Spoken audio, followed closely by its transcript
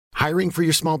Hiring for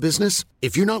your small business?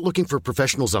 If you're not looking for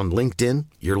professionals on LinkedIn,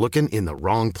 you're looking in the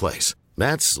wrong place.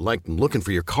 That's like looking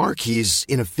for your car keys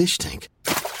in a fish tank.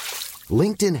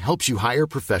 LinkedIn helps you hire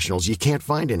professionals you can't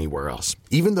find anywhere else,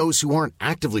 even those who aren't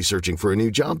actively searching for a new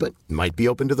job but might be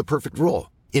open to the perfect role.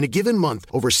 In a given month,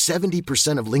 over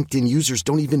 70% of LinkedIn users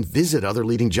don't even visit other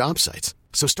leading job sites.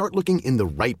 So start looking in the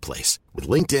right place. With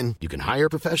LinkedIn, you can hire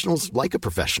professionals like a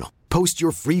professional. Post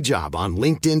your free job on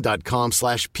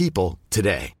linkedin.com/people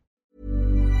today.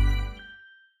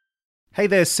 Hey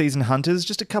there, Season Hunters.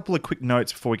 Just a couple of quick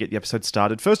notes before we get the episode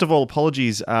started. First of all,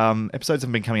 apologies. Episodes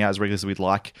haven't been coming out as regularly as we'd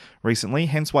like recently,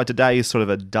 hence why today is sort of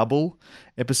a double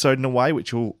episode in a way,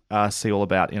 which we'll see all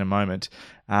about in a moment.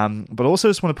 But also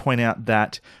just want to point out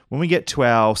that when we get to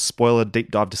our spoiler deep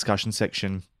dive discussion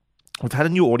section, we've had a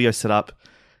new audio set up.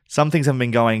 Some things haven't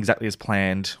been going exactly as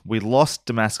planned. We lost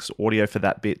Damask's audio for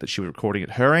that bit that she was recording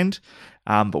at her end,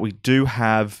 but we're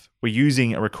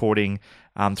using a recording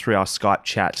through our Skype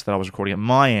chat that I was recording at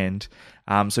my end.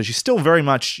 So she's still very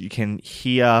much, you can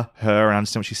hear her and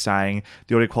understand what she's saying.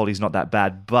 The audio quality is not that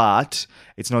bad, but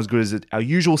it's not as good as our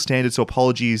usual standard. So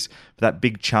apologies for that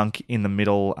big chunk in the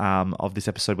middle of this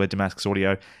episode where Damask's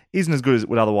audio isn't as good as it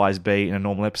would otherwise be in a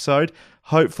normal episode.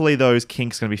 Hopefully those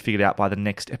kinks are going to be figured out by the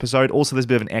next episode. Also, there's a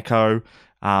bit of an echo.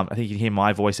 I think you can hear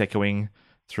my voice echoing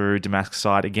through Damask's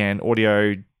side. Again,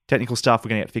 audio technical stuff we're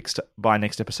going to get fixed by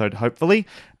next episode, hopefully.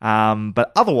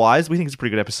 But otherwise, we think it's a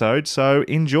pretty good episode, so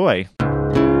enjoy.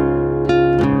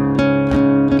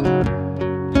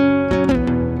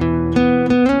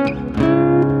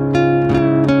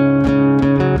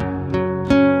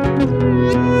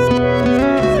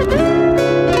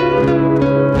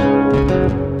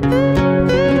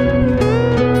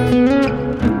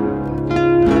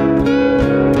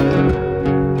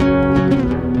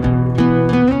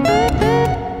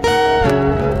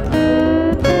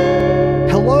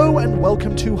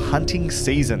 Hunting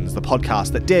Seasons, the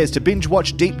podcast that dares to binge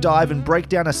watch, deep dive, and break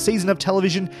down a season of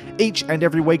television each and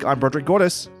every week. I'm Broderick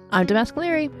Gordis. I'm Damask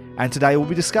Leary. And today we'll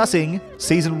be discussing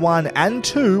Season 1 and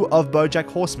 2 of BoJack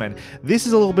Horseman. This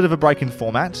is a little bit of a break in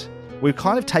format. We've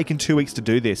kind of taken 2 weeks to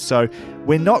do this, so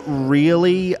we're not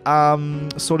really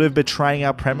sort of betraying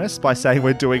our premise by saying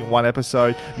we're doing 1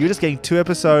 episode. You're just getting 2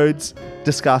 episodes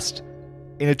discussed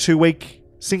in a 2-week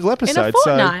single episode. In a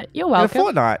fortnight. You're welcome. In a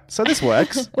fortnight. So this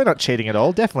works. We're not cheating at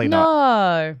all. Definitely not.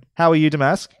 No. How are you,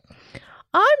 Damask?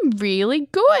 I'm really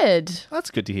good. That's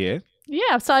good to hear. Yeah,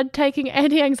 I've started taking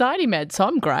anti-anxiety meds, so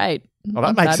I'm great. Oh,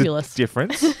 that makes a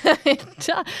difference.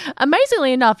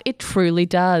 Amazingly enough, it truly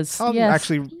does. I'm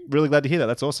actually really glad to hear that.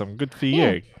 That's awesome. Good for you.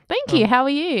 Yeah. Thank you. How are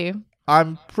you?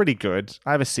 I'm pretty good.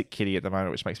 I have a sick kitty at the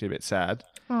moment, which makes me a bit sad.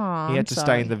 Oh, he had to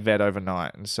stay in the vet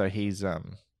overnight, and so he's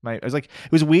Mate, it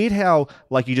was weird how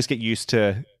you just get used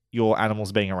to your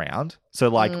animals being around. So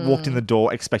walked in the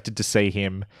door, expected to see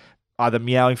him either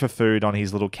meowing for food on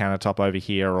his little countertop over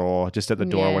here or just at the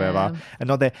door or whatever, and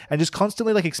not there, and just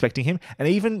constantly expecting him. And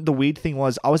even the weird thing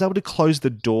was I was able to close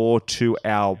the door to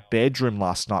our bedroom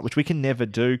last night, which we can never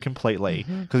do completely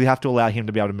because we have to allow him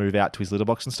to be able to move out to his litter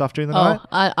box and stuff during the night.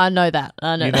 I know that.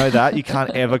 You know that. You can't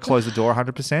ever close the door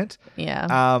 100%.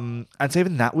 Yeah. And so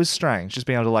even that was strange, just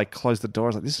being able to close the door. I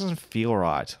was like, this doesn't feel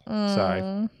right. So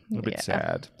a little bit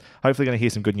sad. Hopefully going to hear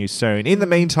some good news soon. In the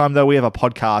meantime, though, we have a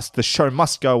podcast. The show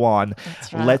must go on.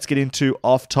 That's right. Let's get into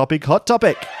Off Topic, Hot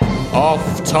Topic.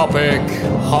 Off Topic,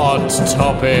 Hot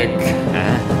Topic.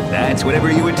 That's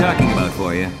whatever you were talking about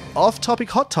for you. Off Topic,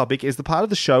 Hot Topic is the part of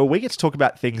the show where we get to talk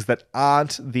about things that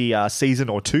aren't the season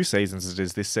or 2 seasons, as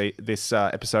it is this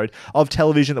episode, of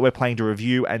television that we're planning to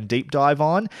review and deep dive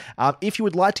on. If you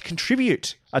would like to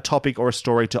contribute a topic or a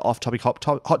story to Off Topic,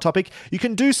 Hot Topic, you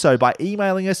can do so by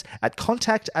emailing us at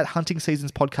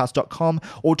contact@huntingseasonspodcast.com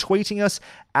or tweeting us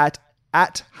at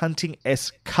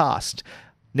huntingscast.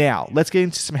 Now, let's get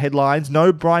into some headlines.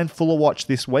 No Brian Fuller watch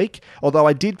this week, although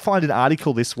I did find an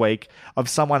article this week of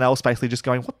someone else basically just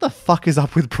going, what the fuck is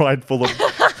up with Brian Fuller?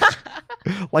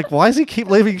 Why does he keep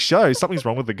leaving shows? Something's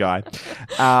wrong with the guy.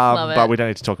 But we don't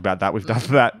need to talk about that. We've done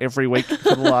that every week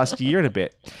for the last year and a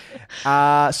bit.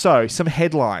 So, some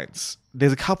headlines.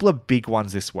 There's a couple of big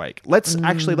ones this week. Let's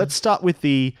start with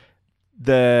the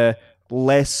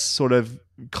less sort of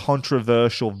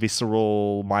controversial,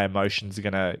 visceral, my emotions are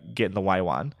going to get in the way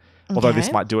one. Although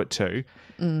this might do it too.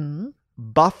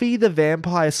 Buffy the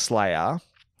Vampire Slayer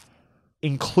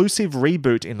inclusive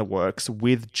reboot in the works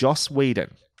with Joss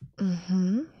Whedon.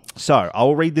 So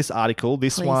I'll read this article.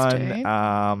 This Please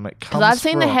one because comes I've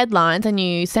seen the from- headlines and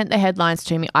you sent the headlines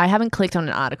to me. I haven't clicked on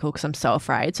an article because I'm so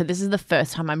afraid. So this is the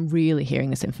first time I'm really hearing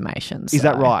this information. Is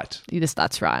that right?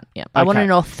 That's right. Yeah. I want Okay.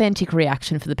 an authentic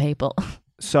reaction for the people.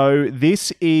 So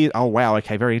this is, oh wow,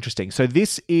 okay, very interesting. So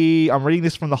this is, I'm reading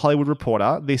this from the Hollywood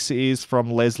Reporter. This is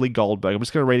from Leslie Goldberg. I'm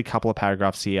just going to read a couple of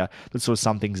paragraphs here that sort of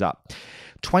sum things up.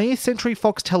 20th Century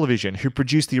Fox Television, who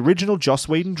produced the original Joss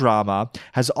Whedon drama,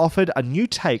 has offered a new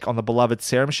take on the beloved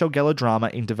Sarah Michelle Gellar drama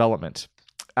in development.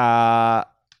 That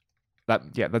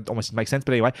almost makes sense.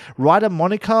 But anyway, writer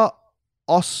Monica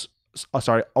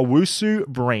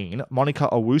Owusu-Breen,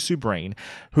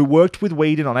 who worked with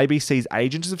Whedon on ABC's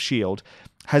Agents of S.H.I.E.L.D.,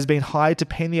 has been hired to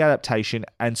pen the adaptation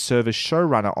and serve as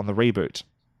showrunner on the reboot.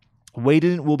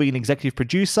 Whedon will be an executive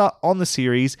producer on the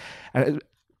series and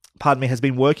has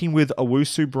been working with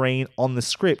Owusu-Breen on the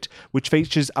script, which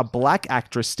features a black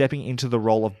actress stepping into the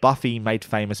role of Buffy made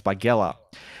famous by Gellar.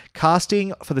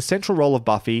 Casting for the central role of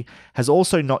Buffy has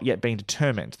also not yet been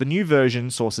determined. The new version,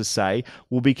 sources say,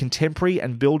 will be contemporary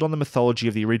and build on the mythology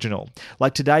of the original.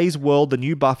 Like today's world, the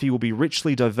new Buffy will be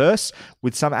richly diverse,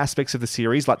 with some aspects of the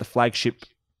series, like the flagship,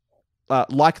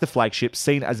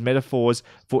 seen as metaphors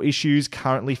for issues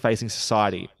currently facing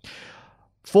society.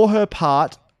 For her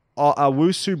part,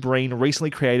 Owusu-Breen recently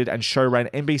created and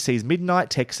showran NBC's Midnight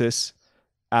Texas.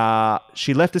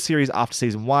 She left the series after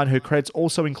season 1. Her credits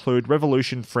also include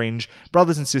Revolution, Fringe,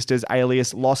 Brothers and Sisters,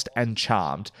 Alias, Lost, and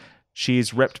Charmed. She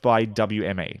is repped by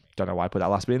WME. Don't know why I put that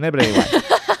last bit in there, but anyway.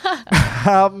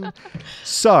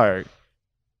 So,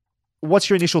 what's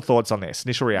your initial thoughts on this?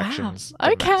 Initial reactions?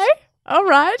 Wow. Okay. All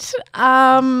right.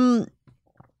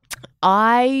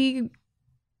 I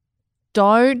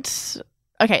don't...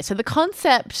 Okay, so the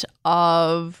concept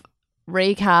of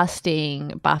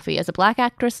recasting Buffy as a black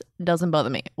actress doesn't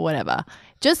bother me, whatever.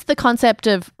 Just the concept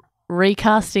of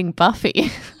recasting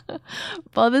Buffy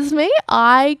bothers me.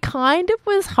 I kind of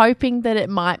was hoping that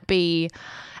it might be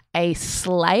a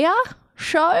Slayer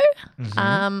show,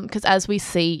 because as we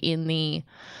see in the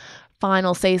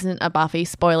final season of Buffy,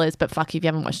 spoilers, but fuck if you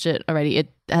haven't watched it already,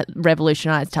 it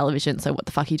revolutionized television, so what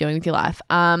the fuck are you doing with your life?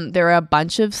 There are a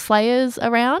bunch of Slayers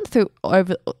around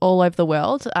all over the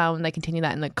world, and they continue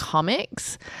that in the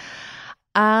comics.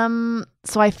 So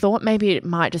I thought maybe it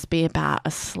might just be about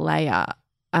a Slayer.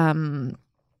 But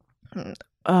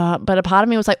a part of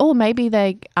me was like, oh, maybe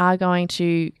they are going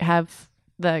to have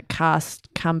the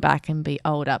cast come back and be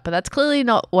older, but that's clearly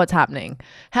not what's happening.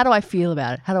 How do I feel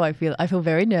about it? I feel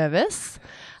very nervous.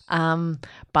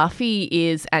 Buffy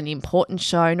is an important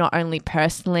show, not only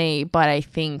personally, but I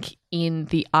think in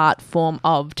the art form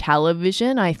of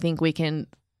television. I think we can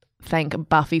thank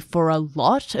Buffy for a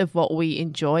lot of what we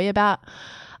enjoy about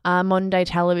modern day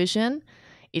television.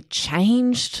 It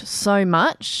changed so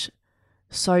much.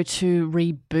 So to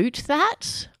reboot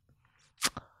that,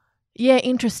 yeah,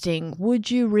 interesting. Would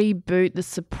you reboot The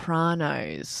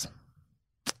Sopranos?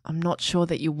 I'm not sure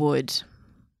that you would.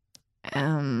 I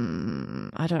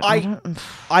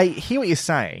hear what you're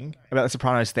saying about The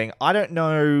Sopranos thing. I don't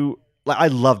know. Like, I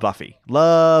love Buffy.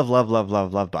 Love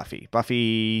Buffy.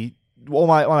 Buffy, one of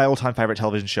my all-time favorite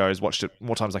television shows. Watched it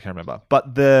more times than I can remember.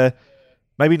 But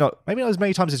maybe not as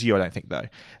many times as you, I don't think, though.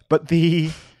 But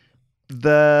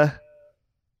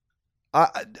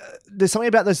there's something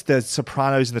about the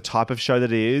Sopranos and the type of show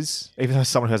that it is, even though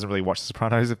someone who hasn't really watched The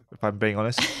Sopranos, if I'm being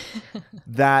honest,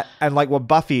 that, and like what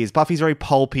Buffy's very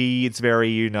pulpy. It's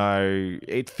very,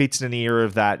 it fits in an era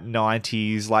of that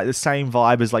 90s, like the same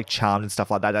vibe as like Charmed and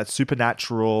stuff like that, that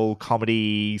supernatural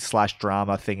comedy /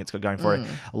 drama thing it's got going for it.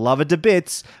 Love it to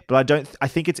bits, but I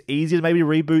think it's easier to maybe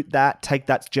reboot that, take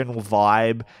that general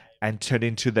vibe and turn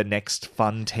into the next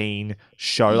fun teen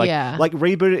show. Like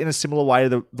reboot it in a similar way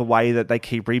to the way that they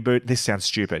keep reboot. This sounds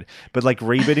stupid, but like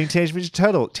rebooting Teenage Mutant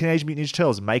Ninja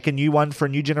Turtles, make a new one for a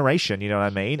new generation, you know what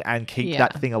I mean? And keep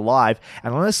that thing alive.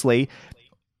 And honestly,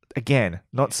 again,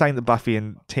 not saying that Buffy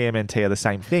and TMNT are the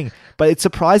same thing, but it's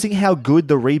surprising how good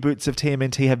the reboots of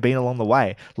TMNT have been along the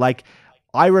way. Like,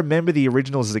 I remember the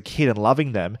originals as a kid and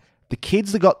loving them. The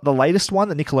kids that got the latest one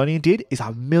that Nickelodeon did is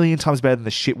a million times better than the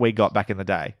shit we got back in the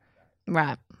day.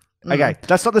 Right. Okay,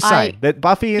 that's not the same. That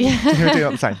Buffy and TMNT are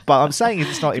not the same. But I'm saying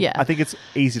it's not. I think it's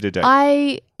easy to do.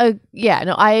 I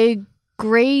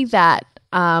agree that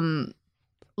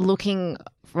looking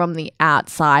from the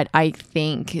outside, I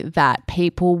think that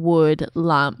people would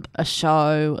lump a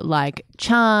show like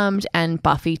Charmed and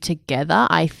Buffy together.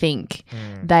 I think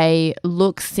they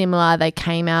look similar. They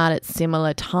came out at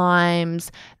similar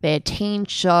times. They're teen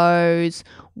shows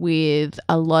with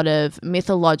a lot of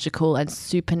mythological and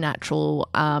supernatural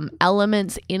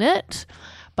elements in it.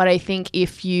 But I think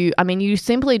if you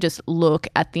simply just look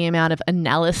at the amount of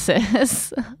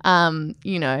analysis,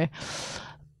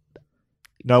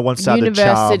 no one started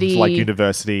Charmed like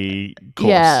university course.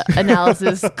 Yeah,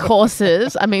 analysis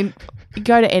courses. I mean,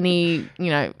 go to any,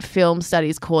 film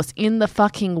studies course in the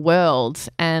fucking world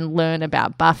and learn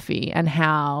about Buffy and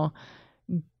how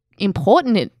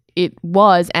important it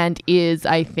was and is,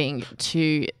 I think,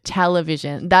 to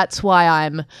television. That's why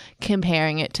I'm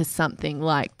comparing it to something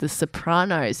like The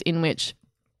Sopranos, in which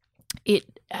it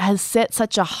has set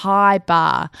such a high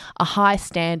bar, a high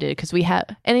standard, because we have,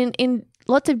 and in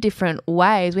lots of different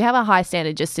ways, we have a high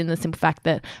standard just in the simple fact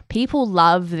that people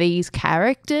love these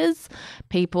characters.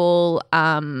 People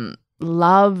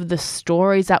love the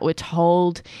stories that were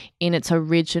told in its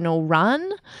original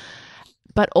run.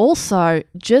 But also,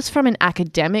 just from an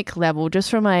academic level, just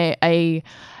from a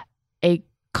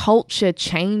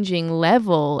culture-changing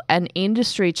level, an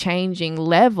industry-changing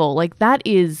level, like that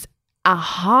is a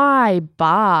high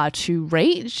bar to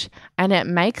reach. And it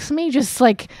makes me just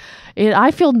like,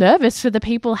 I feel nervous for the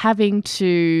people having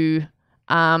to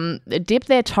dip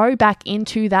their toe back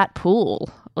into that pool.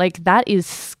 Like, that is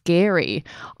scary.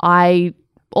 I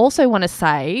also want to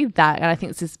say that, and I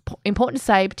think this is important to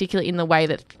say, particularly in the way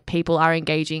that people are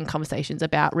engaging in conversations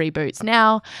about reboots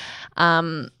now,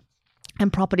 and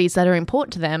properties that are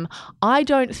important to them, I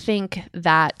don't think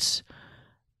that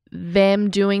them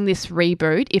doing this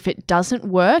reboot, if it doesn't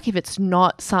work, if it's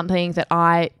not something that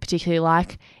I particularly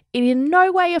like, it in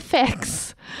no way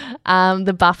affects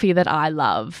the Buffy that I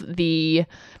love, the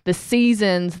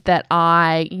seasons that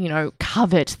I,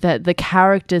 covet, the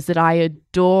characters that I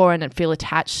adore and feel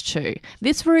attached to.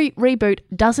 This reboot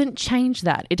doesn't change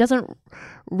that. It doesn't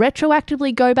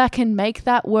retroactively go back and make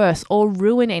that worse or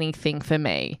ruin anything for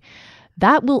me.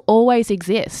 That will always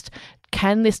exist.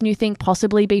 Can this new thing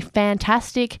possibly be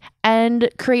fantastic and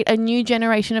create a new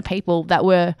generation of people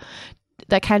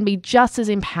that can be just as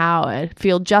empowered,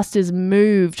 feel just as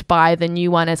moved by the new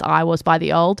one as I was by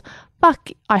the old?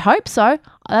 Fuck, I hope so.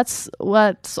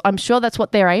 I'm sure that's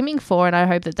what they're aiming for, and I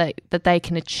hope that they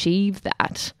can achieve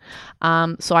that.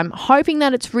 So I'm hoping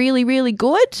that it's really, really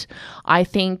good. I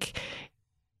think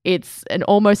it's an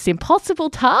almost impossible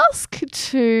task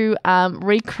to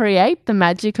recreate the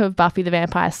magic of Buffy the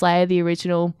Vampire Slayer, the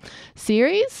original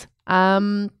series.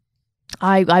 I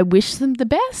wish them the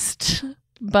best,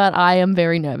 but I am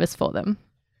very nervous for them.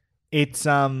 It's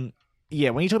when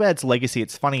you talk about its legacy,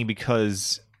 it's funny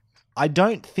because I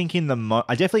don't think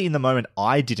definitely in the moment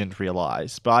I didn't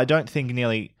realize, but I don't think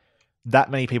nearly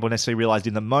that many people necessarily realized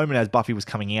in the moment as Buffy was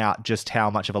coming out just how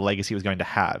much of a legacy it was going to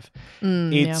have.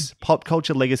 Its pop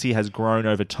culture legacy has grown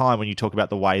over time when you talk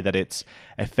about the way that it's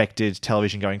affected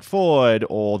television going forward,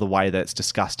 or the way that it's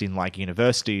discussed in like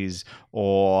universities,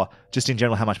 or just in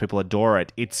general how much people adore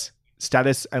it. Its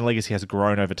status and legacy has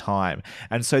grown over time.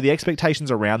 And so the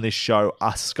expectations around this show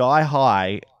are sky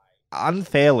high,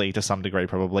 unfairly to some degree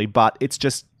probably, but it's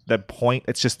just the point,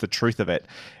 it's just the truth of it.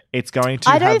 It's going to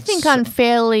I don't think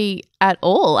unfairly at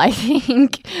all. I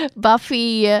think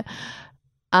Buffy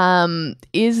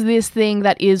is this thing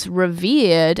that is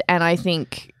revered, and I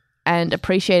think and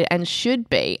appreciated and should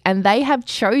be. And they have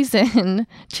chosen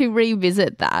to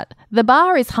revisit that. The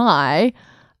bar is high,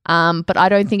 but I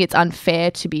don't think it's unfair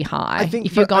to be high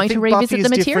if you're going to revisit Buffy the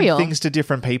material. Different things to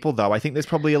different people, though. I think there's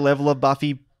probably a level of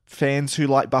Buffy fans who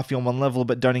like Buffy on one level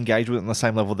but don't engage with it on the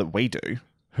same level that we do,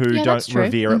 who don't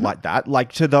revere it like that.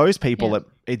 Like, to those people,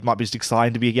 it might be just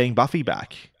exciting to be getting Buffy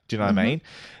back. Do you know what I mean?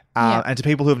 And to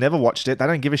people who have never watched it, they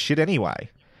don't give a shit anyway.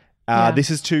 This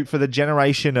is for the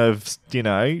generation of,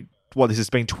 this has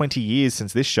been 20 years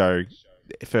since this show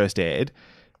first aired.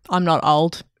 I'm not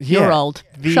old. You're old.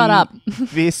 Shut up.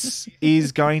 This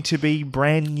is going to be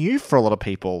brand new for a lot of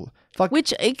people.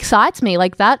 Which excites me.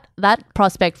 Like, that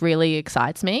prospect really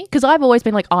excites me, because I've always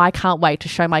been like, I can't wait to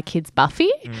show my kids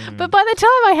Buffy. But by the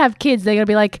time I have kids, they're going to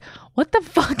be like, what the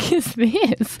fuck is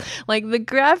this? Like, the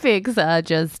graphics are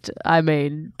just,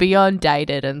 beyond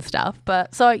dated and stuff.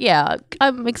 But so, yeah,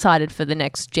 I'm excited for the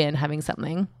next gen having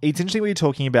something. It's interesting when you're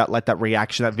talking about like that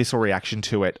reaction, that visceral reaction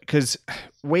to it, because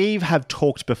we have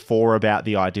talked before about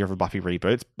the idea of a Buffy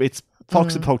reboot.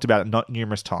 Fox have talked about it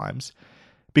numerous times,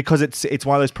 because it's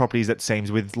one of those properties that seems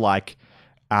with like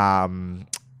Will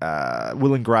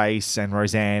and Grace and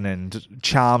Roseanne and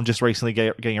Charm just recently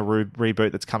getting a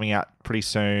reboot that's coming out pretty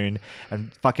soon,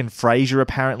 and fucking Frasier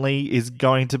apparently is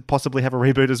going to possibly have a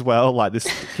reboot as well. Like, this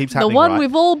keeps happening. The one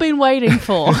we've all been waiting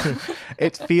for.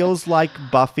 It feels like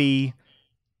Buffy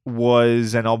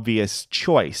was an obvious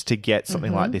choice to get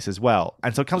something like this as well,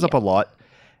 and so it comes up a lot,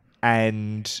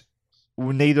 and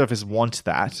neither of us wanted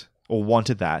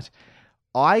that.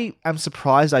 I am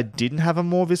surprised I didn't have a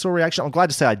more visceral reaction. I'm glad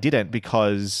to say I didn't,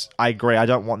 because I agree. I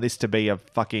don't want this to be a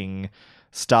fucking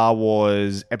Star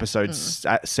Wars episode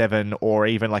 7, or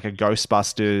even like a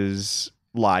Ghostbusters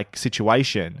like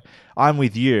situation, I'm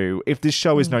with you. If this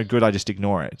show is no good, I just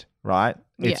ignore it, right?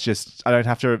 It's just, I don't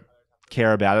have to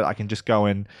care about it. I can just go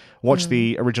and watch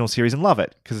the original series and love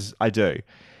it, because I do.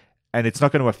 And it's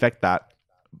not going to affect that.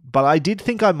 But I did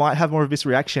think I might have more of this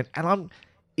reaction, and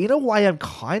in a way, I'm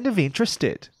kind of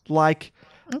interested. Like,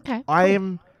 Okay.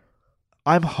 I'm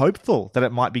hopeful that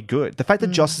it might be good. The fact that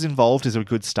Joss is involved is a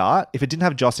good start. If it didn't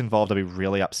have Joss involved, I'd be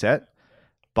really upset.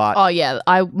 But Oh yeah,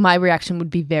 my reaction would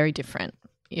be very different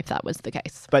if that was the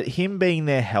case. But him being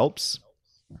there helps.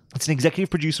 It's an executive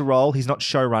producer role. He's not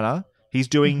showrunner. He's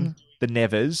doing the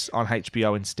Nevers on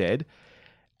HBO instead.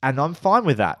 And I'm fine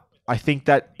with that. I think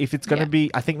that if it's going to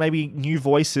be, I think maybe new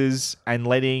voices and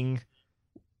letting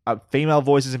female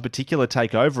voices in particular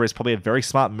take over is probably a very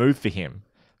smart move for him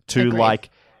to Agreed.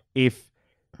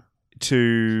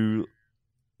 to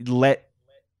let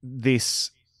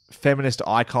this feminist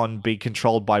icon be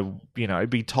controlled by,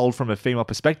 be told from a female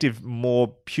perspective more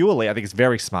purely. I think it's a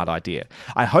very smart idea.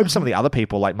 I hope some of the other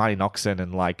people like Marty Noxon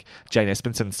and like Jane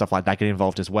Espenson and stuff like that get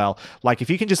involved as well. Like if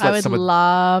you can just let I would someone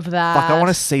love that. Fuck, I want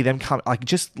to see them come. Like,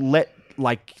 just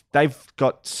they've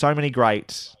got so many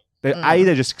great.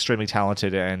 They're just extremely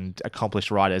talented and accomplished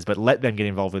writers, but let them get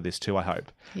involved with this too. I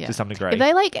hope to some degree. If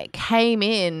they came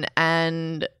in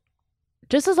and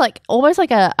just as almost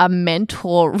like a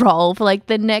mentor role for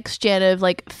the next gen of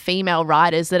female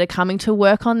writers that are coming to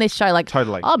work on this show.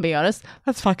 Totally. I'll be honest,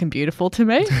 that's fucking beautiful to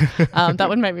me. That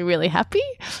would make me really happy.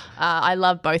 I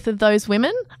love both of those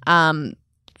women. They've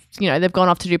gone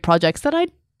off to do projects that I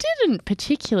didn't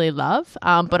particularly love,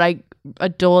 but I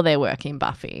adore their work in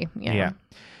Buffy. Yeah.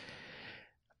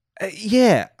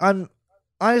 I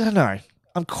don't know.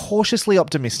 I'm cautiously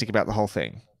optimistic about the whole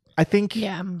thing. I think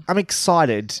I'm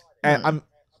excited and I'm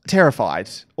terrified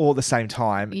all at the same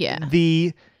time. Yeah.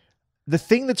 The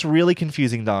thing that's really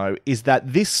confusing though is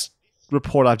that this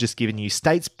report I've just given you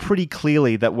states pretty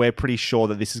clearly that we're pretty sure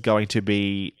that this is going to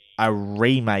be a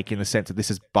remake in the sense that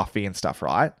this is Buffy and stuff,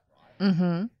 right?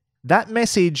 Mm-hmm. That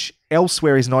message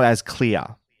elsewhere is not as clear,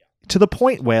 to the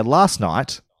point where last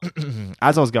night,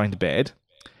 as I was going to bed,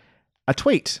 a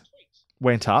tweet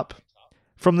went up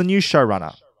from the new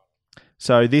showrunner.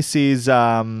 So this is, just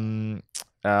said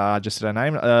her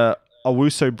name,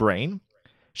 Owusu Breen.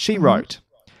 She wrote,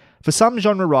 "For some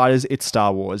genre writers, it's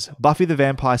Star Wars. Buffy the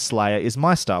Vampire Slayer is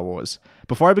my Star Wars.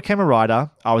 Before I became a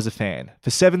writer, I was a fan. For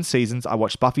 7 seasons, I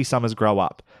watched Buffy Summers grow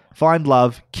up. Find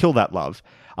love, kill that love.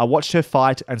 I watched her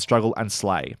fight and struggle and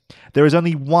slay. There is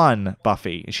only one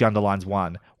Buffy," she underlines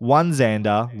one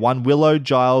Xander, one Willow,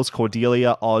 Giles,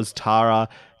 Cordelia, Oz, Tara,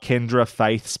 Kendra,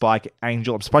 Faith, Spike,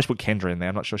 Angel. I'm surprised to put Kendra in there.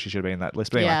 I'm not sure she should be in that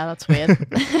list. But anyway. Yeah, that's weird.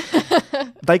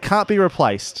 They can't be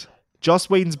replaced. Joss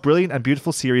Whedon's brilliant and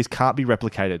beautiful series can't be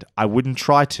replicated. I wouldn't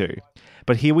try to.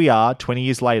 But here we are, 20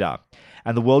 years later,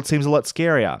 and the world seems a lot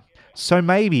scarier. So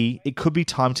maybe it could be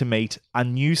time to meet a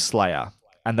new Slayer.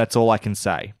 And that's all I can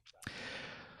say.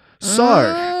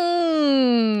 So,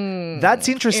 that's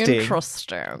interesting.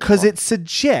 Because it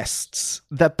suggests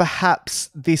that perhaps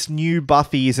this new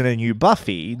Buffy isn't a new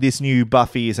Buffy. This new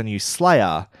Buffy is a new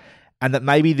Slayer. And that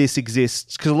maybe this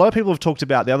exists. Because a lot of people have talked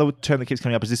about, the other term that keeps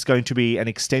coming up is this going to be an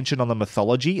extension on the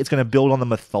mythology. It's going to build on the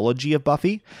mythology of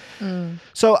Buffy.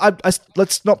 So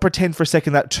let's not pretend for a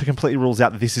second that completely rules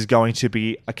out that this is going to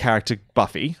be a character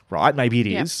Buffy, right? Maybe it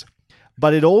is.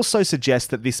 But it also suggests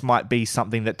that this might be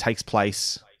something that takes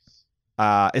place...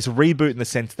 it's a reboot in the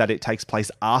sense that it takes place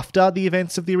after the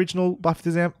events of the original Buffy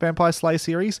the Vampire Slayer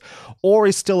series, or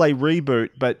is still a reboot,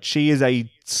 but she is a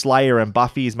Slayer and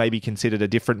Buffy is maybe considered a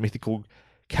different mythical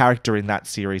character in that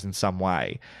series in some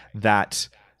way, that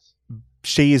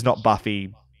she is not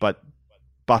Buffy, but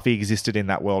Buffy existed in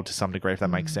that world to some degree, if that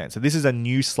makes sense. So this is a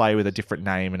new Slayer with a different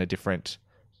name and a different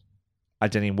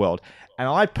identity and world. And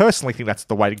I personally think that's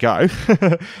the way to go.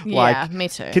 Yeah, me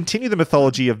too. Continue the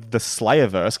mythology of the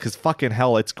Slayerverse, because fucking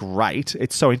hell, it's great.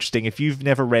 It's so interesting. If you've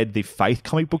never read the Faith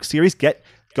comic book series,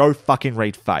 go fucking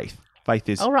read Faith. Faith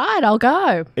is... All right, I'll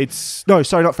go. No,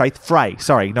 sorry, not Faith. Frey.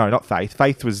 Sorry, no, not Faith.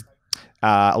 Faith was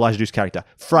Elijah Dew's character.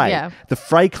 Frey. Yeah. The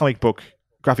Frey comic book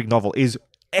graphic novel is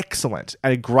excellent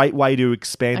and a great way to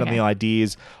expand on the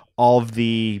ideas of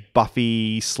the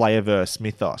Buffy Slayerverse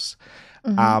mythos.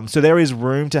 So there is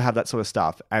room to have that sort of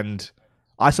stuff, and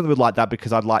I certainly would like that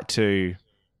because I'd like to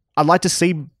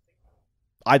see.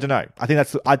 I don't know. I think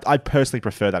I personally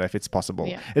prefer that if it's possible.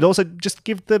 Yeah. It also just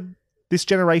give this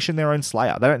generation their own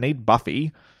Slayer. They don't need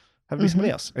Buffy. Have it be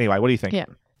somebody else. Anyway, what do you think?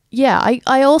 Yeah.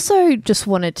 I also just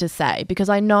wanted to say, because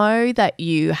I know that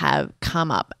you have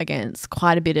come up against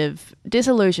quite a bit of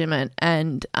disillusionment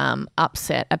and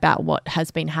upset about what has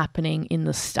been happening in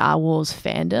the Star Wars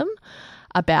fandom,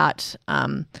 about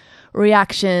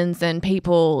reactions and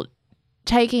people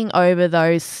taking over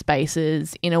those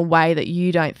spaces in a way that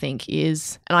you don't think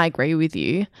is, and I agree with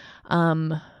you,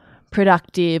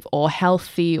 productive or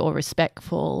healthy or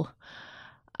respectful.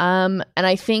 And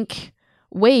I think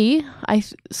I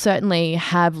certainly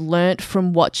have learnt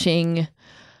from watching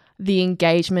the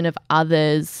engagement of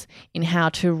others in how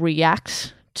to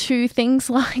react to things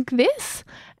like this.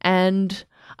 And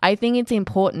I think it's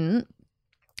important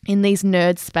in these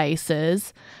nerd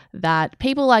spaces that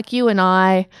people like you and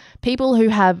I, people who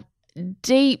have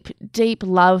deep, deep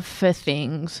love for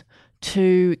things,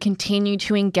 to continue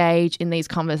to engage in these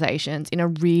conversations in a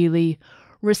really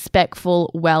respectful,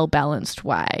 well-balanced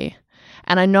way.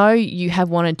 And I know you have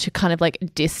wanted to kind of like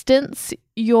distance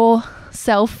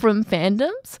yourself from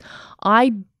fandoms.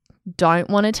 I don't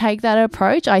want to take that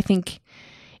approach. I think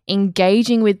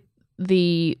engaging with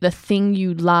the thing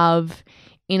you love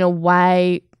in a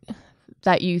way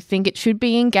that you think it should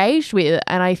be engaged with,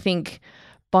 and I think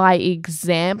by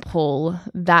example,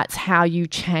 that's how you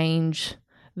change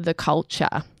the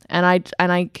culture. And I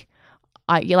like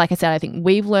I said, I think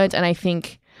we've learned, and I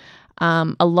think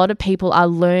a lot of people are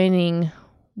learning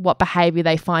what behavior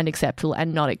they find acceptable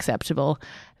and not acceptable.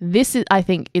 This is, I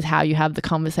think, is how you have the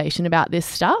conversation about this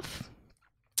stuff.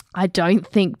 I don't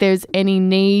think there's any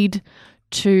need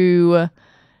to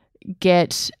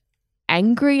get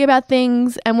angry about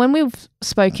things. And when we've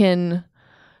spoken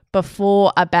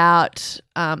before about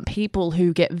people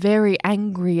who get very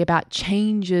angry about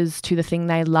changes to the thing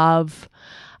they love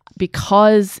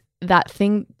because that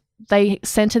thing, they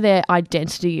center their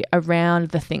identity around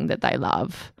the thing that they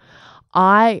love.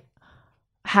 I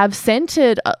have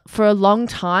centered for a long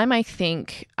time, I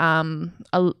think,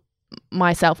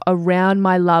 myself around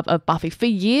my love of Buffy. For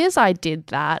years I did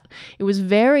that. It was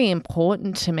very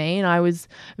important to me and I was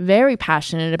very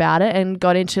passionate about it and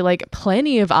got into like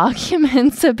plenty of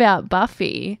arguments about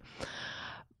Buffy.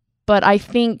 But I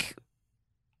think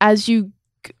as you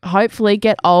hopefully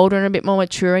get older and a bit more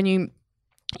mature and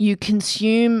you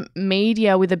consume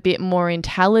media with a bit more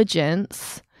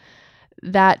intelligence,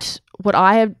 that what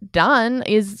I have done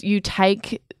is you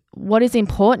take what is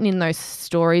important in those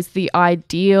stories, the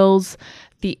ideals,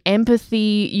 the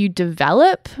empathy you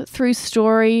develop through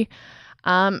story,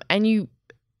 and you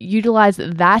utilize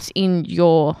that in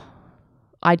your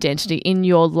identity, in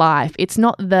your life. It's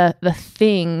not the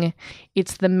thing,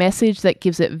 it's the message that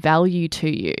gives it value to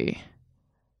you.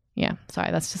 Yeah,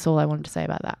 sorry, that's just all I wanted to say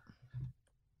about that.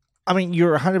 I mean,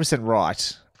 you're 100%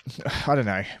 right. I don't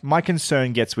know. My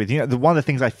concern gets with, one of the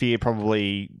things I fear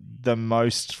probably the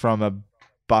most from a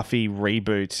Buffy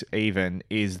reboot even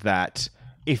is that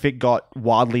if it got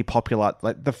wildly popular,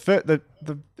 like the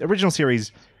original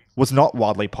series was not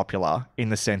wildly popular in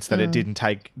the sense that it didn't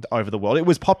take over the world. It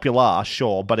was popular,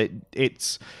 sure, but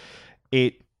it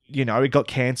got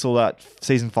cancelled at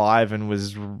season 5 and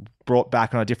was brought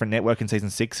back on a different network in season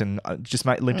 6 and just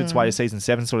limped its way to season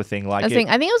 7 sort of thing. Like I think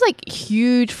it was like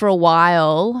huge for a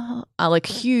while, like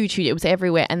huge. It was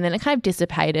everywhere, and then it kind of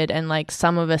dissipated, and like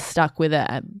some of us stuck with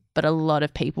it, but a lot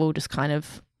of people just kind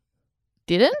of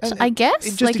didn't. I guess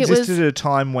it just existed at a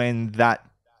time when that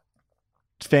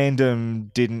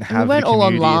fandom didn't have the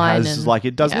community it has like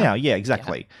it does now. Yeah,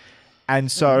 exactly. Yeah.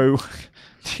 And so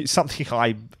something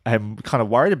I am kind of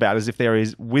worried about is if there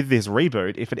is, with this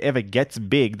reboot, if it ever gets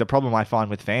big, the problem I find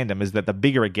with fandom is that the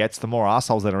bigger it gets, the more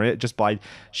assholes that are in it just by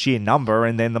sheer number,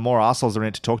 and then the more assholes are in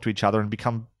it to talk to each other and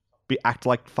act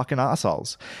like fucking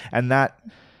assholes. And that,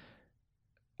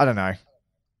 I don't know.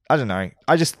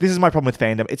 This is my problem with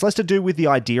fandom. It's less to do with the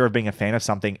idea of being a fan of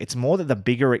something. It's more that the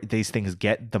bigger these things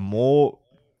get, the more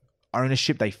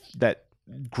ownership that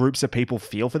groups of people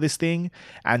feel for this thing,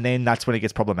 and then that's when it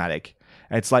gets problematic.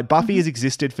 It's like Buffy has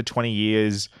existed for 20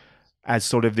 years as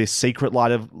sort of this secret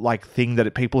light of like thing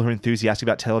that people who are enthusiastic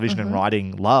about television and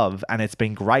writing love, and it's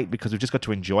been great because we've just got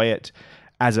to enjoy it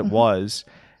as it was.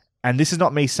 And this is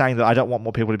not me saying that I don't want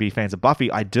more people to be fans of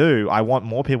Buffy. I do. I want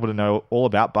more people to know all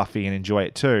about Buffy and enjoy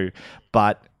it too.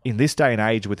 But in this day and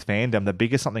age with fandom, the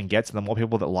bigger something gets and the more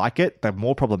people that like it, the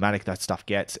more problematic that stuff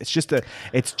gets. It's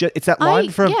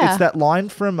that line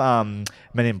from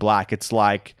Men in Black. It's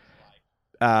like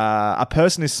a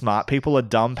person is smart, people are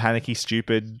dumb, panicky,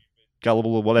 stupid,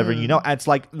 gullible or whatever. And it's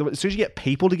like as soon as you get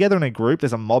people together in a group,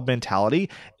 there's a mob mentality.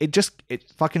 And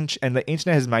the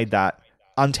internet has made that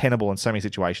untenable in so many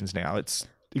situations now. It's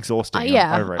exhausting.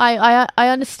 Over it. I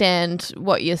understand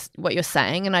what you're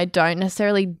saying, and I don't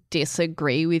necessarily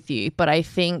disagree with you, but I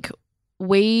think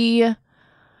we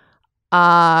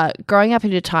are growing up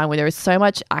in a time where there is so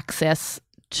much access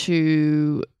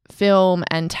to film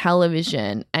and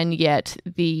television, and yet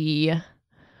the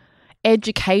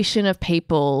education of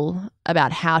people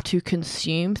about how to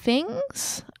consume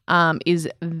things is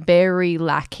very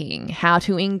lacking. How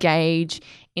to engage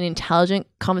in intelligent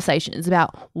conversations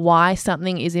about why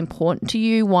something is important to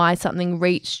you, why something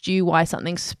reached you, why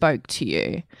something spoke to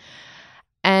you.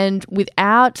 And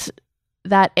without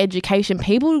that education,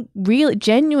 people really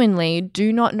genuinely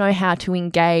do not know how to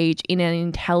engage in an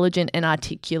intelligent and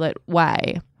articulate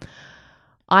way.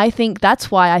 I think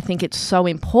that's why I think it's so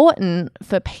important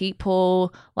for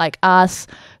people like us,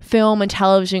 film and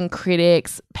television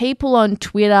critics, people on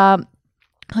Twitter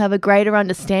who have a greater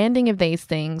understanding of these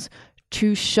things,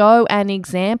 to show an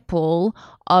example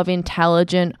of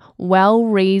intelligent,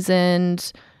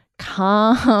 well-reasoned,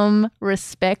 calm,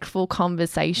 respectful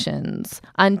conversations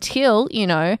until,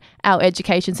 our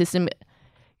education system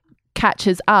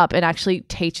catches up and actually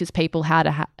teaches people how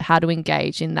to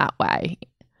engage in that way.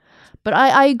 But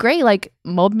I agree, like,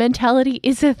 mob mentality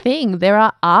is a thing. There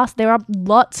are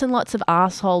lots and lots of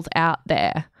assholes out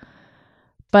there.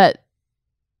 But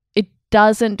it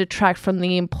doesn't detract from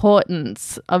the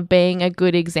importance of being a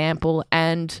good example,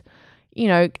 and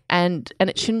and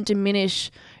it shouldn't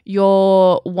diminish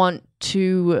your want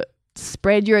to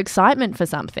spread your excitement for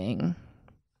something.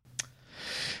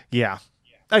 Yeah.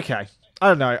 Okay. I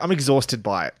don't know. I'm exhausted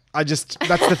by it.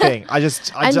 That's the thing.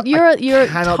 You're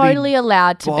totally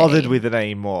allowed to bothered be with it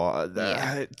anymore.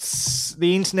 Yeah.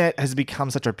 The internet has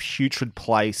become such a putrid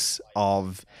place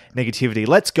of negativity.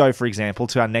 Let's go, for example,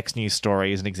 to our next news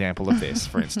story as an example of this,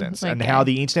 for instance, and how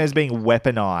the internet is being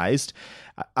weaponized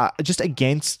just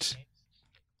against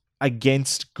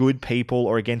good people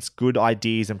or against good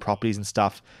ideas and properties and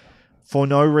stuff for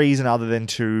no reason other than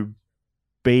to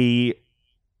be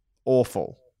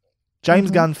awful.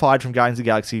 James Gunn fired from Guardians of the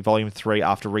Galaxy Volume 3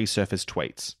 after resurfaced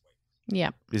tweets.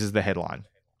 Yeah. This is the headline.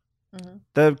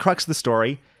 The crux of the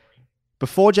story,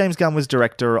 before James Gunn was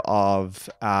director of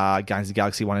Guardians of the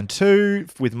Galaxy 1 and 2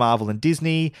 with Marvel and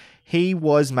Disney, he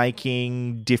was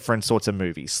making different sorts of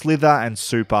movies, Slither and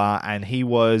Super, and he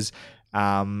was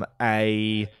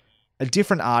a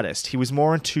different artist. He was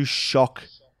more into shock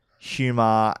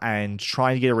humor and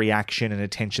trying to get a reaction and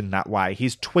attention that way.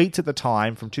 His tweets at the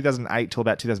time, from 2008 till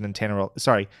about 2010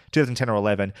 or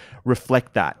 11,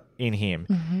 reflect that in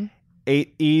him.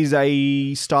 It is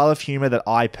a style of humor that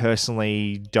I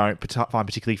personally don't find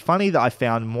particularly funny, that I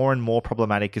found more and more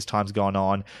problematic as time's gone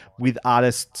on with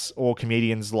artists or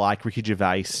comedians like Ricky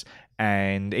Gervais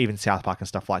and even South Park and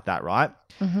stuff like that, right?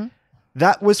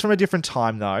 That was from a different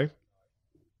time, though.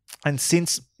 And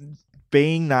since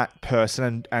being that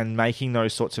person and making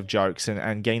those sorts of jokes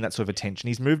and getting that sort of attention,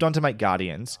 he's moved on to make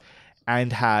Guardians,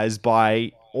 and has,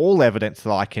 by all evidence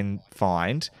that I can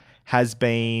find, has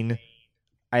been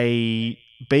a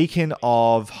beacon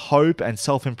of hope and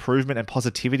self-improvement and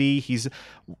positivity. He's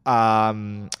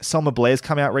Selma Blair's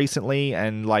come out recently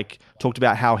and talked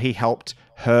about how he helped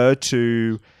her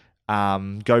to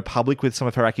go public with some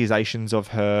of her accusations of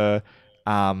her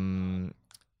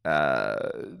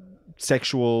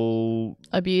sexual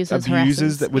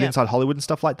abusers that within inside Hollywood and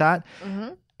stuff like that.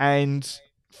 And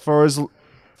for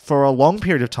a long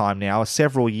period of time now,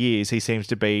 several years, he seems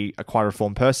to be a quite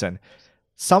reformed person.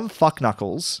 Some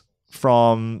fuckknuckles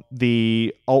from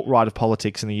the alt-right of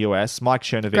politics in the US, Mike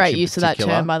Chernovich Great use of that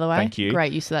term, by the way. Thank you.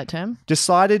 Great use of that term.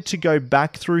 Decided to go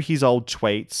back through his old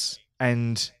tweets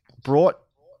and brought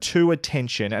to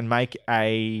attention and make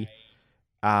a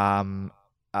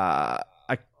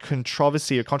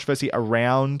controversy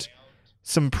around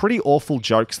some pretty awful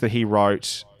jokes that he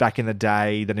wrote back in the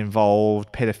day that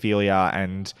involved pedophilia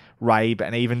and rape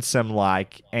and even some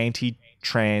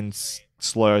anti-trans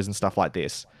slurs and stuff like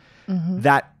this.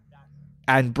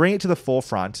 And bring it to the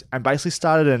forefront, and basically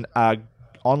started an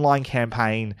online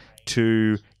campaign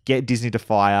to get Disney to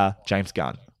fire James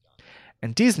Gunn.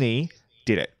 And Disney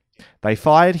did it. They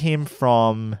fired him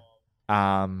from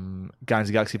Guardians of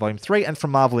the Galaxy Volume 3 and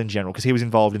from Marvel in general, because he was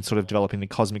involved in sort of developing the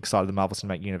cosmic side of the Marvel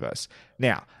Cinematic Universe.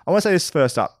 Now, I want to say this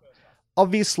first up.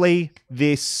 Obviously,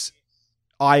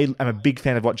 I am a big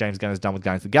fan of what James Gunn has done with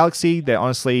Guardians of the Galaxy. They're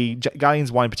honestly,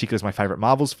 Guardians 1 in particular is my favorite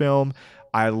Marvel's film.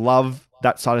 I love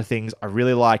that side of things. I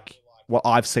really like what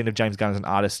I've seen of James Gunn as an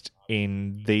artist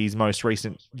in these most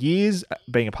recent years,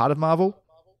 being a part of Marvel.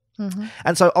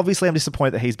 And so obviously I'm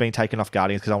disappointed that he's been taken off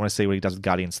Guardians, because I want to see what he does with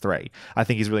Guardians 3. I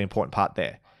think he's a really important part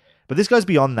there. But this goes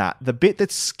beyond that. The bit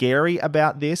that's scary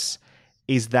about this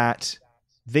is that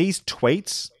these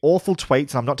tweets, awful tweets,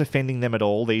 and I'm not defending them at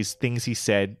all, these things he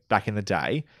said back in the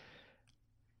day,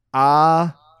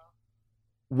 are,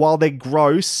 while they're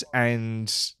gross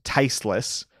and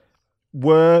tasteless,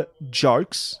 were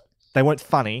jokes. They weren't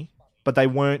funny, but they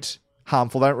weren't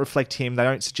harmful. They don't reflect him. They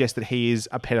don't suggest that he is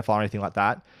a pedophile or anything like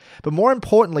that. But more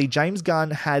importantly, James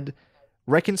Gunn had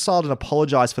reconciled and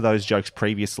apologized for those jokes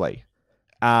previously.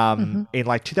 In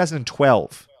like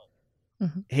 2012.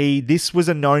 This was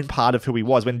a known part of who he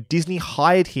was. When Disney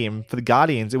hired him for the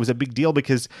Guardians, it was a big deal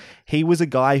because he was a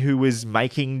guy who was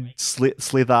making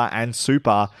Slither and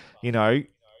Super,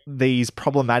 these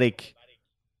problematic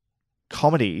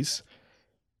comedies.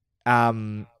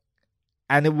 And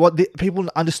people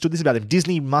understood this about him.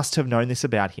 Disney must have known this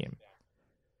about him.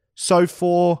 So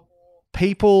for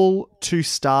people to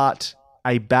start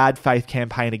a bad faith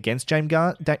campaign against James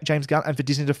Gunn and for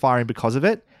Disney to fire him because of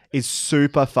it is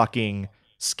super fucking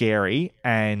scary,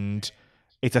 and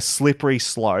it's a slippery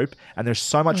slope, and there's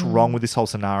so much wrong with this whole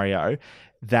scenario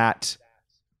that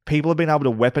people have been able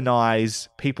to weaponize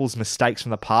people's mistakes from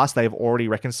the past they have already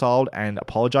reconciled and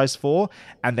apologized for,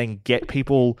 and then get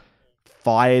people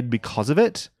fired because of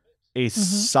it is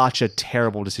such a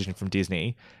terrible decision from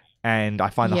Disney, and I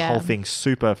find the whole thing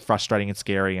super frustrating and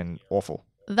scary and awful.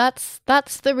 That's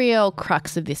the real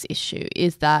crux of this issue,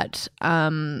 is that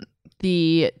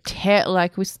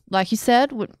like you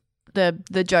said,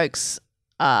 the jokes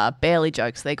are barely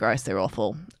jokes. They're gross. They're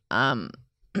awful.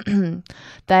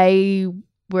 They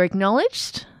were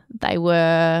acknowledged. They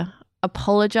were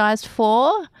apologized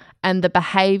for, and the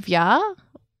behavior,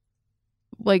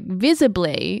 like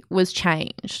visibly, was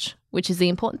changed, which is the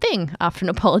important thing after an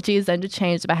apology, is then to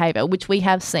change the behavior, which we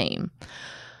have seen.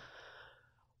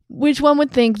 Which one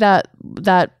would think that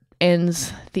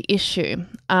ends the issue.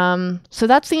 So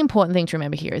that's the important thing to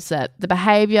remember here, is that the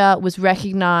behavior was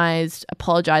recognized,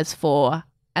 apologized for,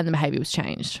 and the behavior was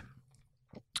changed.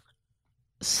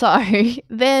 So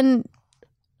then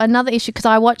another issue, because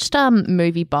I watched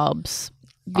Movie Bob's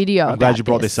video. I'm glad you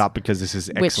brought this up, because this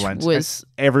is excellent.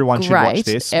 Everyone should watch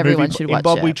this. Everyone should watch In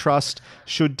Bob it. We Trust,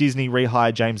 should Disney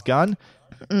rehire James Gunn?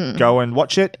 Go and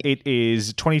watch it. It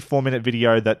is a 24-minute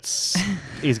video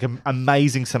is an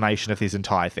amazing summation of this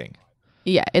entire thing.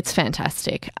 Yeah, it's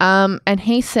fantastic. And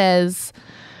he says,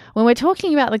 when we're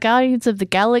talking about the Guardians of the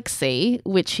Galaxy,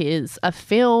 which is a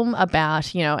film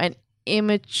about, an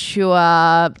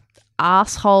immature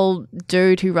asshole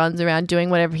dude who runs around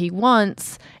doing whatever he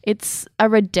wants, it's a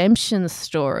redemption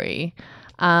story.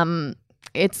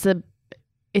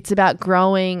 It's about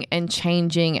growing and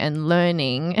changing and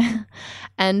learning.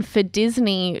 And for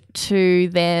Disney to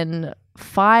then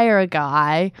fire a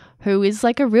guy who is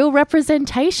like a real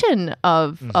representation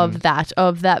of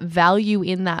that value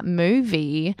in that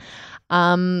movie,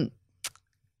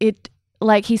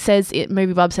 like he says,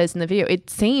 Movie Bob says in the video, it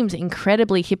seems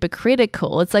incredibly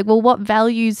hypocritical. It's like, well, what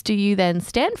values do you then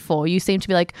stand for? You seem to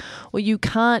be like, well, you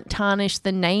can't tarnish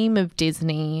the name of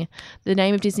Disney. The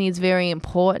name of Disney is very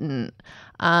important.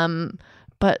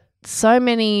 But so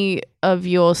many of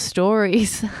your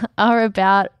stories are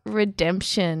about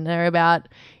redemption. They're about,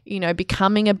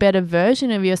 becoming a better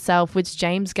version of yourself, which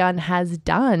James Gunn has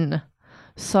done.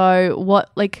 So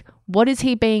what is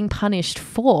he being punished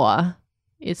for?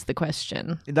 Is the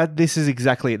question. This is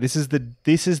exactly it. This is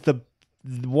the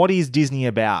what is Disney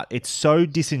about? It's so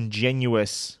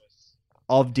disingenuous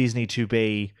of Disney to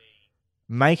be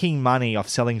making money off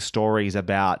selling stories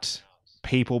about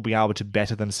people being able to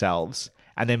better themselves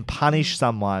and then punish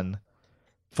someone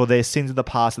for their sins of the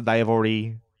past that they have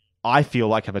already, I feel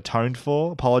like, have atoned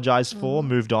for, apologized for,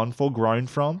 moved on for, grown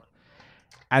from,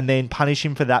 and then punish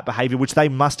him for that behavior, which they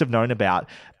must have known about,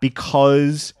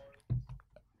 because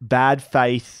bad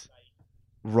faith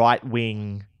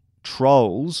right-wing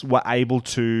trolls were able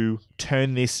to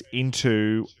turn this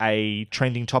into a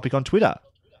trending topic on Twitter.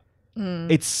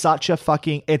 It's such a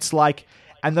fucking, it's like,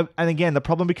 and again, the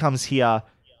problem becomes here,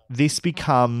 this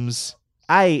becomes,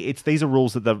 these are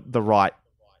rules that the right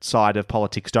side of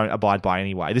politics don't abide by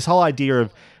anyway. This whole idea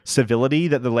of civility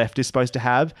that the left is supposed to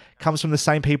have comes from the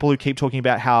same people who keep talking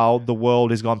about how the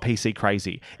world has gone PC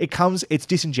crazy. It's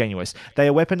disingenuous. They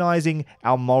are weaponizing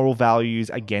our moral values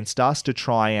against us to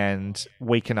try and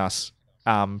weaken us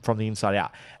from the inside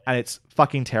out. And it's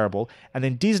fucking terrible. And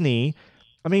then Disney,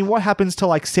 I mean, what happens to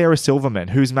like Sarah Silverman,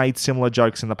 who's made similar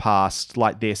jokes in the past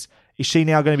like this? Is she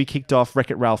now going to be kicked off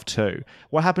Wreck-It Ralph 2?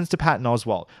 What happens to Patton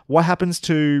Oswalt? What happens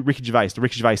to Ricky Gervais? The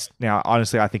Ricky Gervais, now,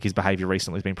 honestly, I think his behaviour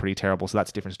recently has been pretty terrible, so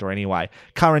that's a different story anyway.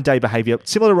 Current day behaviour,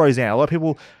 similar to Roseanne. A lot of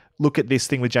people look at this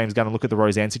thing with James Gunn and look at the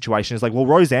Roseanne situation. It's like, well,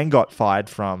 Roseanne got fired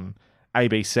from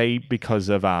ABC because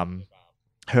of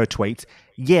her tweets.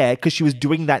 Yeah, because she was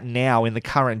doing that now in the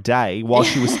current day while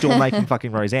she was still making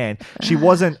fucking Roseanne. She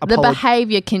wasn't... The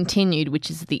behaviour continued, which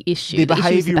is the issue. The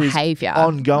behaviour is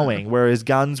ongoing, whereas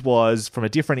Gunn's was from a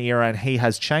different era and he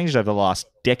has changed over the last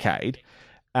decade.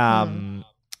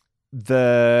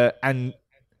 like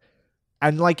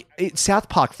South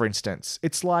Park, for instance,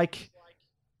 it's like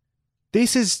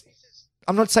this is.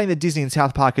 I'm not saying that Disney and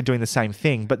South Park are doing the same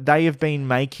thing, but they have been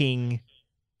making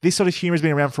this sort of humor has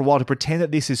been around for a while to pretend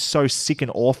that this is so sick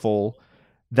and awful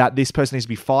that this person needs to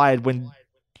be fired when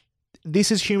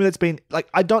this is humor that's been like,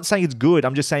 I'm not saying it's good.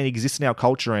 I'm just saying it exists in our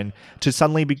culture, and to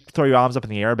suddenly throw your arms up in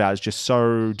the air about it is just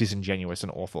so disingenuous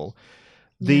and awful.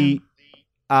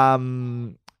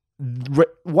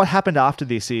 What happened after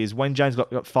this is when James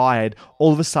got fired,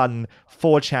 all of a sudden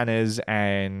 4chaners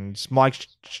and Mike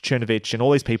Chernovich and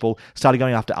all these people started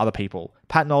going after other people.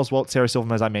 Patton Oswalt, Sarah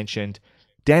Silverman, as I mentioned.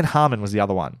 Dan Harmon was the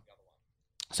other one.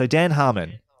 So Dan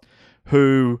Harmon,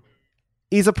 who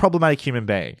is a problematic human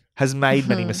being, has made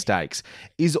many mistakes,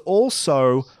 is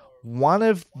also one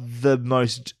of the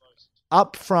most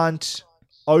upfront,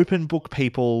 open book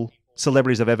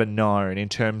celebrities I've ever known in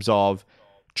terms of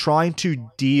trying to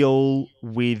deal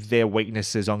with their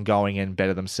weaknesses ongoing and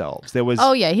better themselves.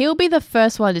 Oh yeah, he'll be the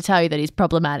first one to tell you that he's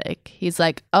problematic. He's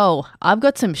like, oh, I've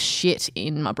got some shit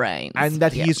in my brain. And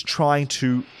that he is trying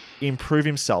to improve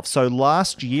himself. So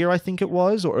last year, I think it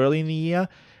was, or early in the year,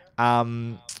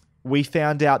 we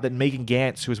found out that Megan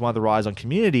Gantz, who was one of the writers on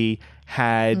Community,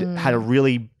 had a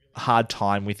really hard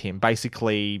time with him,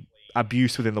 basically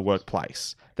abuse within the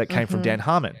workplace that came from Dan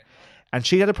Harmon. And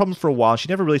she had a problem for a while. She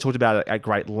never really talked about it at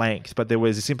great length, but there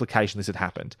was this implication this had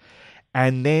happened.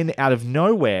 And then out of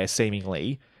nowhere,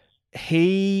 seemingly,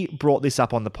 he brought this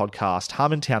up on the podcast,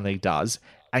 Harmontown League does,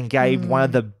 and gave one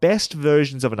of the best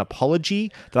versions of an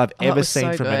apology that I've ever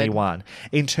seen from anyone.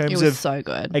 In terms of so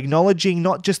good. Acknowledging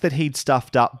not just that he'd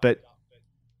stuffed up, but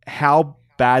how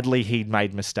badly he'd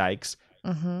made mistakes,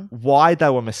 why they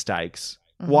were mistakes,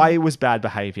 why it was bad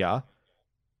behavior,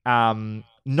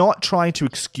 not trying to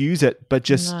excuse it, but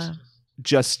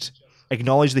just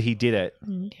acknowledge that he did it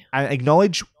and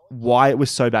acknowledge why it was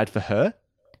so bad for her.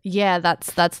 Yeah,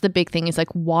 that's the big thing. Is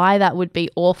like why that would be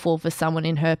awful for someone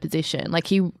in her position. Like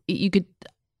he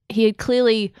had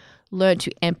clearly learned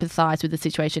to empathize with the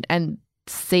situation and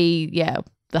see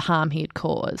the harm he had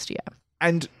caused. Yeah,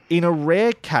 and in a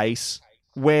rare case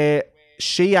where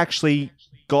she actually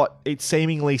got it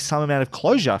seemingly some amount of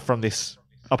closure from this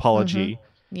apology.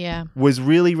 Yeah, was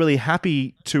really, really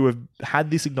happy to have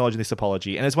had this acknowledged in this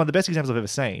apology. And it's one of the best examples I've ever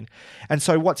seen. And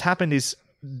so what's happened is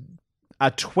a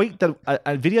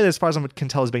video that as far as I can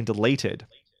tell has been deleted,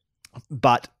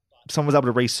 but someone was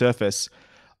able to resurface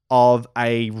of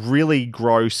a really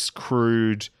gross,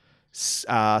 crude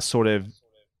sort of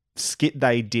skit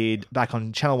they did back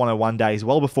on Channel 101 days,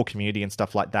 well before Community and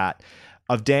stuff like that,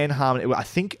 of Dan Harmon. I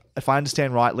think, if I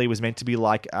understand rightly, it was meant to be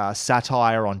like a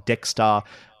satire on Dexter.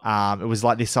 It was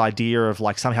like this idea of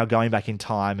like somehow going back in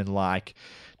time and like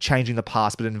changing the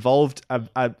past, but it involved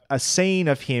a scene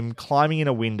of him climbing in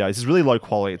a window. This is really low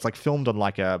quality. It's like filmed on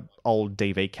like a old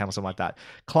DV cam or something like that.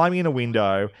 Climbing in a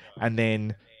window and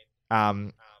then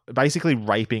basically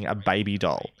raping a baby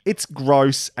doll. It's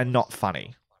gross and not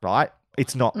funny, right?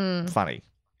 It's not funny.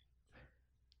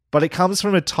 But it comes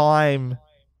from a time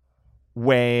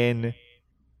when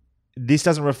this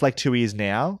doesn't reflect who he is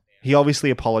now. He obviously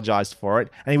apologized for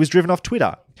it, and he was driven off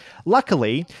Twitter.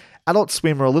 Luckily, Adult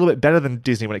Swim are a little bit better than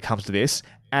Disney when it comes to this,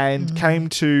 and came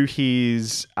to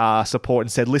his support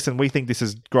and said, listen, we think this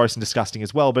is gross and disgusting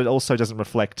as well, but it also doesn't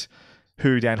reflect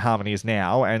who Dan Harmon is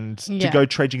now, and to go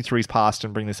trudging through his past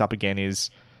and bring this up again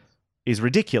is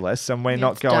ridiculous, and we're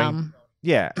not going... Dumb.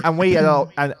 Yeah, and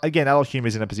Adult Humor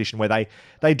is in a position where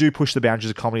they do push the boundaries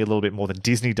of comedy a little bit more than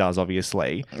Disney does,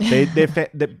 obviously.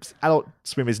 Adult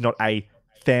Swim is not a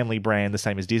family brand the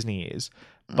same as Disney is,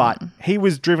 but he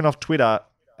was driven off Twitter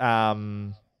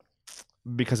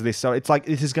because of this. So it's like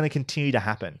this is going to continue to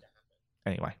happen.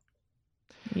 Anyway,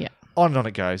 yeah, on and on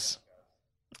it goes.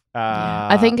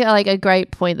 I think like a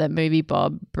great point that Movie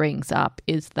Bob brings up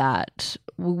is that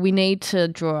we need to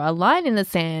draw a line in the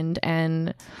sand,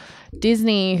 and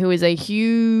Disney, who is a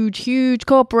huge, huge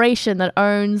corporation that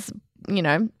owns,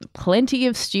 plenty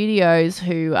of studios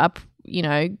who are,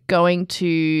 going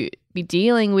to be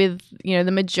dealing with,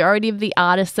 the majority of the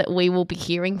artists that we will be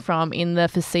hearing from in the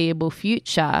foreseeable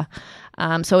future.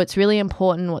 So it's really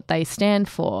important what they stand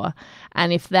for.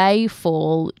 And if they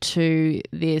fall to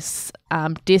this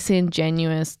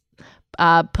disingenuous,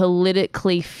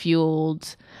 politically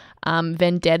fueled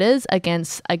vendettas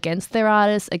against their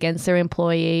artists, against their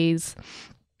employees,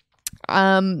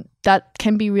 that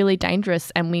can be really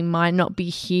dangerous, and we might not be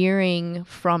hearing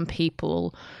from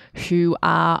people who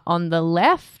are on the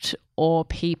left or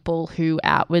people who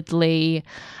outwardly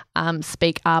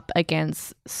speak up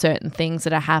against certain things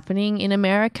that are happening in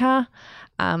America.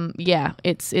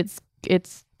 It's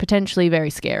potentially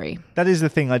very scary. That is the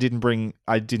thing I didn't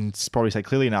probably say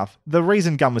clearly enough. The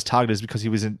reason Gunn was targeted is because he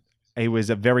was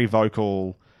a very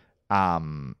vocal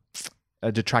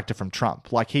a detractor from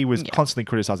Trump. Like, he was constantly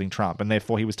criticizing Trump, and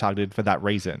therefore he was targeted for that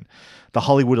reason. The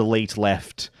Hollywood elite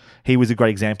left. He was a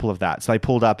great example of that. So they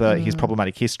pulled up his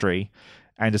problematic history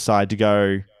and decided to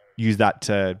go use that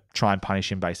to try and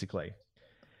punish him, basically.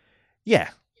 Yeah.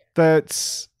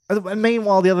 But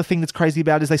meanwhile, the other thing that's crazy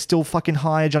about it is they still fucking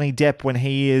hire Johnny Depp when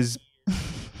he is,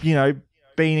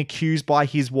 being accused by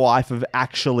his wife of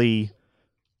actually,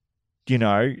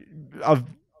 of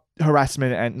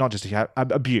harassment and not just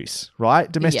abuse,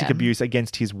 right? Domestic abuse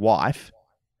against his wife.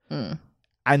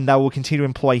 And they will continue to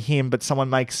employ him, but someone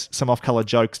makes some off-color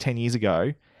jokes 10 years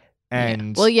ago.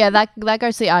 And Well, yeah, that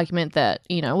goes to the argument that,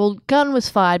 Gunn was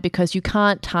fired because you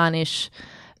can't tarnish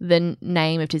the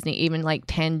name of Disney, even like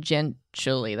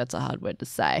tangentially. That's a hard word to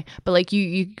say, but like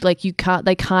you can't.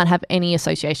 They can't have any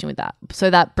association with that. So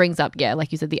that brings up,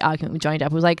 like you said, the argument with Johnny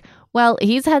Depp was like, well,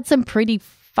 he's had some pretty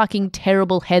fucking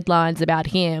terrible headlines about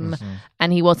him,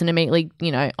 and he wasn't immediately,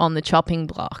 on the chopping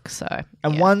block. So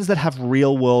and ones that have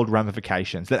real world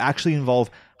ramifications that actually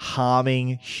involve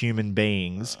harming human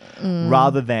beings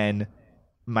rather than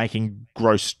making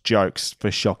gross jokes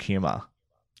for shock humor.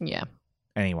 Yeah.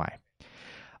 Anyway,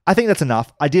 I think that's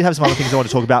enough. I did have some other things I want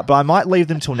to talk about, but I might leave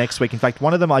them till next week. In fact,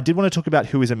 one of them I did want to talk about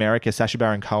Who is America, Sacha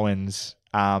Baron Cohen's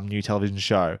new television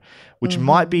show, which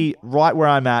might be right where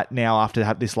I'm at now after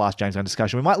this last James Gunn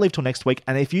discussion. We might leave till next week,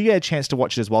 and if you get a chance to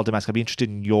watch it as well, Damask, I'd be interested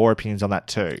in your opinions on that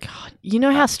too. God, you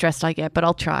know how stressed I get, but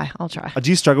I'll try. Do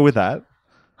you struggle with that?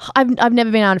 I've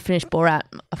never been able to finish Borat.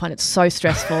 I find it so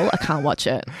stressful. I can't watch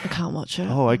it.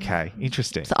 Oh, okay.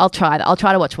 Interesting. So I'll try that. I'll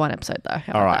try to watch one episode though.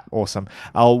 All right. Awesome.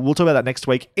 We'll talk about that next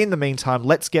week. In the meantime,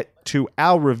 let's get to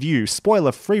our review,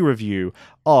 spoiler-free review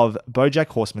of BoJack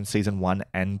Horseman Season 1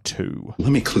 and 2.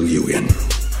 Let me clue you in.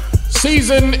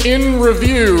 Season in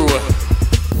review.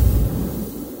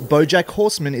 BoJack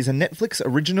Horseman is a Netflix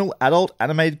original adult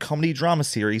animated comedy drama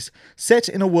series set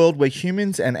in a world where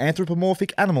humans and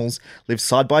anthropomorphic animals live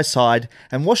side by side,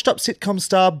 and washed-up sitcom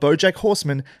star BoJack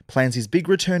Horseman plans his big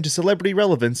return to celebrity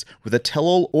relevance with a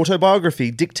tell-all autobiography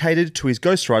dictated to his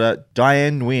ghostwriter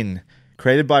Diane Nguyen.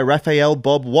 Created by Raphael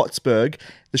Bob Watsberg,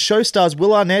 the show stars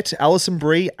Will Arnett, Alison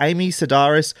Brie, Amy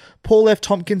Sedaris, Paul F.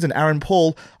 Tompkins and Aaron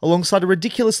Paul, alongside a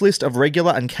ridiculous list of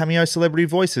regular and cameo celebrity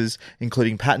voices,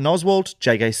 including Patton Oswalt,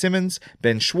 J.K. Simmons,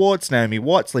 Ben Schwartz, Naomi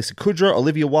Watts, Lisa Kudrow,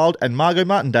 Olivia Wilde, and Margot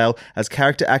Martindale as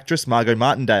character actress Margot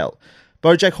Martindale.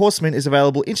 BoJack Horseman is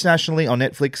available internationally on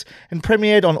Netflix and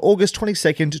premiered on August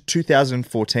 22nd,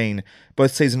 2014.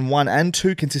 Both Season 1 and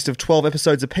 2 consist of 12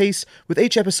 episodes apiece, with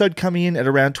each episode coming in at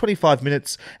around 25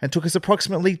 minutes, and took us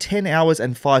approximately 10 hours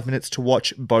and 5 minutes to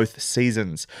watch both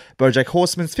seasons. BoJack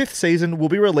Horseman's 5th season will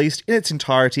be released in its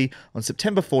entirety on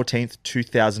September 14th,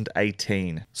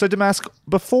 2018. So Damask,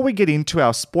 before we get into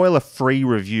our spoiler-free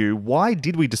review, why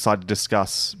did we decide to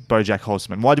discuss BoJack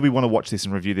Horseman? Why do we want to watch this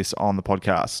and review this on the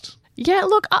podcast? Yeah,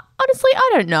 look, honestly, I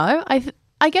don't know.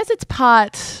 I guess it's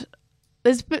part...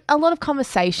 There's been a lot of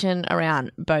conversation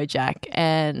around BoJack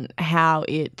and how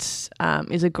it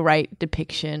is a great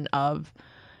depiction of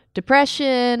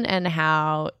depression and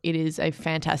how it is a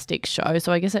fantastic show.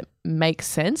 So I guess it makes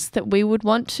sense that we would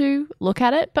want to look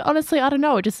at it. But honestly, I don't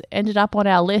know. It just ended up on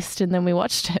our list and then we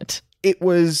watched it. It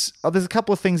was, there's a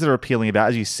couple of things that are appealing about,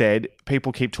 as you said,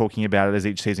 people keep talking about it as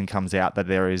each season comes out, that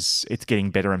it's getting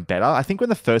better and better. I think when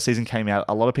the first season came out,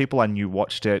 a lot of people I knew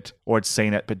watched it or had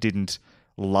seen it, but didn't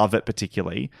love it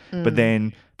particularly. But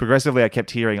then progressively I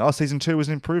kept hearing, Season 2 was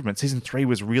an improvement. Season 3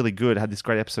 was really good. It had this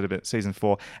great episode of it, Season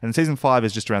 4. And Season 5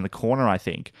 is just around the corner, I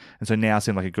think. And so now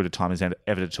seemed like a good a time as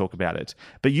ever to talk about it.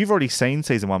 But you've already seen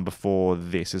Season 1 before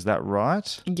this, is that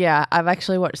right? Yeah, I've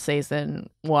actually watched Season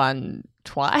 1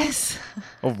 twice.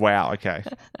 Oh, wow, okay.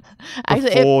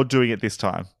 Actually, before doing it this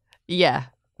time? Yeah.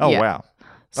 Oh, yeah. wow.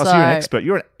 So you're an expert.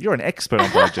 You're an expert on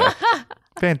BoJack.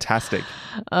 Fantastic.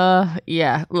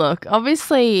 Yeah. Look,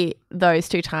 obviously those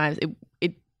two times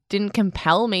it didn't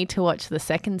compel me to watch the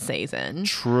second season.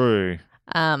 True.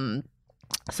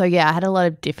 So yeah, I had a lot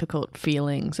of difficult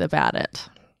feelings about it.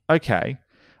 Okay.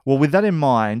 Well, with that in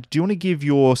mind, do you want to give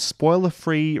your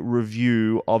spoiler-free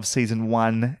review of Season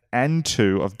 1 and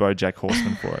 2 of BoJack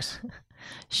Horseman for us?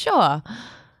 Sure.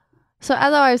 So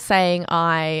as I was saying,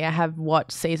 I have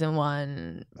watched Season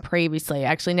 1 previously.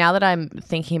 Actually, now that I'm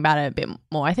thinking about it a bit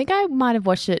more, I think I might have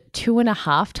watched it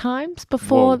 2.5 times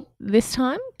before this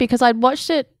time, because I'd watched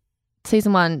it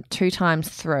Season 1 2 times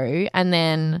through, and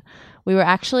then we were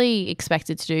actually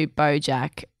expected to do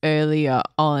BoJack earlier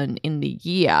on in the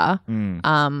year.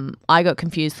 I got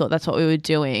confused, thought that's what we were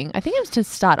doing. I think it was to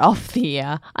start off the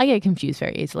year. I get confused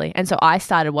very easily. And so I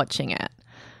started watching it.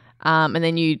 And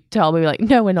then you told me, like,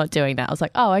 no, we're not doing that. I was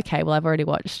like, oh, okay, well, I've already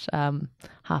watched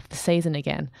half the season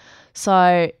again.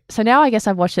 So now I guess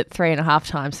I've watched it 3.5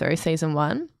 times through season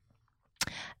 1.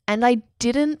 And I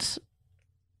didn't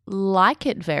like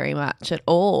it very much at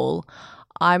all.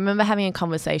 I remember having a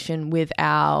conversation with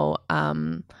our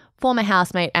former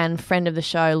housemate and friend of the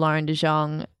show, Lauren De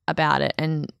Jong, about it.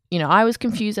 And, you know, I was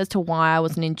confused as to why I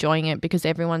wasn't enjoying it because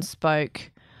everyone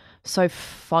spoke so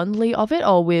fondly of it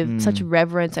or with such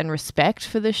reverence and respect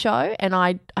for the show. And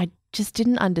I just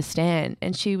didn't understand.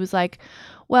 And she was like,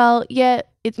 well, yeah,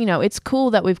 it's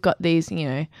cool that we've got these,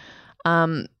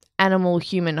 animal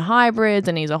human hybrids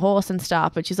and he's a horse and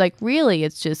stuff. But she's like, really,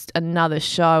 it's just another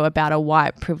show about a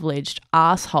white privileged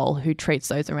asshole who treats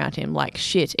those around him like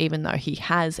shit, even though he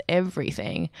has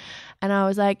everything. And I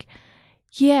was like,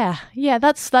 yeah,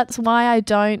 that's why I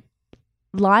don't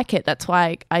like it. That's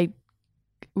why I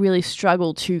really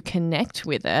struggle to connect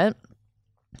with it,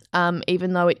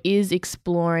 even though it is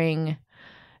exploring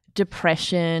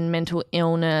depression, mental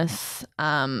illness,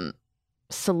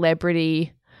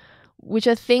 celebrity, which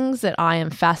are things that I am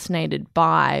fascinated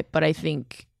by, but I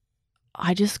think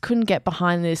I just couldn't get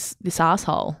behind this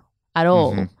asshole at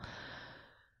all.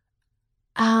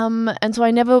 And so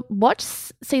I never watched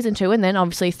season 2, and then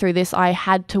obviously through this I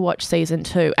had to watch season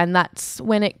 2, and that's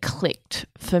when it clicked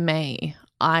for me.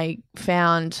 I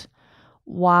found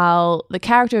while the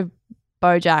character of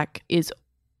BoJack is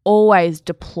always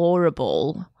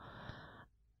deplorable,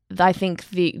 I think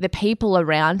the people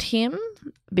around him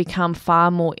become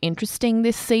far more interesting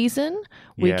this season.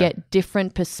 We get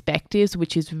different perspectives,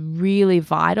 which is really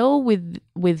vital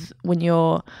with when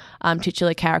your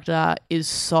titular character is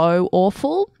so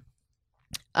awful.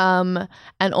 And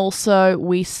also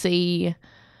we see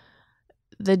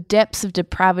the depths of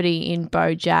depravity in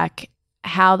BoJack,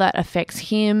 how that affects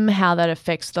him, how that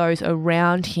affects those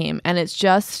around him. And it's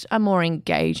just a more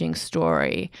engaging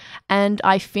story. And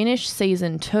I finished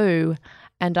season 2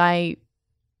 and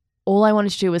all I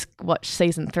wanted to do was watch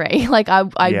season 3. Like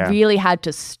I really had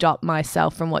to stop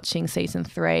myself from watching season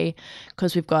 3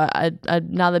 because we've got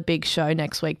another big show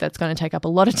next week that's going to take up a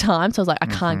lot of time. So I was like, I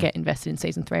can't get invested in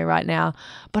season 3 right now.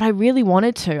 But I really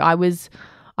wanted to. I was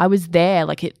there.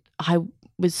 I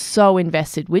was so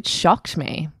invested, which shocked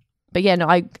me. But yeah,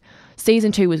 no,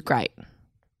 season 2 was great.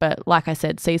 But like I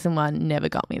said, season 1 never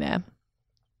got me there.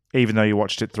 Even though you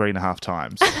watched it 3.5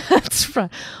 times. That's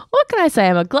right. What can I say?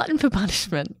 I'm a glutton for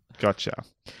punishment. Gotcha.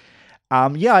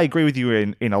 Yeah, I agree with you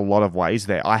in a lot of ways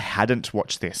there. I hadn't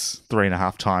watched this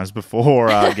 3.5 times before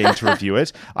getting to review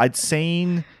it. I'd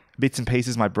seen bits and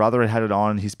pieces. My brother had it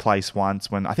on his place once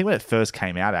when it first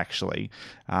came out, actually.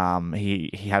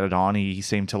 He had it on. He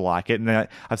seemed to like it. And then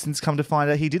I've since come to find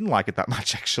out he didn't like it that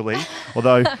much, actually.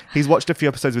 Although he's watched a few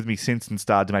episodes with me since and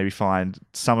started to maybe find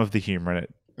some of the humour in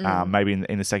it, maybe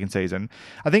in the second season.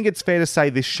 I think it's fair to say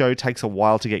this show takes a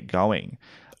while to get going.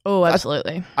 Oh,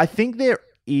 absolutely. I think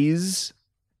there's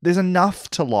enough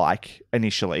to like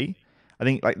initially. I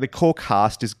think like the core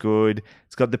cast is good.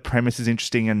 It's got the premise is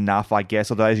interesting enough, I guess.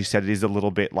 Although, as you said, it is a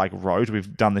little bit like rote.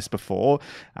 We've done this before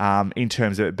in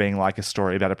terms of it being like a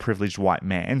story about a privileged white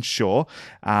man, sure.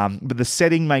 But the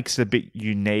setting makes it a bit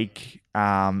unique,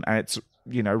 and it's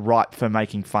ripe for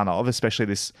making fun of. Especially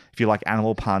this, if you like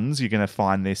animal puns, you're going to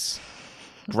find this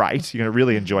great. You're going to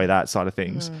really enjoy that side of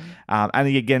things. And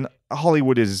again,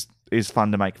 Hollywood is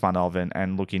fun to make fun of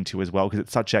and look into as well because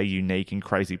it's such a unique and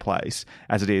crazy place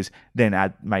as it is,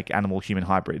 then make animal-human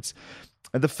hybrids.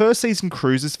 The first season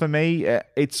cruises for me.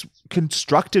 It's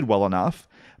constructed well enough,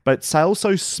 but it sails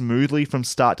so smoothly from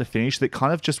start to finish that it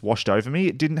kind of just washed over me.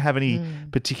 It didn't have any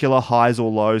particular highs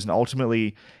or lows, and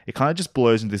ultimately it kind of just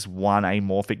blurs into this one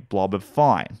amorphic blob of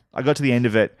fine. I got to the end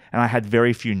of it and I had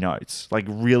very few notes, like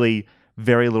really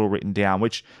very little written down,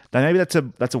 which maybe that's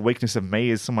a weakness of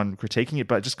me as someone critiquing it,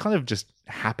 but it just kind of just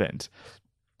happened.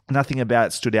 Nothing about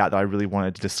it stood out that I really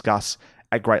wanted to discuss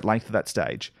at great length at that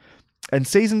stage. And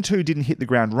season 2 didn't hit the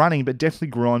ground running, but definitely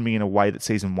grew on me in a way that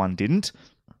season 1 didn't.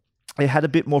 It had a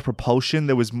bit more propulsion.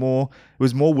 It was more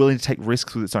willing to take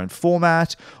risks with its own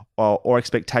format or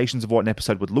expectations of what an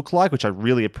episode would look like, which I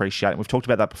really appreciate. And we've talked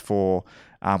about that before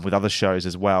with other shows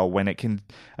as well, when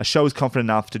a show is confident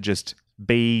enough to just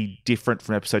be different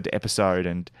from episode to episode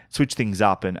and switch things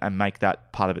up and make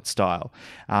that part of its style.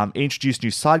 Introduced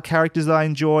new side characters that I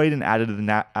enjoyed and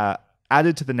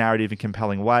added to the narrative in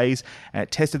compelling ways, and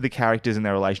it tested the characters and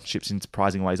their relationships in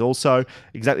surprising ways also.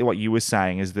 Exactly what you were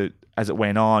saying is that as it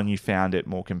went on, you found it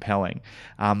more compelling.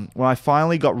 When I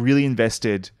finally got really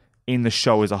invested in the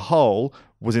show as a whole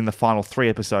was in the final 3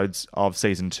 episodes of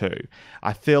season 2.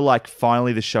 I feel like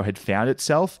finally the show had found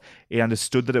itself. It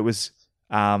understood that it was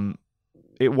what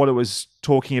it was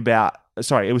talking about.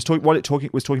 Sorry, it was what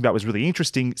it was talking about was really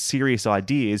interesting, serious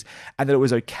ideas, and that it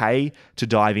was okay to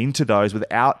dive into those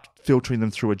without filtering them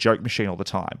through a joke machine all the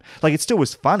time. Like, it still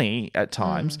was funny at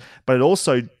times, but it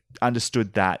also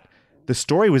understood that the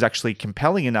story was actually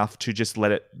compelling enough to just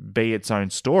let it be its own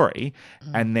story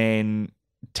and then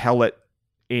tell it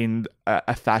in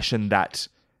a fashion that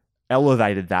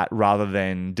elevated that rather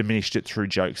than diminished it through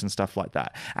jokes and stuff like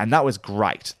that. And that was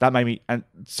great. That made me... And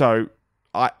so,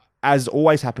 as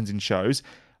always happens in shows,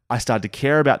 I started to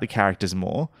care about the characters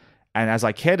more. And as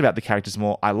I cared about the characters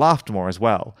more, I laughed more as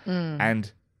well.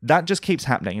 And that just keeps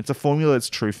happening. It's a formula that's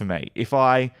true for me.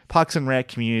 Parks and Rec,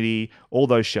 Community, all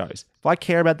those shows, if I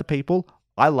care about the people,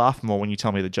 I laugh more when you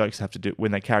tell me the jokes have to do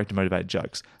when they're character motivated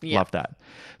jokes. Yeah. Love that.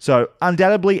 So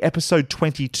undoubtedly episode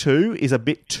 22 is a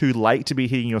bit too late to be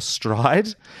hitting your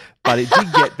stride, but it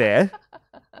did get there.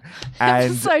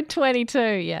 And Episode 22,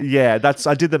 yeah. yeah,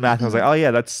 I did the math. And I was like, oh yeah,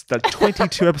 that's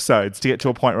 22 episodes to get to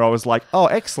a point where I was like, oh,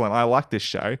 excellent, I like this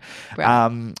show.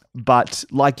 Right. But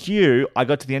like you, I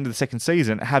got to the end of the second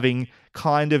season having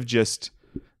kind of just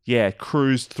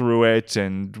cruised through it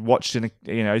and watched in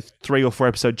 3 or 4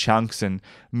 episode chunks and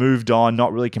moved on,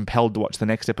 not really compelled to watch the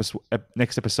next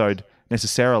episode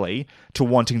necessarily, to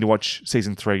wanting to watch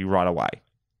season 3 right away.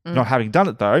 Not having done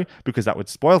it though, because that would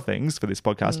spoil things for this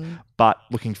podcast, but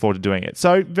looking forward to doing it.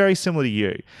 So very similar to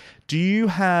you. Do you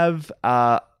have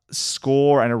a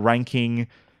score and a ranking?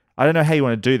 I don't know how you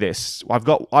want to do this. I've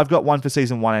got one for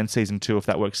season 1 and season 2, if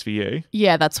that works for you.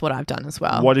 Yeah, that's what I've done as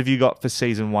well. What have you got for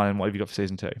season 1 and what have you got for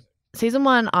season 2? Season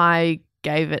 1, I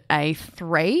gave it a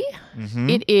 3.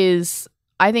 It is,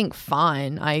 I think,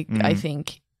 fine. I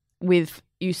think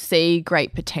you see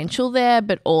great potential there,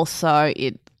 but also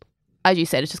it, as you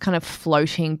said, it's just kind of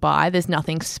floating by. There's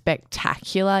nothing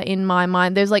spectacular in my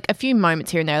mind. There's like a few moments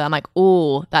here and there that I'm like,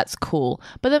 oh, that's cool.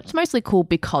 But it's mostly cool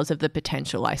because of the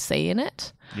potential I see in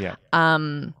it. Yeah.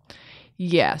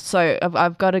 Yeah, so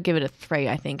I've got to give it a 3,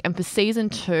 I think. And for season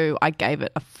 2, I gave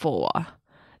it a 4.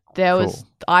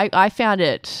 I found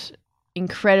it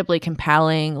incredibly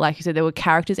compelling. Like you said, there were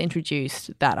characters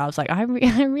introduced that I was like, I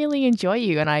really enjoy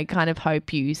you, and I kind of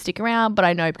hope you stick around, but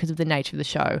I know because of the nature of the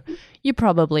show, you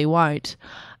probably won't.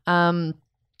 There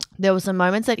were some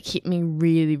moments that hit me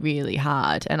really, really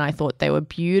hard, and I thought they were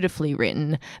beautifully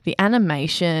written. The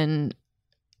animation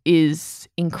is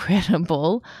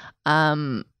incredible.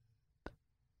 I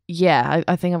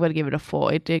think I've got to give it a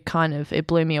 4. It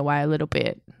blew me away a little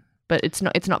bit. But it's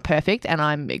not perfect, and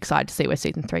I'm excited to see where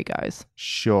season 3 goes.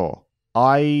 Sure.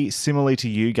 I, similarly to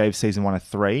you, gave season 1 a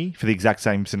 3 for the exact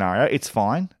same scenario. It's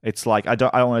fine. It's like I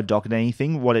don't want to dock it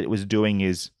anything. What it was doing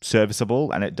is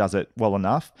serviceable, and it does it well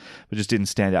enough, but just didn't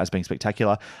stand out as being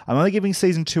spectacular. I'm only giving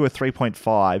season 2 a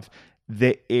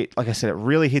 3.5. Like I said, it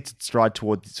really hits its stride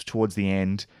towards the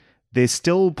end. There's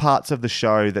still parts of the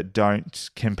show that don't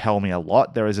compel me a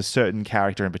lot. There is a certain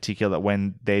character in particular that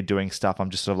when they're doing stuff, I'm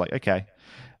just sort of like, okay.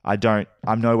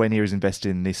 I'm nowhere near as invested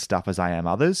in this stuff as I am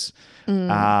others.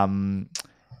 And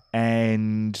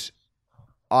it's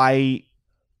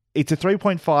a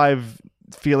 3.5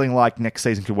 feeling like next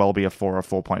season could well be a 4 or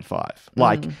 4.5.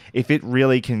 Like, if it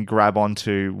really can grab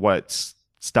onto what it's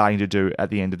starting to do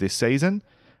at the end of this season,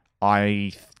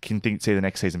 I can see the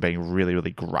next season being really,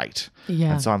 really great.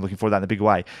 Yeah. And so I'm looking forward to that in a big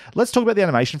way. Let's talk about the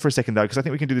animation for a second, though, because I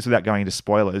think we can do this without going into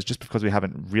spoilers, just because we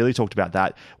haven't really talked about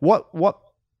that.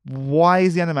 Why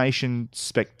is the animation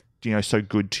so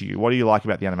good to you? What do you like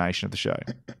about the animation of the show?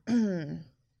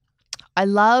 I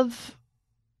love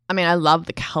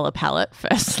the color palette,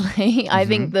 firstly. I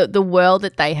think that the world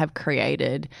that they have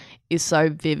created is so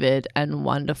vivid and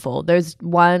wonderful. There's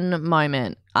one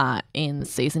moment in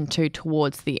season 2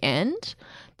 towards the end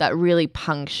that really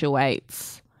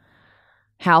punctuates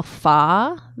how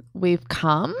far we've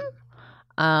come.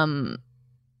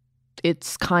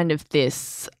 It's kind of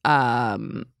this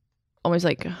almost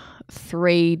like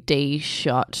 3D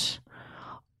shot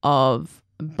of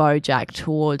BoJack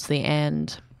towards the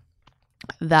end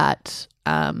that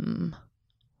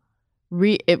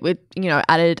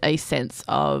added a sense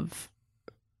of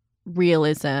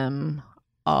realism,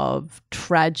 of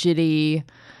tragedy,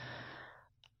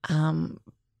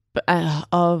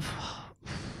 of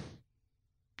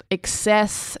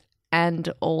excess,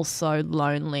 and also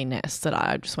loneliness that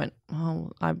I just went, oh,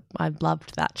 I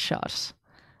loved that shot.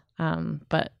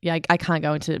 But yeah, I can't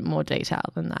go into more detail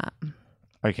than that.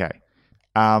 Okay.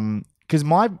 Because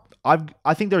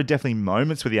I think there are definitely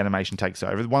moments where the animation takes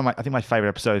over. I think my favorite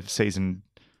episode of season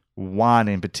 1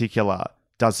 in particular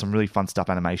does some really fun stuff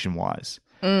animation wise.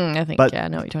 I think, I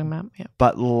know what you're talking about. Yeah.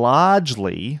 But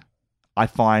largely, I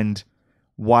find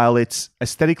while it's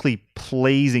aesthetically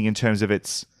pleasing in terms of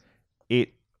it's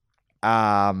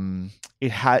attractive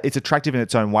in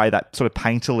its own way, that sort of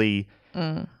painterly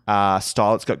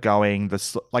style it's got going.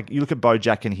 Like you look at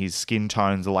BoJack and his skin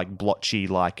tones are like blotchy,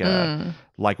 like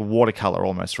watercolor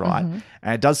almost, right? Mm-hmm.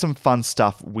 And it does some fun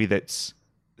stuff with its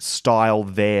style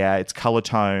there, its color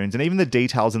tones, and even the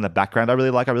details in the background. I really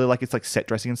like its like set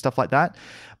dressing and stuff like that.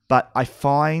 But I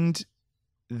find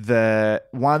one of the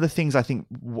reasons I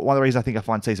think I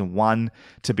find season 1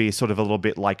 to be sort of a little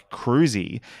bit like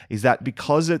cruisy is that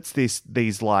because it's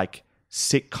these like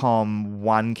sitcom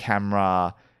one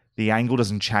camera, the angle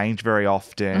doesn't change very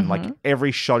often. Like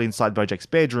every shot inside BoJack's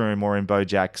bedroom or in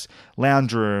BoJack's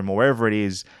lounge room or wherever it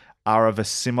is are of a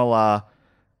similar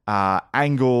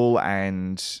angle,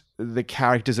 and the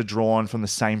characters are drawn from the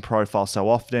same profile so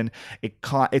often.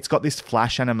 It's got this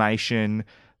flash animation,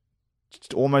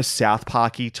 almost South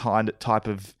Parky type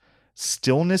of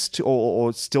stillness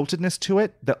or stiltedness to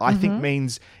it that I think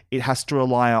means it has to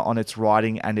rely on its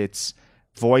writing and its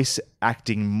voice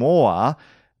acting more,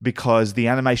 because the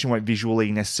animation won't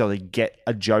visually necessarily get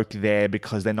a joke there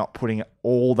because they're not putting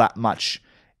all that much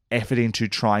effort into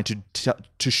trying to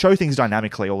show things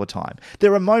dynamically all the time.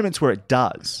 There are moments where it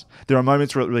does. There are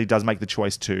moments where it really does make the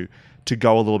choice to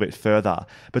go a little bit further.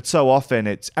 But so often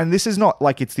and this is not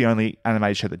like it's the only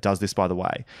animated show that does this, by the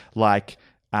way. Like,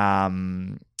 I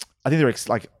think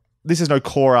this is no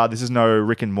Korra, this is no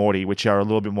Rick and Morty, which are a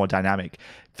little bit more dynamic.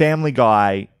 Family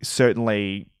Guy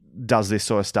certainly does this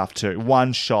sort of stuff too.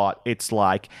 One shot, it's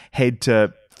like head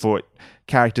to foot.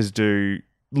 Characters do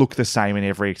look the same in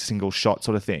every single shot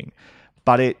sort of thing.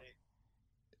 But it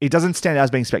doesn't stand out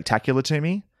as being spectacular to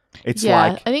me. It's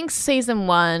I think season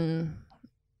 1,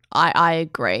 I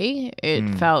agree.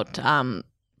 It felt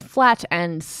flat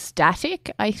and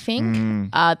static, I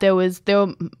think. There were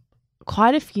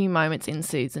quite a few moments in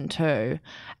season 2,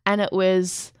 and it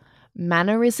was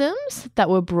mannerisms that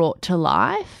were brought to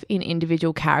life in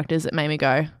individual characters that made me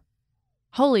go,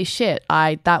 holy shit,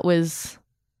 that was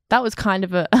kind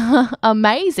of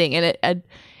amazing. And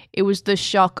it was the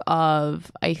shock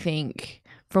of, I think,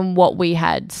 from what we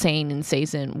had seen in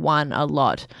season 1 a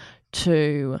lot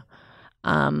to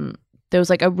there was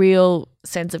like a real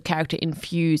sense of character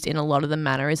infused in a lot of the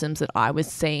mannerisms that I was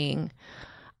seeing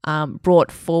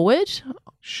brought forward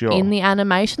in the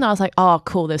animation. I was like, oh,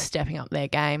 cool, they're stepping up their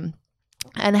game,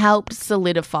 and helped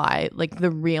solidify like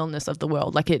the realness of the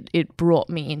world. Like it brought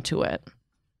me into it.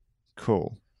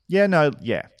 Cool. Yeah, no,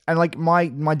 yeah. And like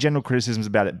my general criticisms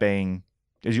about it being,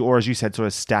 as you said, sort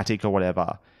of static or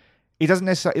whatever, it doesn't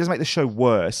make the show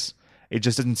worse. It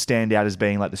just doesn't stand out as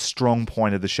being like the strong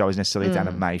point of the show is necessarily its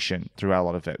animation throughout a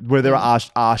lot of it. Where there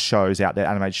are shows out there,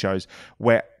 animated shows,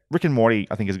 where Rick and Morty,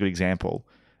 I think, is a good example,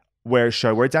 where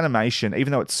its animation,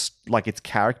 even though it's like its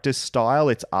character style,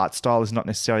 its art style is not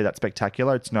necessarily that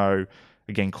spectacular. It's no,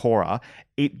 again, Korra.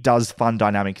 It does fun,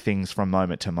 dynamic things from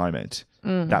moment to moment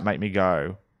that make me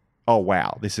go, oh,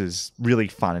 wow, this is really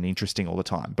fun and interesting all the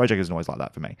time. BoJack isn't always like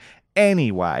that for me.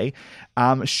 Anyway,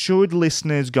 should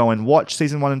listeners go and watch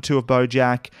season 1 and 2 of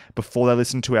BoJack before they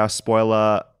listen to our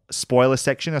spoiler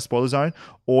section, our spoiler zone,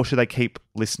 or should they keep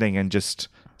listening and just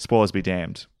spoilers be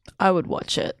damned? I would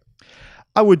watch it.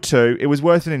 I would too. It was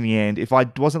worth it in the end. If I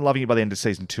wasn't loving it by the end of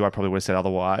season 2, I probably would have said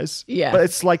otherwise. Yeah. But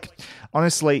it's like,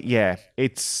 honestly, yeah,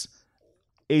 it's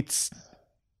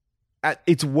at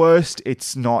its worst,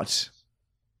 it's not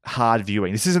hard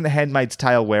viewing. This isn't The Handmaid's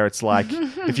Tale where it's like,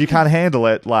 if you can't handle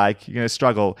it, like, you're going to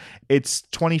struggle. It's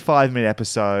 25-minute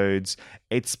episodes.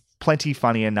 It's plenty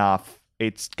funny enough.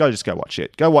 Just go watch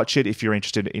it. Go watch it if you're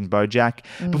interested in BoJack.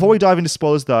 Before we dive into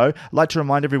spoilers, though, I'd like to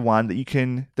remind everyone that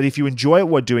if you enjoy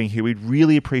what we're doing here, we'd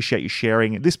really appreciate you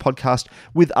sharing this podcast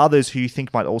with others who you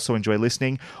think might also enjoy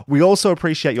listening. We also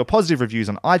appreciate your positive reviews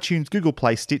on iTunes, Google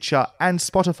Play, Stitcher, and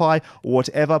Spotify, or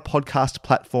whatever podcast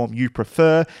platform you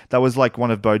prefer. That was like one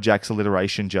of BoJack's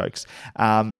alliteration jokes.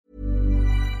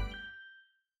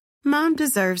 Mom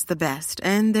deserves the best,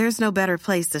 and there's no better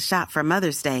place to shop for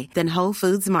Mother's Day than Whole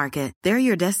Foods Market. They're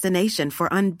your destination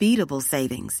for unbeatable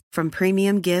savings, from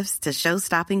premium gifts to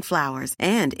show-stopping flowers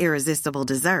and irresistible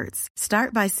desserts.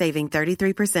 Start by saving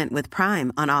 33% with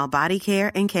Prime on all body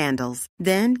care and candles.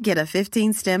 Then get a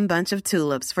 15-stem bunch of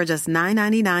tulips for just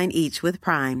 $9.99 each with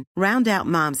Prime. Round out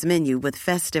Mom's menu with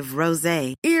festive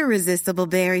rosé, irresistible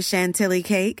berry chantilly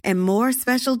cake, and more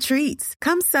special treats.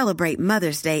 Come celebrate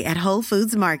Mother's Day at Whole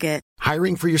Foods Market. Market.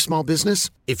 Hiring for your small business?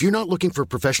 If you're not looking for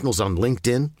professionals on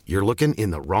LinkedIn, you're looking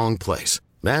in the wrong place.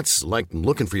 That's like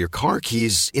looking for your car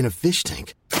keys in a fish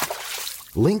tank.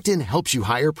 LinkedIn helps you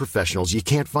hire professionals you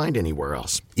can't find anywhere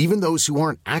else, even those who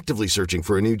aren't actively searching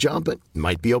for a new job but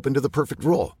might be open to the perfect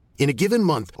role. In a given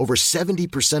month, over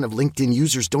 70% of LinkedIn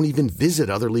users don't even visit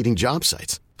other leading job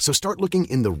sites. So start looking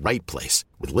in the right place.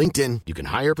 With LinkedIn, you can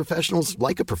hire professionals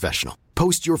like a professional.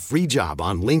 Post your free job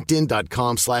on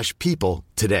linkedin.com/people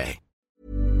today.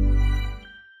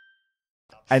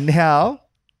 And now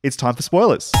it's time for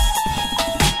spoilers.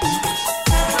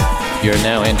 You're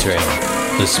now entering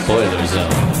the spoiler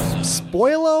zone.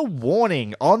 Spoiler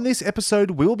warning. On this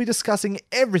episode, we will be discussing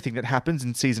everything that happens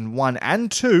in season 1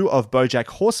 and 2 of BoJack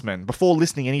Horseman. Before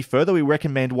listening any further, we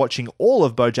recommend watching all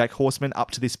of BoJack Horseman up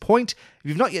to this point. If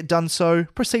you've not yet done so,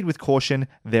 proceed with caution.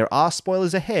 There are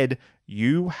spoilers ahead.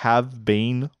 You have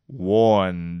been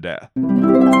warned.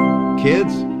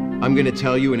 Kids, I'm going to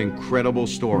tell you an incredible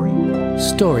story.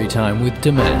 Story time with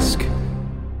Damask.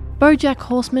 BoJack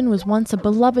Horseman was once a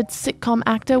beloved sitcom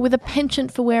actor with a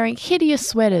penchant for wearing hideous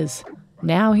sweaters.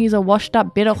 Now he's a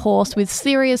washed-up bitter horse with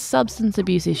serious substance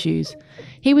abuse issues.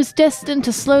 He was destined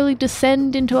to slowly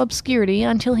descend into obscurity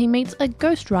until he meets a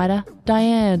ghostwriter,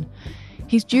 Diane.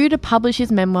 He's due to publish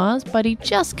his memoirs, but he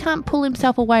just can't pull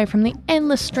himself away from the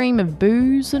endless stream of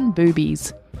booze and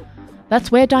boobies.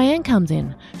 That's where Diane comes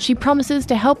in. She promises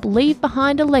to help leave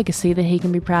behind a legacy that he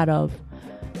can be proud of.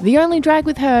 The only drag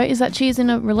with her is that she is in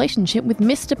a relationship with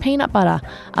Mr. Peanut Butter,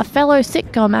 a fellow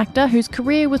sitcom actor whose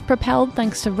career was propelled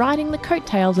thanks to riding the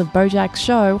coattails of BoJack's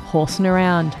show, Horsing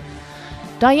Around.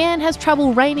 Diane has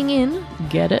trouble reining in,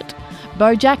 get it,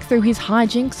 BoJack through his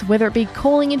hijinks, whether it be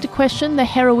calling into question the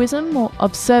heroism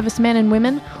of servicemen and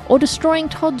women, or destroying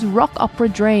Todd's rock opera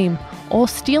dream, or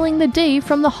stealing the D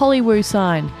from the Hollywood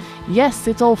sign. Yes,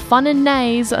 it's all fun and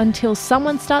nays until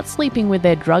someone starts sleeping with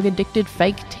their drug-addicted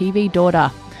fake TV daughter.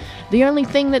 The only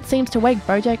thing that seems to wake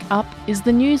BoJack up is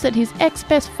the news that his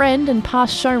ex-best friend and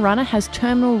past showrunner has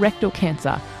terminal rectal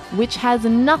cancer, which has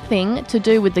nothing to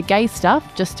do with the gay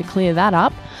stuff, just to clear that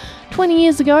up. 20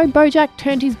 years ago, BoJack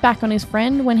turned his back on his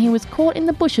friend when he was caught in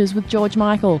the bushes with George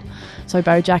Michael. So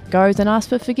BoJack goes and asks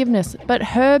for forgiveness, but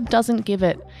Herb doesn't give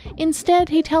it. Instead,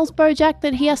 he tells BoJack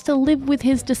that he has to live with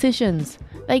his decisions.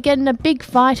 They get in a big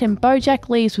fight and BoJack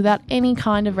leaves without any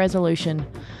kind of resolution.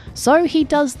 So he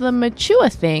does the mature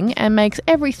thing and makes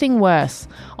everything worse.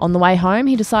 On the way home,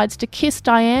 he decides to kiss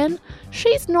Diane.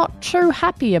 She's not too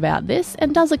happy about this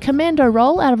and does a commando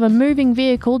roll out of a moving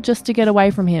vehicle just to get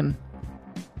away from him.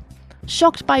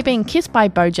 Shocked by being kissed by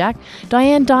BoJack,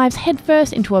 Diane dives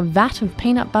headfirst into a vat of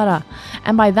peanut butter.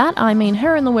 And by that I mean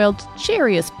her and the world's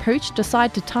cheeriest pooch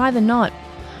decide to tie the knot.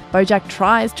 BoJack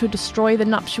tries to destroy the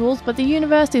nuptials, but the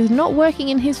universe is not working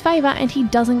in his favour and he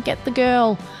doesn't get the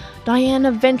girl. Diane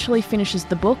eventually finishes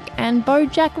the book and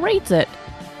BoJack reads it.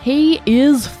 He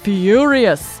is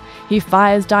furious. He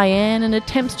fires Diane and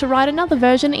attempts to write another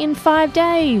version in 5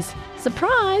 days.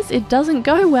 Surprise, it doesn't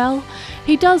go well.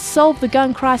 He does solve the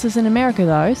gun crisis in America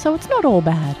though, so it's not all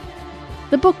bad.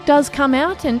 The book does come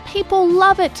out and people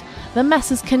love it. The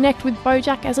masses connect with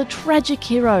BoJack as a tragic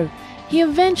hero. He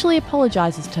eventually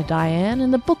apologises to Diane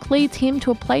and the book leads him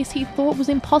to a place he thought was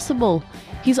impossible.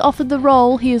 He's offered the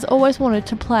role he has always wanted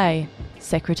to play,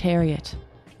 Secretariat.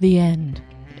 The end.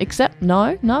 Except,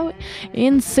 no.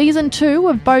 In season 2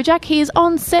 of BoJack, he is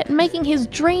on set making his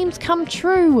dreams come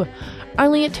true.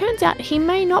 Only it turns out he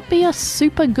may not be a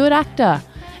super good actor.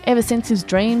 Ever since his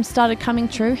dreams started coming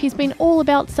true, he's been all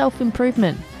about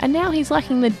self-improvement. And now he's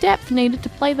lacking the depth needed to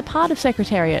play the part of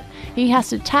Secretariat. He has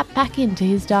to tap back into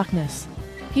his darkness.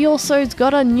 He also's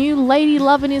got a new lady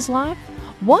love in his life.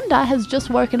 Wanda has just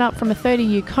woken up from a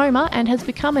 30-year coma and has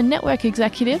become a network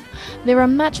executive. They're a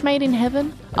match made in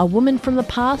heaven, a woman from the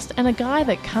past, and a guy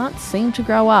that can't seem to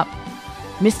grow up.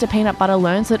 Mr. Peanut Butter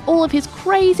learns that all of his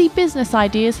crazy business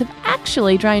ideas have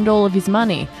actually drained all of his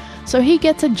money, so he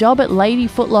gets a job at Lady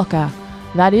Footlocker.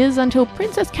 That is, until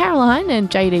Princess Caroline,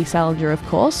 and J.D. Salinger of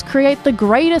course, create the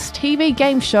greatest TV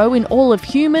game show in all of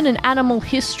human and animal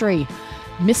history.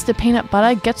 Mr. Peanut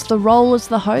Butter gets the role as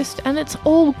the host, and it's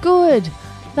all good.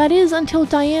 That is, until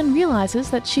Diane realises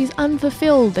that she's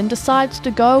unfulfilled and decides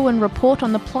to go and report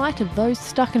on the plight of those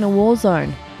stuck in a war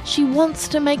zone. She wants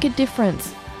to make a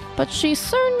difference, but she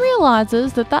soon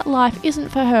realises that that life isn't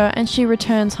for her and she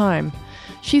returns home.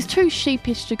 She's too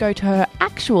sheepish to go to her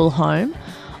actual home,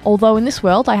 although in this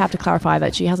world I have to clarify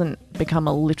that she hasn't become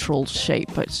a literal sheep,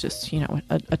 it's just,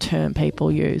 a term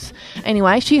people use.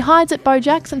 Anyway, she hides at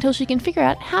BoJack's until she can figure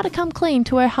out how to come clean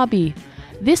to her hubby.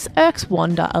 This irks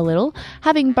Wanda a little,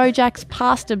 having Bojack's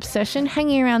past obsession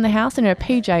hanging around the house in her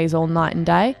PJs all night and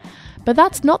day. But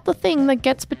that's not the thing that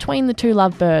gets between the two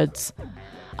lovebirds.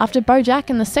 After Bojack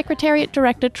and the Secretariat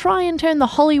director try and turn the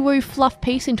Hollywood fluff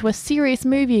piece into a serious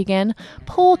movie again,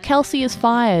 poor Kelsey is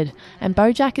fired, and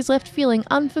Bojack is left feeling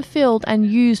unfulfilled and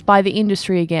used by the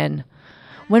industry again.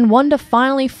 When Wanda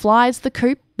finally flies the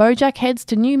coop, Bojack heads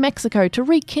to New Mexico to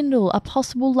rekindle a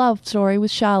possible love story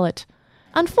with Charlotte.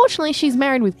 Unfortunately, she's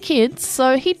married with kids,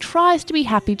 so he tries to be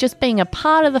happy just being a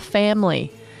part of the family.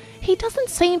 He doesn't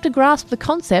seem to grasp the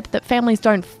concept that families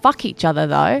don't fuck each other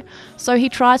though, so he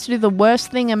tries to do the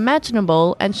worst thing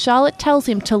imaginable and Charlotte tells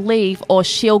him to leave or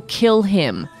she'll kill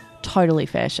him. Totally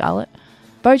fair, Charlotte.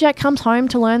 Bojack comes home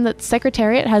to learn that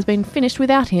Secretariat has been finished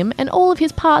without him and all of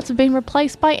his parts have been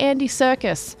replaced by Andy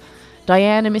Serkis.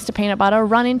 Diane and Mr. Peanut Butter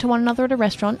run into one another at a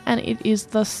restaurant and it is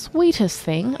the sweetest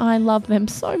thing. I love them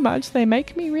so much, they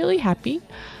make me really happy.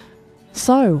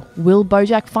 So, will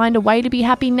Bojack find a way to be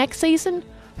happy next season?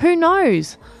 Who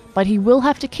knows? But he will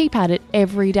have to keep at it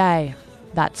every day.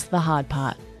 That's the hard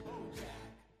part.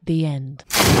 The end.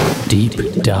 Deep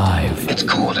dive. It's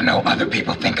cool to know other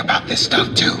people think about this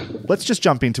stuff too. Let's just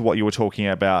jump into what you were talking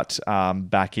about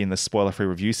back in the spoiler-free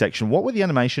review section. What were the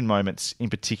animation moments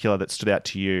in particular that stood out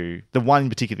to you? The one in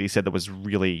particular you said that was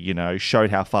really,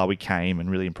 showed how far we came and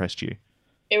really impressed you.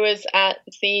 It was at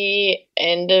the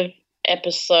end of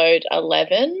episode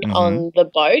 11 on the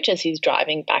boat as he's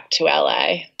driving back to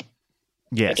LA.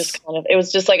 Yes. It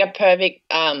was just like a perfect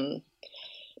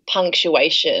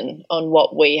punctuation on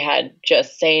what we had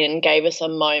just seen and gave us a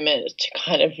moment to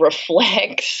kind of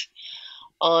reflect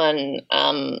on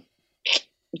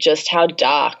just how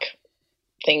dark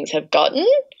things have gotten.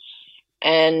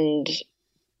 And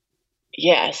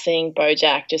yeah, seeing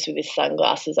Bojack just with his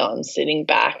sunglasses on, sitting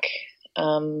back,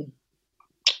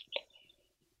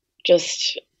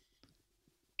 just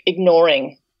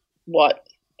ignoring what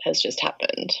has just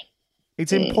happened.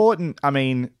 It's important. I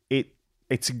mean,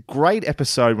 it's a great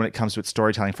episode when it comes to its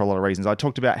storytelling for a lot of reasons. I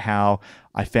talked about how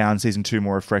I found season 2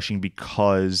 more refreshing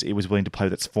because it was willing to play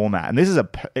with its format. And this is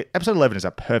episode 11 is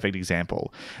a perfect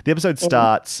example. The episode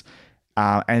starts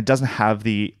and it doesn't have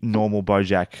the normal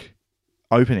Bojack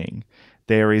opening.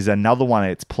 There is another one in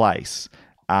its place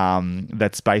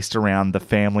that's based around the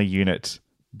family unit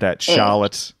that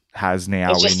Charlotte has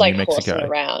now it's just in like New Mexico. Horsing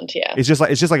around, yeah. It's just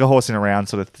like a horsing around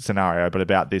sort of scenario, but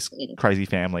about this crazy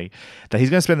family that he's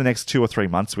going to spend the next 2 or 3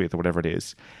 months with, or whatever it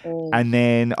is. And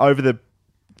then over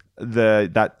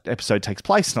that episode takes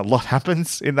place, and a lot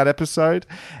happens in that episode.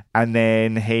 And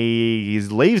then he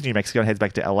leaves New Mexico and heads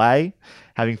back to LA,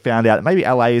 having found out that maybe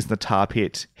LA isn't the tar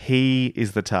pit, he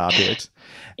is the tar pit.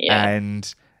 Yeah.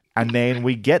 And then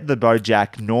we get the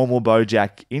normal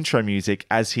Bojack intro music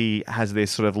as he has this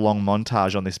sort of long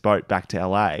montage on this boat back to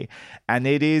LA. And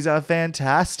it is a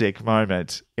fantastic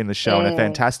moment in the show and a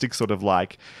fantastic sort of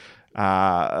like,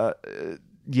 tying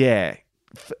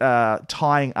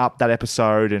up that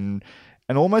episode and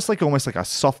almost like a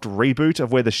soft reboot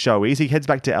of where the show is. He heads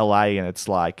back to LA and it's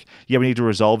like, we need to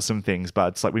resolve some things, but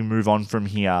it's like we move on from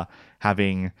here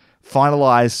having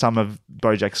finalize some of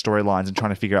Bojack's storylines and trying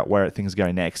to figure out where things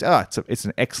go next. It's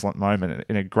an excellent moment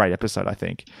in a great episode, I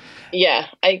think. Yeah,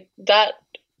 that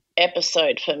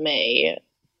episode for me,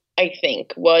 I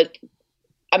think was,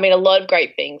 a lot of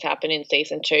great things happened in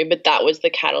season 2, but that was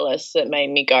the catalyst that made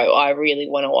me go, I really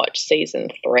want to watch season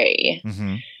 3.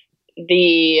 Mm-hmm.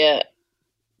 The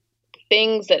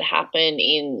things that happen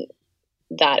in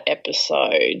that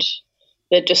episode,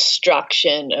 the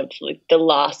destruction of like the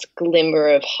last glimmer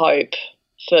of hope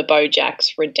for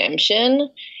Bojack's redemption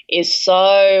is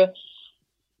so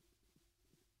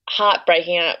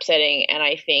heartbreaking and upsetting. And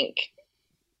I think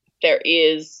there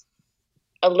is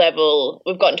a level,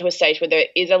 we've gotten to a stage where there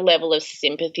is a level of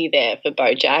sympathy there for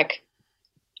Bojack,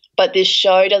 but this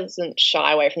show doesn't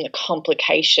shy away from the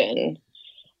complication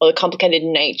or the complicated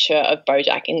nature of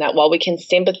Bojack, in that while we can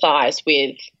sympathize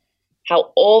with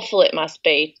how awful it must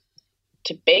be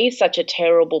to be such a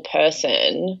terrible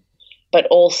person, but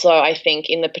also I think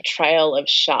in the portrayal of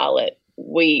Charlotte,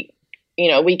 we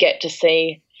get to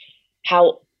see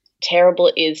how terrible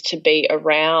it is to be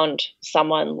around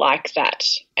someone like that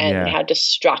and how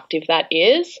destructive that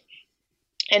is,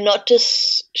 and not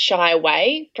just shy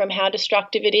away from how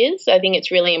destructive it is. I think it's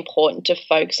really important to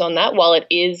focus on that. While it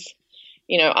is,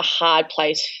 a hard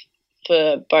place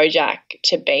for Bojack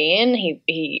to be in,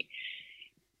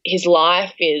 his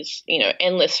life is,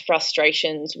 endless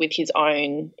frustrations with his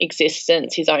own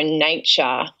existence, his own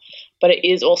nature, but it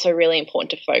is also really important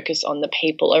to focus on the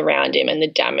people around him and the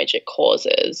damage it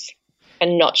causes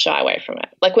and not shy away from it.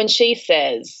 Like when she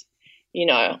says, you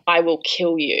know, I will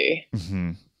kill you.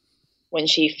 Mm-hmm. When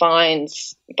she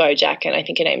finds Bojack, and I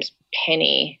think her name's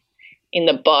Penny, in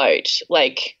the boat,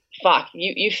 like, fuck,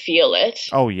 you feel it.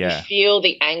 Oh, yeah. You feel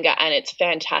the anger, and it's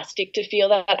fantastic to feel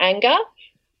that anger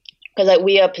because, like,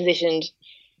 we are positioned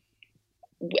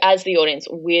as the audience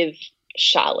with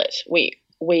Charlotte.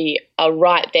 We are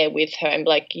right there with her and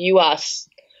like, you are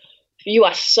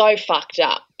so fucked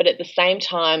up, but at the same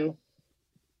time,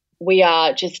 we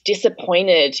are just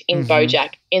disappointed in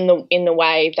Bojack in the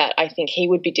way that I think he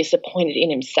would be disappointed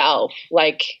in himself.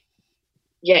 Like,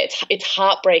 yeah, it's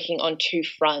heartbreaking on two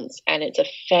fronts, and it's a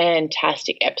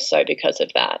fantastic episode because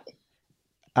of that.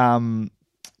 I'm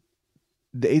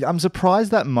surprised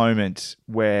that moment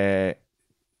where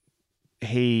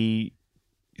he's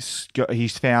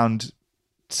found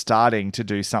starting to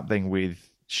do something with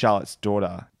Charlotte's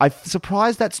daughter. I'm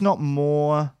surprised that's not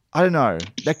more. I don't know.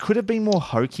 That could have been more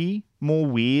hokey, more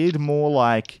weird, more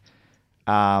like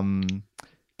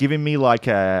giving me like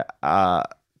a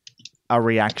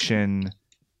reaction,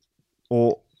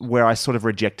 or where I sort of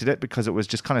rejected it because it was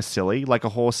just kind of silly, like a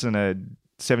horse and a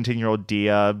 17-year-old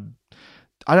deer.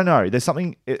 I don't know. There's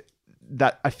something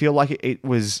that I feel like it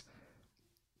was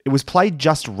played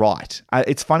just right.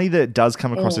 It's funny that it does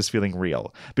come across as feeling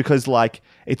real because like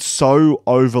it's so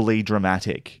overly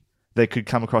dramatic that could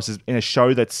come across as in a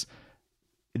show that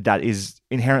is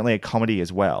inherently a comedy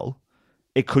as well.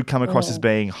 It could come across as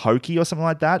being hokey or something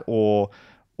like that, or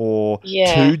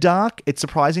too dark. It's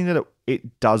surprising that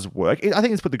it does work. I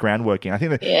think it's put the groundwork in. I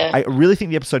think that I really think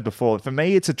the episode before, for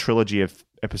me, it's a trilogy of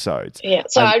episodes. Yeah.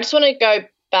 So I just want to go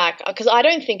back because I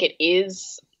don't think it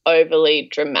is overly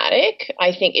dramatic.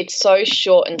 I think it's so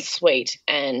short and sweet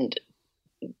and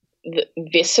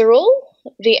visceral,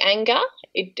 the anger.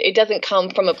 It doesn't come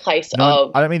from a place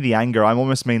of... I don't mean the anger. I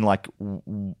almost mean like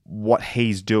what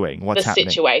he's doing, what's happening.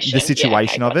 The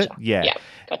situation of it. Yeah.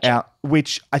 Gotcha.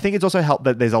 Which I think it's also helped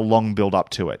that there's a long build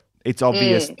up to it. It's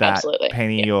obvious that absolutely.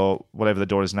 Penny or whatever the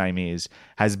daughter's name is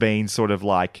has been sort of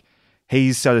like,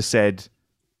 he's sort of said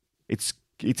it's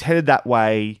headed that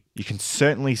way. You can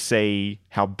certainly see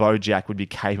how Bojack would be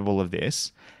capable of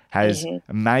this. Has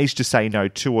managed to say no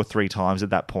 2 or 3 times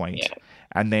at that point. Yeah.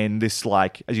 And then this,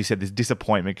 like, as you said, this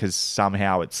disappointment because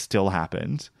somehow it still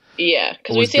happened. Yeah,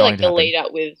 because we see like the lead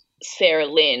up with Sarah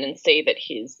Lynn and see that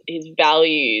his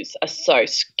values are so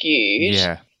skewed.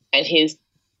 Yeah. And his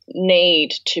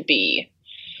need to be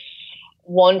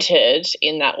wanted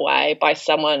in that way by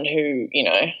someone who, you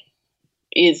know,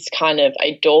 is kind of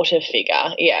a daughter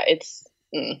figure. Yeah, it's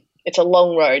a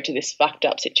long road to this fucked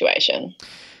up situation.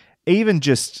 Even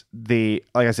just like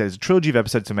I said, it's a trilogy of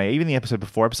episodes to me. Even the episode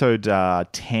before, episode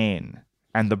 10,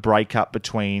 and the breakup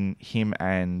between him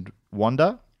and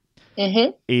Wanda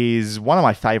is one of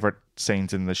my favorite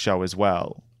scenes in the show as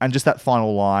well. And just that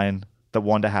final line that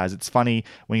Wanda has. It's funny,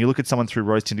 when you look at someone through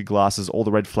rose-tinted glasses, all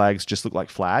the red flags just look like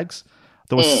flags.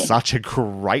 That was such a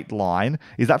great line.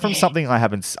 Is that from something I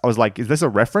was like, is this a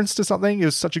reference to something? It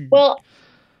was such a... Well,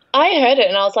 I heard it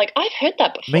and I was like, I've heard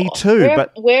that before. Me too.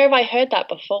 Where have I heard that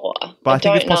before? But I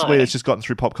think it's possibly it's just gotten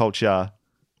through pop culture.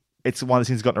 It's one of the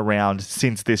things that's gotten around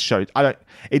since this show.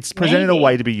 It's presented a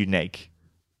way to be unique.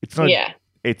 It's not. Yeah.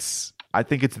 I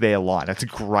think it's their line. That's a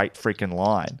great freaking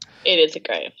line. It is a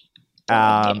great.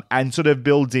 And sort of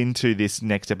builds into this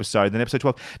next episode, then episode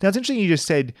 12. Now it's interesting you just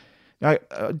said.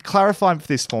 Clarify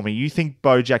this for me. You think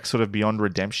Bojack's sort of beyond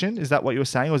redemption? Is that what you were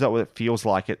saying, or is that what it feels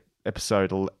like at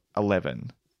episode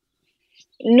 11?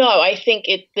 No, I think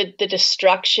the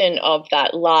destruction of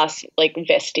that last like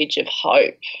vestige of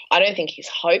hope. I don't think he's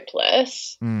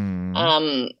hopeless.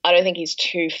 I don't think he's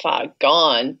too far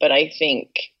gone, but I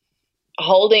think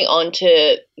holding on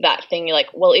to that thing, you're like,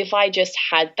 well, if I just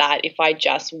had that, if I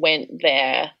just went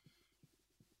there,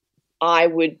 I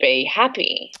would be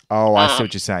happy. Oh, I see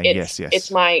what you're saying. Yes.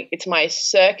 It's my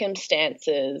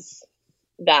circumstances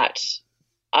that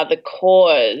are the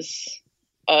cause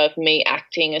of me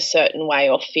acting a certain way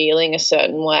or feeling a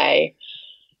certain way.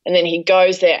 And then he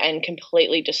goes there and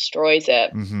completely destroys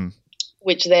it,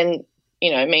 which then,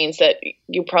 you know, means that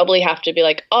you probably have to be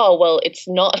like, oh, well, it's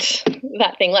not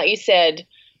that thing. Like you said,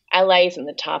 LA isn't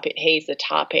the tar pit, he's the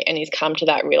tar pit, and he's come to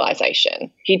that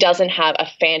realization. He doesn't have a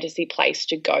fantasy place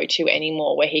to go to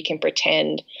anymore where he can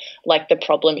pretend like the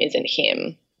problem isn't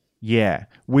him. Yeah,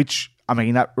 which... I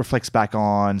mean, that reflects back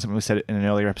on something we said in an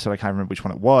earlier episode. I can't remember which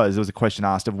one it was. There was a question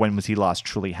asked of when was he last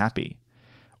truly happy?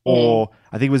 Or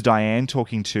I think it was Diane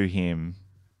talking to him.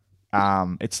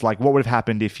 It's like, what would have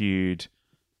happened if you'd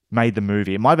made the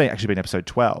movie? It might have actually been episode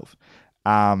 12.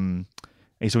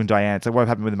 He's talking to Diane. It's like, what would have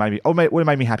happened with the movie? Oh, it would have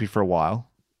made me happy for a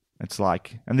while. It's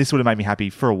like, and this would have made me happy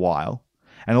for a while.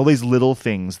 and all these little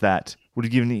things that would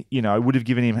have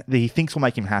given him that he thinks will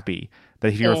make him happy, that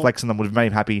if he reflects on them would have made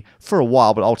him happy for a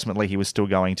while, but ultimately he was still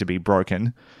going to be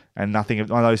broken, and none of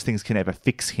those things can ever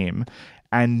fix him.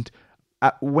 And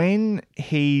when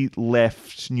he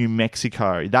left New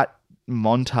Mexico, that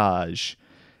montage,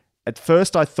 at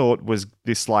first I thought was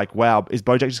this like, wow, is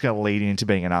BoJack just going to lead into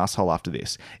being an asshole after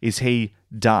this? Is he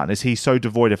done? Is he so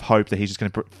devoid of hope that he's just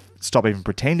going to stop even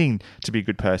pretending to be a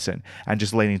good person and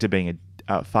just leading to being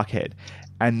a fuckhead?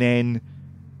 And then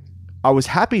I was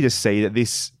happy to see that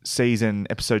this season,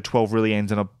 episode 12, really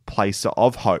ends in a place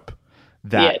of hope.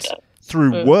 That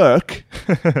through work,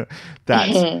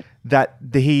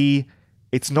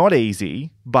 it's not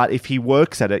easy, but if he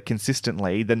works at it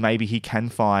consistently, then maybe he can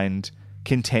find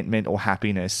contentment or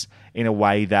happiness in a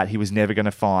way that he was never going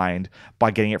to find by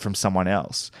getting it from someone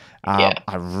else. I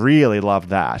really loved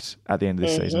that at the end of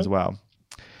this season as well.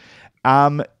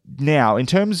 Now, in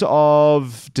terms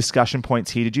of discussion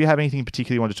points here, did you have anything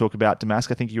particularly you wanted to talk about,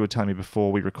 Damask? I think you were telling me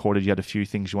before we recorded you had a few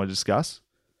things you wanted to discuss.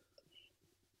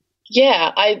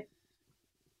 Yeah, I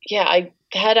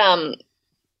had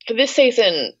for this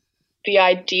season, the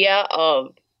idea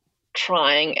of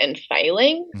trying and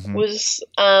failing was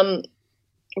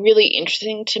really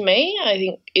interesting to me. I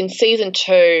think in season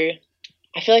 2,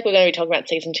 I feel like we're going to be talking about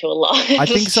season 2 a lot. I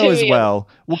think so as well.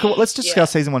 Well, let's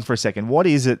discuss season 1 for a second. What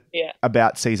is it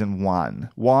about season 1?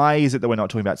 Why is it that we're not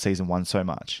talking about season 1 so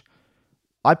much?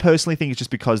 I personally think it's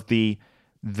just because the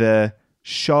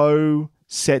show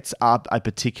sets up a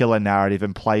particular narrative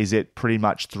and plays it pretty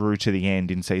much through to the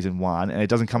end in season 1, and it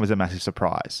doesn't come as a massive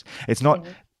surprise. It's not.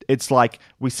 It's like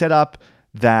we set up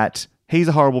that he's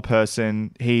a horrible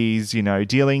person. He's,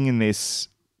 dealing in this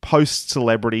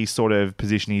post-celebrity sort of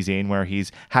position he's in where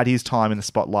he's had his time in the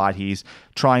spotlight. He's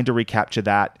trying to recapture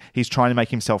that. He's trying to make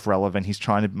himself relevant. He's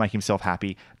trying to make himself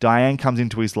happy. Diane comes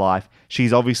into his life.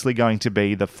 She's obviously going to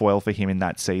be the foil for him in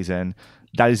that season.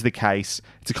 That is the case.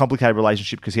 It's a complicated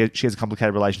relationship because she has a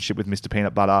complicated relationship with Mr.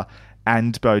 Peanut Butter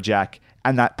and BoJack,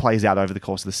 and that plays out over the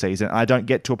course of the season. And I don't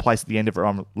get to a place at the end of it where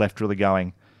I'm left really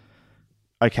going,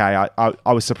 okay,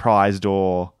 I was surprised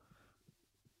or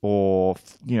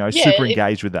super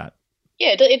engaged with that.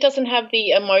 Yeah, it doesn't have the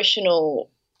emotional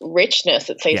richness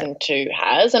that season 2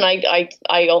 has, and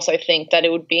I also think that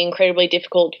it would be incredibly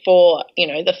difficult for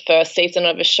the first season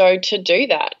of a show to do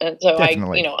that, and so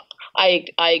Definitely. I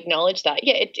acknowledge that.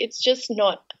 Yeah, it's just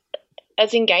not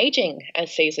as engaging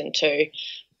as season 2.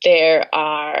 There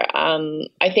are,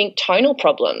 I think, tonal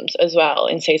problems as well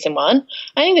in season 1.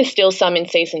 I think there's still some in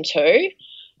season 2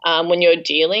 when you're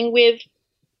dealing with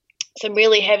some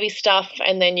really heavy stuff,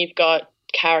 and then you've got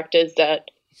characters that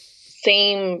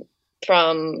seem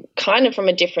from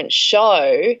a different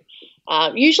show.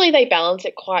 Usually they balance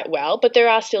it quite well, but there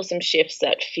are still some shifts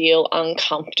that feel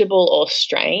uncomfortable or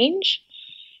strange.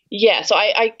 Yeah, so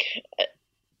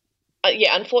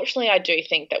unfortunately I do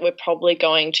think that we're probably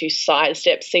going to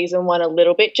sidestep season 1 a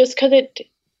little bit just because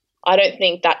I don't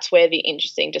think that's where the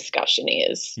interesting discussion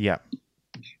is. Yeah.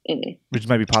 Which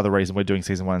may be part of the reason we're doing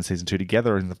season 1 and season 2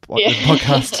 together in the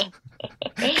podcast.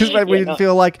 Because we didn't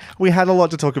feel like we had a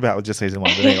lot to talk about with just season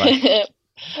 1, but anyway.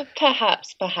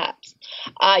 Perhaps.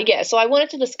 So I wanted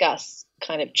to discuss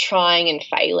kind of trying and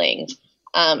failing,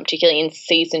 particularly in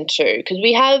season 2, because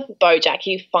we have BoJack.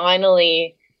 He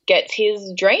finally gets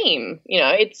his dream,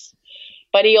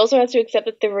 but he also has to accept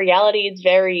that the reality is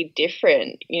very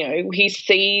different. He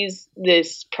sees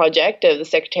this project of the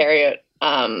Secretariat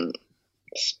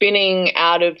spinning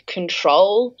out of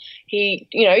control. He,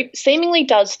 seemingly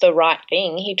does the right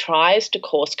thing. He tries to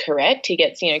course correct. He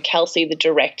gets, Kelsey, the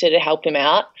director, to help him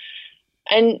out.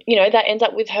 And, that ends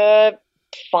up with her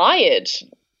fired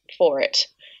for it.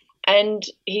 And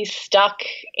he's stuck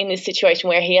in this situation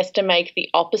where he has to make the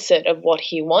opposite of what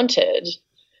he wanted.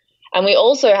 And we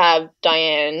also have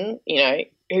Diane,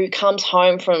 who comes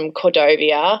home from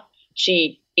Cordovia.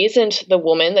 She isn't the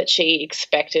woman that she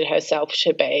expected herself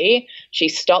to be. She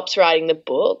stops writing the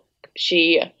book.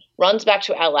 She runs back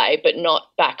to LA, but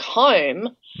not back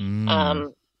home,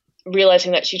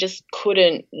 realizing that she just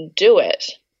couldn't do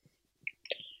it.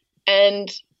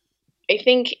 And I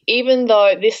think even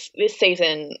though this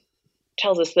season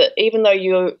tells us that even though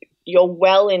you're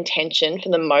well-intentioned for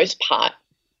the most part,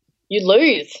 you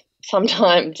lose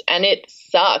sometimes, and it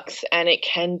sucks, and it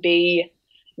can be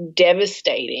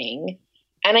devastating.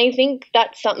 And I think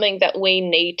that's something that we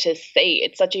need to see.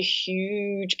 It's such a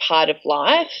huge part of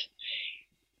life.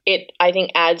 It, I think,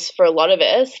 adds for a lot of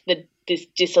us this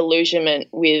disillusionment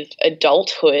with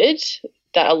adulthood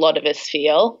that a lot of us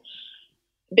feel.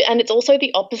 And it's also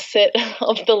the opposite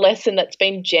of the lesson that's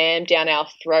been jammed down our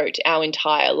throat our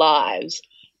entire lives,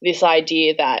 this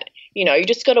idea that, you know, you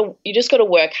just got to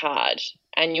work hard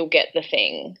and you'll get the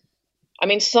thing. I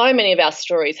mean, so many of our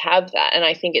stories have that, and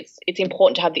I think it's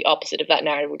important to have the opposite of that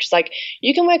narrative, which is like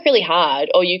you can work really hard,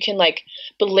 or you can like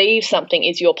believe something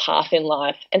is your path in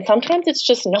life, and sometimes it's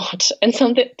just not, and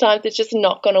sometimes it's just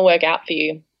not going to work out for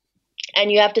you,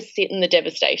 and you have to sit in the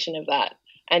devastation of that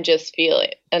and just feel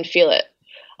it.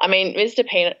 I mean, Mr.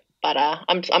 Peanut Butter,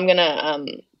 I'm gonna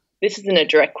this isn't a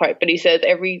direct quote, but he says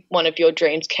every one of your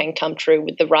dreams can come true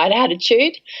with the right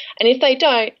attitude, and if they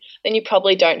don't, then you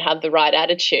probably don't have the right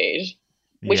attitude.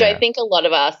 Which I think a lot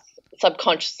of us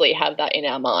subconsciously have that in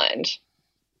our mind.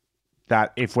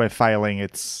 That if we're failing,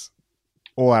 it's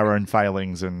all our own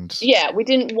failings, and we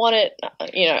didn't want it,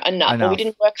 enough, or we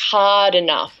didn't work hard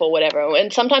enough, or whatever.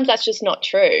 And sometimes that's just not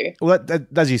true. Well, that,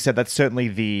 as you said, that's certainly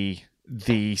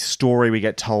the story we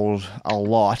get told a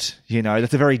lot. You know,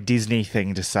 that's a very Disney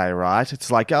thing to say, right?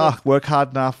 It's like, work hard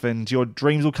enough, and your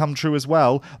dreams will come true as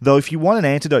well. Though, if you want an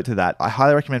antidote to that, I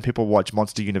highly recommend people watch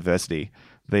Monster University.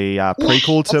 The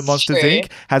prequel to Monsters, Inc.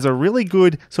 has a really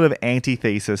good sort of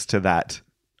antithesis to that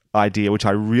idea, which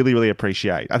I really, really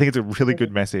appreciate. I think it's a really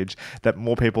good message that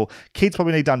more kids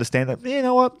probably need to understand that, you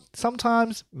know what,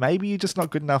 sometimes maybe you're just not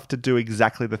good enough to do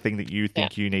exactly the thing that you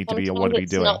think you need to be or want to be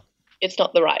doing. It's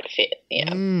not the right fit,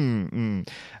 In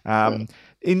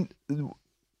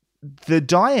the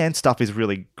Diane stuff is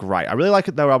really great. I really like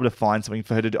it they were able to find something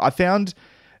for her to do. I found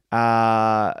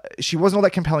she wasn't all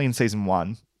that compelling in season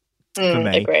 1. For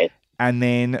me. Agreed. And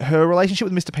then her relationship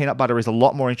with Mr. Peanut Butter is a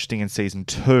lot more interesting in season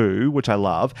 2, which I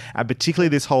love. And particularly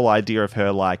this whole idea of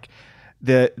her, like,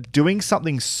 doing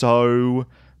something so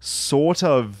sort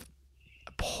of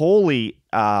poorly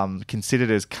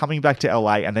considered as coming back to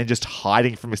LA and then just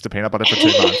hiding from Mr. Peanut Butter for 2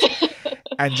 months.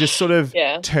 And just sort of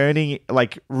turning,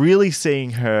 like, really seeing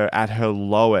her at her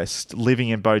lowest, living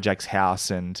in BoJack's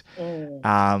house. And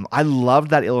I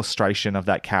loved that illustration of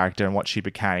that character and what she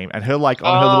became. And her, like,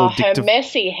 on her little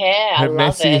messy hair. Her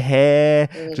messy hair,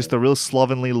 just the real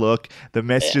slovenly look, the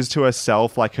messages to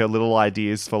herself, like her little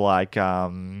ideas for, like,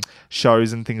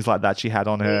 shows and things like that she had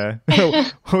on her.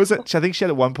 What was it? I think she had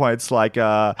at one point, it's like...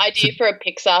 idea for a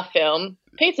Pixar film,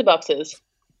 pizza boxes.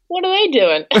 What are they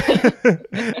doing? I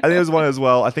think there was one as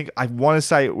well. I want to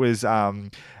say it was, I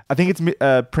think it's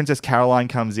Princess Caroline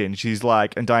comes in. She's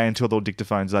like, and Diane to all the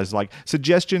dictaphones. I was like,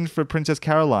 suggestion for Princess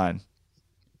Caroline.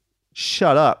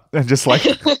 Shut up. And just like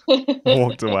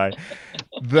walked away.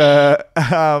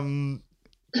 I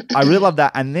really love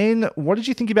that. And then what did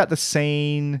you think about the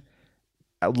scene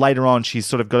later on? She's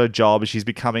sort of got a job. She's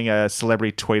becoming a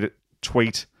celebrity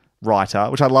tweet writer,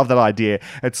 which I love that idea.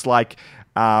 It's like,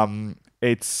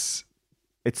 it's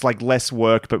like less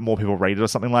work, but more people read it or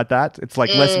something like that. It's like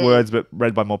less words, but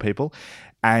read by more people.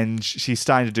 And she's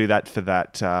starting to do that for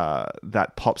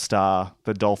that pop star,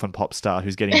 the dolphin pop star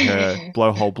who's getting her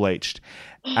blowhole bleached.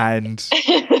 And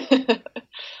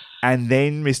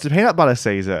then Mr. Peanut Butter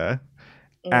sees her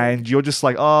and you're just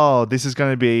like, oh, this is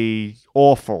going to be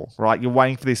awful, right? You're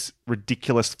waiting for this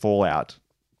ridiculous fallout.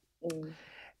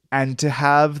 And to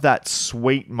have that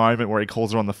sweet moment where he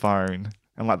calls her on the phone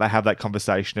and like they have that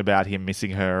conversation about him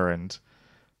missing her, and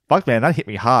fuck man, that hit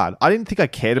me hard. I didn't think I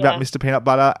cared about Mr. Peanut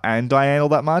Butter and Diane all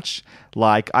that much.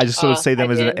 Like I just sort of see them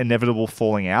as an inevitable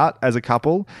falling out as a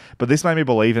couple. But this made me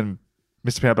believe in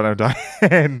Mr. Peanut Butter and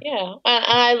Diane. Yeah, and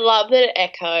I love that it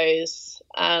echoes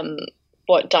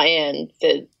what Diane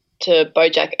said to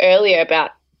BoJack earlier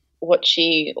about what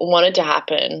she wanted to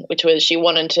happen, which was she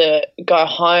wanted to go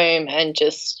home and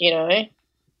just, you know,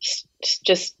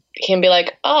 just him be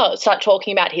like, oh, start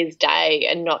talking about his day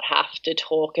and not have to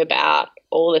talk about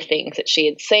all the things that she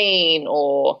had seen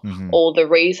or all the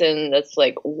reason that's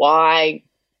like why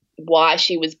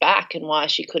she was back and why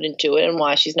she couldn't do it and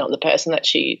why she's not the person that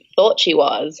she thought she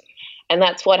was. And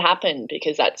that's what happened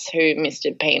because that's who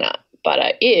Mr. Peanut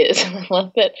Butter is. I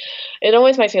love it. It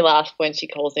always makes me laugh when she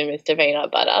calls him Mr. Peanut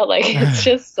Butter. Like it's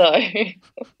just so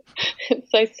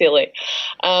it's so silly.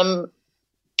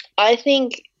 I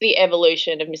think the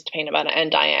evolution of Mr. Peanut Butter and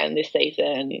Diane this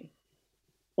season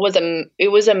was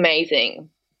amazing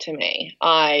to me.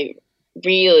 I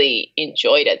really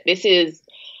enjoyed it. This is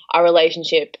a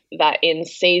relationship that in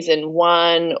season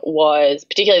 1 was,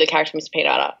 particularly the character of Mr.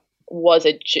 Peanut Butter, was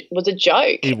a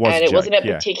joke. It wasn't a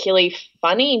particularly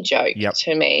funny joke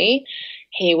to me.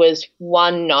 He was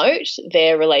one note.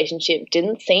 Their relationship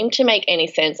didn't seem to make any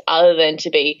sense other than to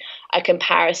be a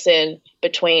comparison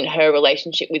between her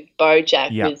relationship with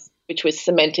BoJack, which was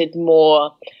cemented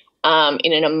more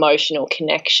in an emotional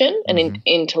connection, an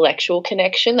intellectual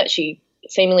connection that she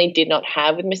seemingly did not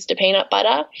have with Mr. Peanut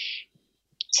Butter.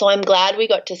 So I'm glad we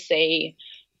got to see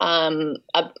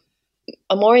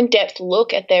a more in-depth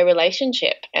look at their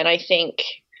relationship. And I think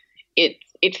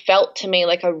it felt to me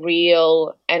like a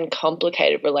real and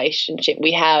complicated relationship.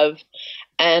 We have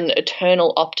an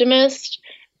eternal optimist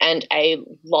and a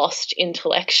lost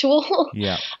intellectual,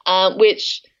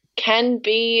 which can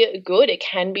be good. It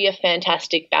can be a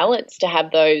fantastic balance to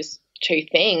have those two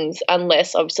things,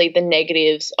 unless obviously the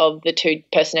negatives of the two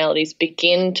personalities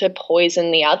begin to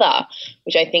poison the other,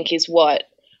 which I think is what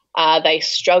they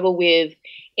struggle with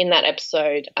in that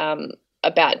episode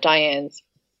about Diane's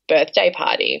birthday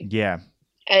party. Yeah.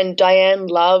 And Diane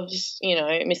loves,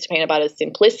 Mr. Peanut Butter's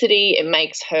simplicity. It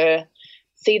makes her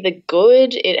see the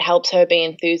good. It helps her be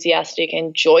enthusiastic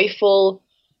and joyful.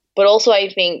 But also I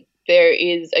think there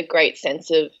is a great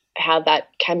sense of how that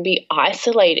can be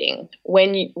isolating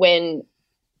when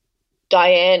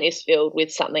Diane is filled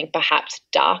with something perhaps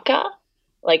darker.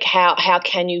 Like how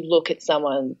can you look at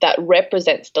someone that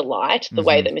represents delight the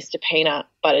way that Mr. Peanut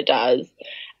Butter does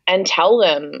and tell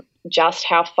them just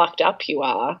how fucked up you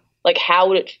are? Like, how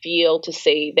would it feel to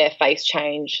see their face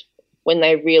change when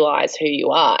they realize who you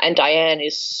are? And Diane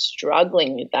is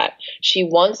struggling with that. She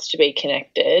wants to be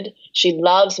connected. She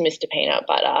loves Mr. Peanut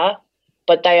Butter,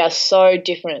 but they are so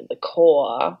different at the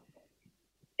core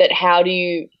that how do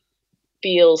you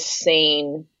feel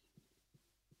seen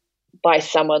by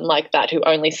someone like that who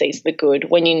only sees the good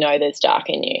when you know there's dark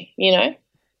in you,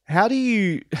 How do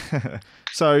you...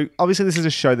 So, obviously this is a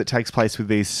show that takes place with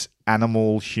these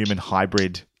animal-human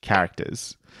hybrid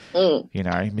characters.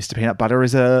 Mr. Peanut Butter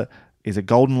is a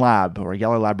golden lab or a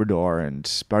yellow Labrador, and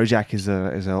BoJack is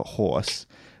a horse.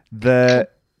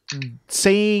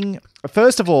 Seeing,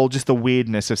 first of all, just the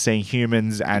weirdness of seeing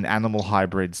humans and animal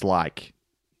hybrids like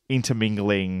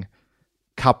intermingling,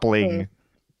 coupling,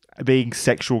 being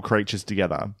sexual creatures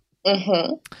together.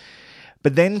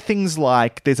 But then things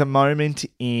like there's a moment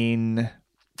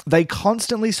they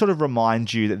constantly sort of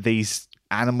remind you that these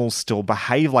animals still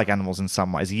behave like animals in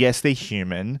some ways. Yes, they're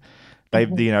human.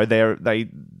 They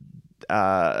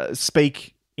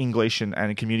speak English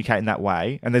and communicate in that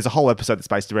way. And there's a whole episode that's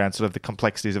based around sort of the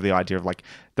complexities of the idea of like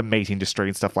the meat industry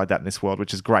and stuff like that in this world,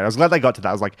 which is great. I was glad they got to that.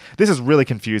 I was like, this is really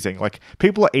confusing. Like,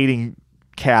 people are eating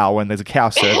cow and there's a cow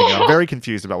serving it. I'm very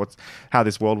confused about how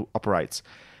this world operates.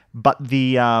 But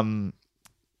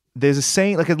there's a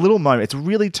scene, like a little moment. It's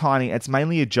really tiny. It's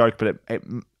mainly a joke, but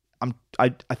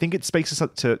I think it speaks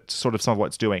to sort of some of what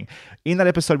it's doing. In that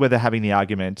episode where they're having the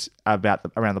argument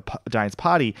around Diane's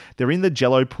party, they're in the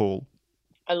Jello pool.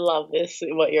 I love this,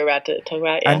 what you're about to talk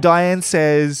about. Yeah. And Diane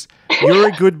says, "You're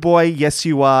a good boy. Yes,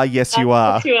 you are. Yes, you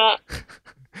are." Yes, you are.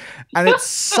 And it's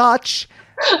such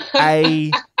a...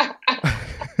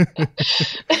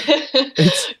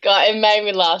 God, it made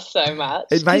me laugh so much.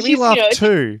 It made me laugh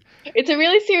too. It's a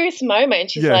really serious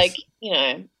moment. She's like,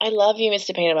 I love you,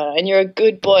 Mr. Peanut Butter, and you're a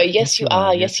good boy. Yes, you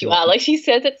are. Yes, you are. Like, she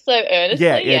says it so earnestly.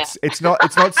 Yeah, it's not.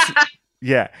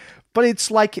 Yeah, but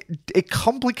it's like it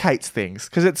complicates things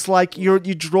because it's like you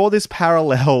draw this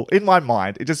parallel in my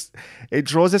mind. It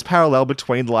draws this parallel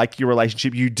between like your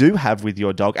relationship you do have with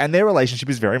your dog, and their relationship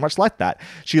is very much like that.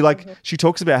 She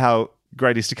talks about how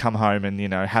great it is to come home and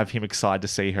have him excited to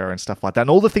see her and stuff like that, and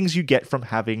all the things you get from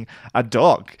having a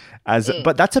dog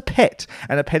but that's a pet,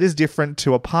 and a pet is different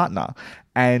to a partner,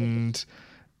 and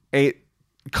it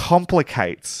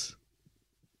complicates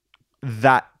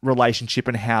that relationship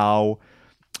and how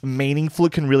meaningful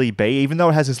it can really be. Even though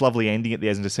it has this lovely ending at the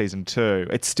end of season 2,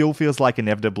 it still feels like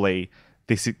inevitably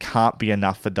it can't be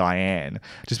enough for Diane,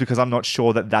 just because I'm not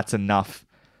sure that that's enough.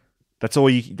 That's all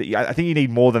I think you need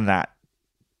more than that.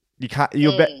 You can't.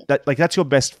 That's your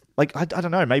best. Like, I don't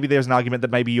know. Maybe there's an argument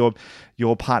that maybe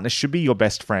your partner should be your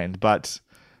best friend, but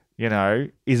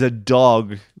is a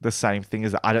dog the same thing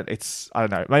as I don't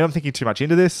know. Maybe I'm thinking too much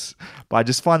into this, but I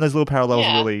just find those little parallels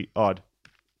really odd.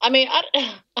 I mean, I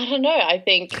don't know. I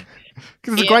think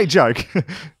because it's a great joke.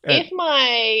 If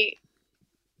my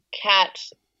cat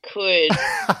could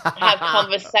have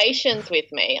conversations with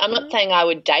me, I'm not saying I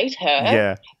would date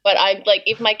her, but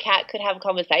if my cat could have a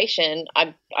conversation,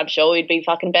 I'm sure we'd be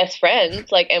fucking best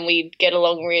friends, and we'd get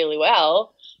along really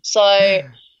well. So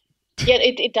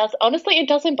it does, honestly, it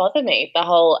doesn't bother me, the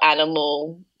whole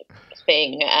animal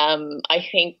thing. I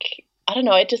think, I don't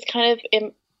know, it just kind of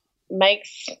it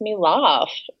makes me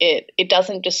laugh. It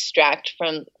doesn't distract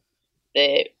from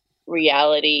the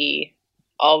reality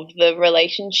of the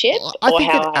relationship. I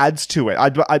think it adds to it. I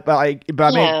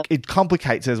mean, it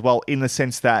complicates it as well, in the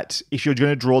sense that if you're going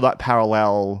to draw that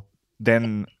parallel,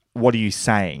 then what are you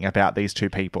saying about these two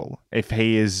people? If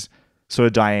he is sort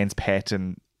of Diane's pet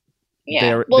and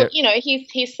Yeah.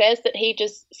 He says that he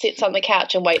just sits on the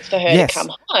couch and waits for her to come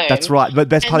home. That's right. But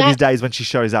best part of his day is when she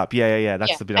shows up. Yeah.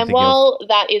 That's the bit I'm thinking of. And while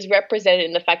that is represented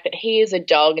in the fact that he is a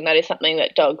dog and that is something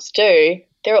that dogs do,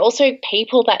 there are also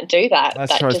people that do that.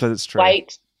 That's true. That's true.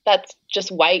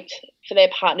 Just wait for their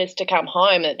partners to come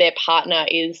home, that their partner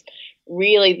is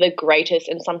really the greatest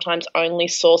and sometimes only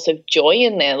source of joy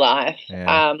in their life.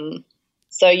 Yeah.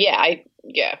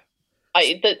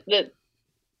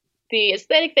 The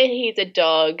aesthetic that he's a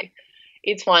dog,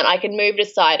 it's fine. I can move it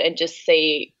aside and just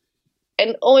see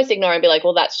and almost ignore and be like,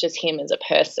 well, that's just him as a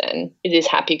person. It is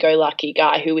happy-go-lucky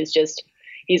guy who is just,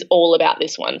 he's all about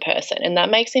this one person. And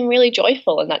that makes him really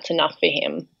joyful, and that's enough for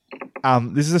him.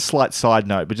 This is a slight side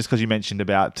note, but just because you mentioned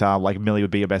about like Millie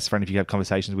would be your best friend if you have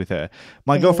conversations with her.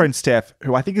 My girlfriend Steph,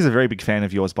 who I think is a very big fan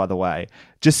of yours, by the way,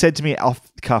 just said to me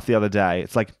off the cuff the other day,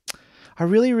 it's like, I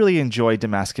really, really enjoy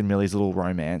Damask and Millie's little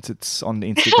romance. It's on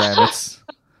Instagram.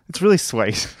 It's really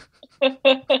sweet.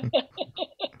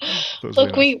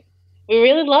 Look, we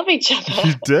really love each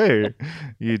other.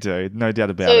 You do. No doubt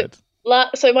about it.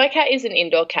 So my cat is an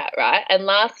indoor cat, right? And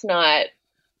last night,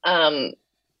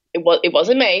 it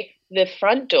wasn't me. The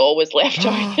front door was left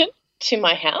open to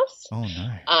my house. Oh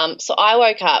no. So I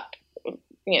woke up,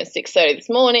 6:30 this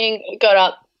morning, got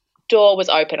up, door was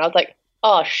open. I was like,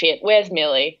 oh shit, where's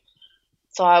Millie?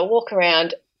 So I walk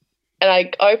around and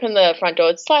I open the front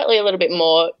door slightly a little bit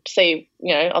more to see,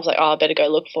 I was like, oh, I better go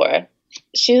look for her.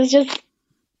 She was just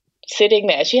sitting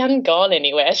there. She hadn't gone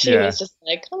anywhere. She was just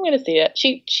like, I'm going to see her.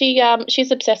 She's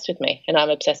obsessed with me and I'm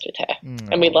obsessed with her.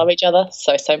 And we love each other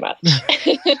so much.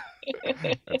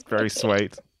 That's very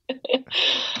sweet.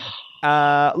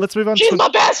 Let's move on. She's my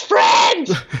best friend!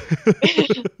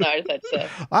 Sorry,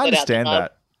 I understand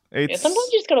that. Sometimes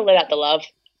you just got to let out the love.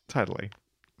 Totally.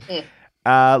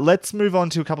 Let's move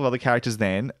on to a couple of other characters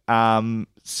then.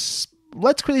 Let's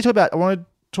quickly talk about, I want to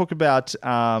talk about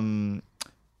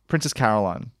Princess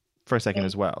Caroline for a second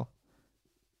as well.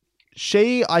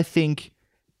 She, I think,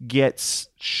 gets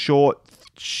short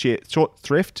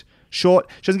thrift. She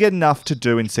doesn't get enough to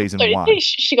do in season 1.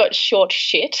 She got short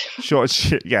shit. Short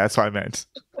shit. Yeah, that's what I meant.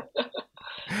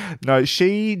 No,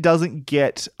 she doesn't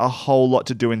get a whole lot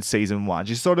to do in season 1.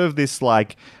 She's sort of this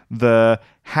like the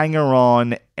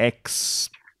hanger-on ex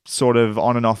sort of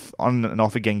on and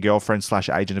off again girlfriend /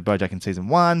 agent of BoJack in season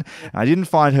 1. And I didn't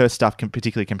find her stuff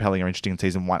particularly compelling or interesting in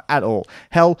season 1 at all.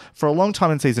 Hell, for a long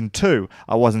time in season 2,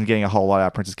 I wasn't getting a whole lot out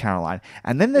of Princess Caroline.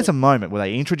 And then there's a moment where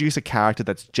they introduce a character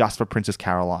that's just for Princess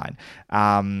Caroline.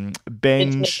 What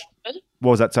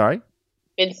was that? Sorry?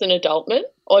 Vincent Adultman?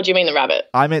 Or do you mean the rabbit?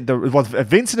 I meant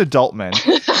Vincent Adultman.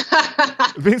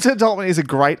 Vincent Adultman is a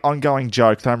great ongoing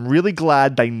joke that I'm really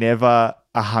glad they never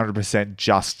 100%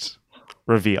 just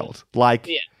revealed.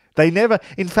 They never,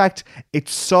 in fact,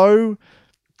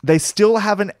 they still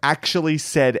haven't actually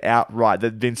said outright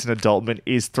that Vincent Adultman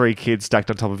is 3 kids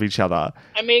stacked on top of each other.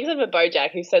 I mean, except for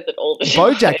BoJack, who says it all the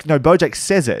time. BoJack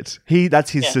says it. That's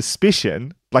his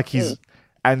suspicion.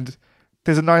 And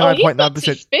there's a 99.9%. He's not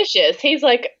suspicious. He's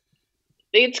like,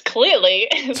 it's clearly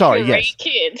 3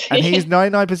 kids. And he's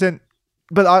 99%.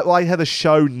 But I had the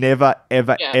show never,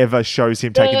 ever shows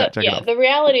him taking that jacket off. The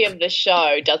reality of the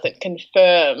show doesn't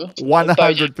confirm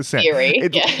 100%. Theory.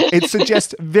 It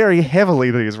suggests very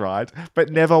heavily that he's right,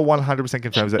 but never 100%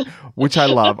 confirms it, which I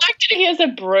love. The fact that he has a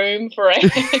broom for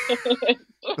it.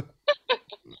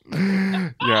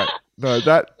 Yeah, no,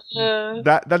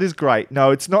 that is great.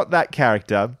 No, it's not that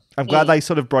character. I'm glad they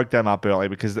sort of broke them up early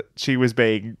because she was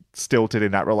being stilted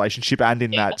in that relationship and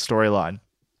in that storyline.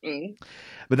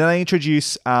 But then they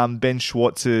introduce Ben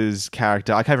Schwartz's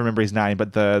character. I can't remember his name,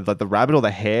 but the rabbit or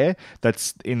the hare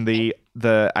that's in the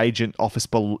agent office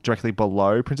directly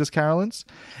below Princess Caroline's.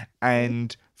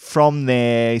 And from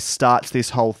there starts this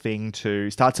whole thing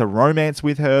starts a romance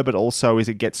with her, but also as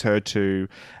it gets her to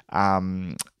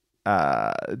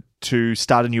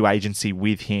start a new agency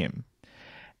with him.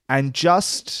 And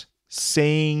just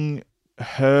seeing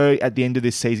her at the end of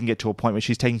this season get to a point where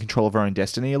she's taking control of her own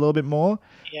destiny a little bit more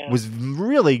was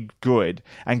really good,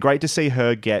 and great to see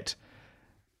her get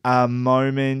a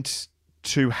moment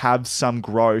to have some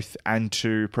growth and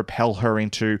to propel her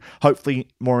into hopefully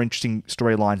more interesting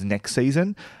storylines next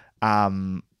season.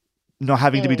 Not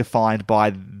having to be defined by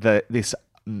the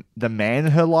man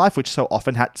in her life, which so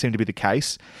often seemed to be the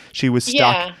case. She was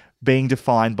stuck being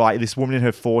defined by this woman in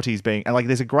her 40s being, and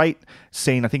there's a great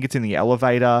scene, I think it's in the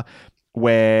elevator,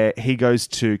 where he goes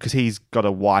to, because he's got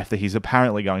a wife that he's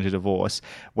apparently going to divorce,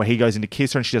 where he goes in to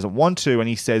kiss her and she doesn't want to, and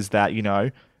he says that,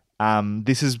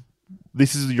 this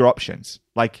is your options.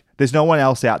 There's no one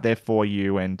else out there for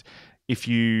you, and if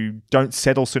you don't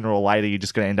settle sooner or later, you're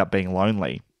just going to end up being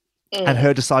lonely. and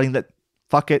her deciding that,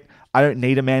 fuck it, I don't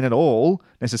need a man at all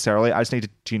necessarily. I just need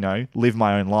to, live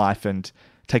my own life and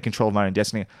take control of my own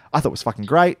destiny. I thought it was fucking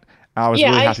great. I was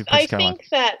really happy with Princess Caroline. I think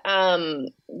that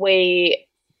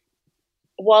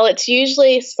while it's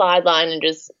usually sideline and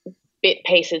just bit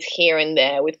pieces here and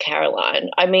there with Caroline,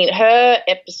 I mean, her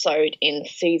episode in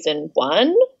season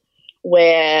 1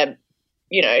 where,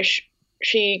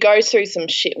 she goes through some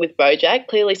shit with BoJack,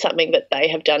 clearly something that they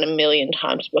have done a million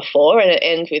times before, and it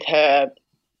ends with her,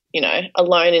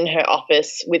 alone in her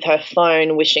office with her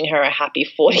phone wishing her a happy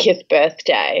 40th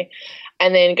birthday,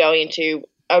 and then going into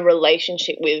a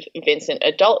relationship with Vincent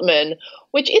Adultman,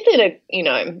 which isn't a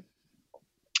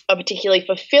particularly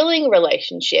fulfilling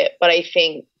relationship, but I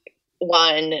think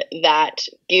one that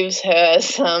gives her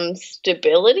some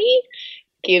stability,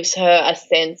 gives her a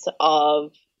sense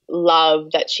of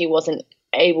love that she wasn't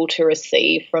able to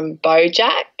receive from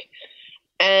BoJack,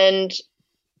 and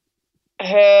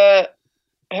her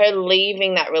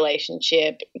leaving that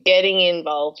relationship, getting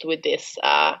involved with this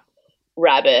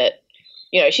rabbit.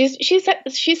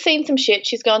 She's seen some shit.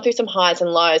 She's gone through some highs and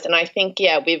lows, and I think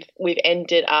we've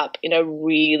ended up in a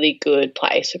really good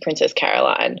place for Princess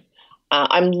Caroline.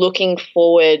 I'm looking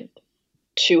forward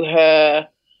to her,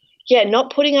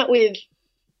 not putting up with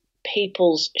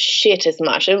people's shit as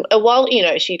much. And while,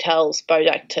 she tells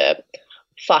BoJack to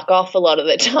fuck off a lot of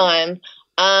the time,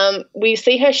 we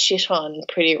see her shit on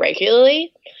pretty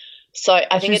regularly. So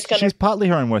I think she's partly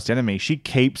her own worst enemy. She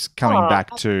keeps coming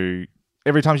back to,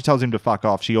 every time she tells him to fuck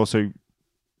off, she also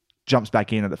jumps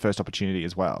back in at the first opportunity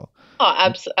as well.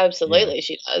 Oh, absolutely,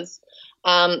 she does.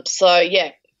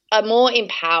 A more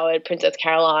empowered Princess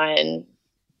Caroline,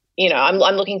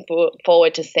 I'm looking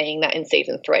forward to seeing that in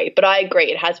season 3. But I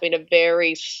agree, it has been a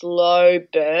very slow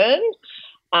burn.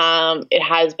 It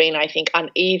has been, I think,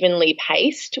 unevenly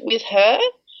paced with her.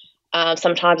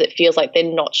 Sometimes it feels like they're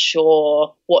not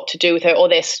sure what to do with her, or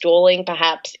they're stalling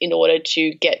perhaps in order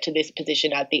to get to this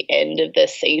position at the end of the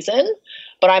season.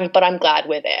 But I'm glad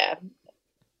we're there.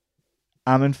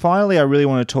 And finally, I really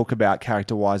want to talk about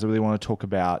character-wise. I really want to talk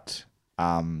about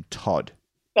Todd.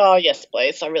 Oh yes,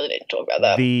 please. I really need to talk about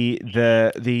that.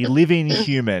 The living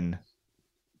human,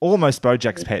 almost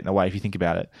BoJack's pet in a way, if you think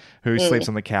about it, who sleeps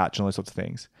on the couch and all those sorts of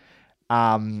things.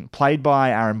 Played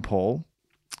by Aaron Paul.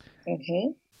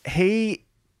 Mm-hmm.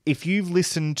 If you've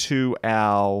listened to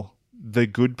our The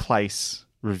Good Place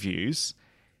reviews,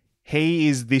 he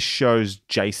is this show's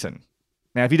Jason.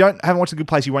 Now, if you haven't watched The Good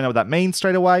Place, you won't know what that means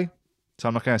straight away. So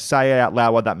I'm not going to say out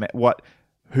loud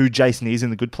who Jason is in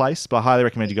The Good Place, but I highly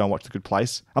recommend you go and watch The Good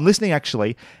Place. I'm listening,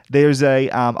 actually. There's a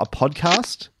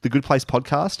podcast, The Good Place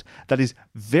podcast, that is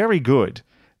very good.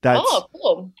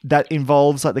 Cool. That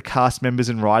involves like the cast members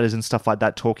and writers and stuff like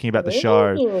that talking about the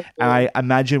show. And I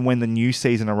imagine when the new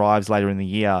season arrives later in the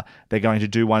year, they're going to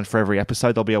do one for every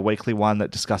episode. There'll be a weekly one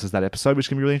that discusses that episode, which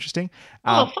can be really interesting.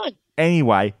 Fun.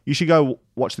 Anyway, you should go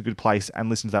watch The Good Place and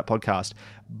listen to that podcast.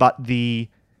 But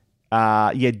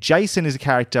Jason is a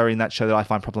character in that show that I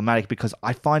find problematic because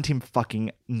I find him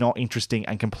fucking not interesting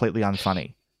and completely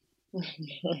unfunny. And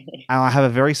I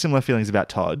have very similar feelings about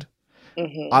Todd.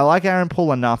 Mm-hmm. I like Aaron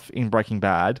Paul enough in Breaking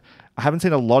Bad. I haven't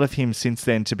seen a lot of him since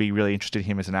then to be really interested in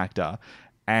him as an actor.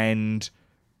 And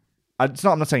I'm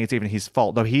not saying it's even his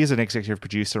fault, though he is an executive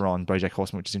producer on BoJack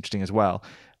Horseman, which is interesting as well.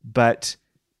 But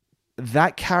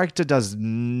that character does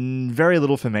very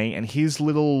little for me, and his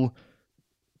little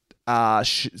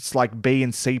it's like B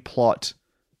and C plot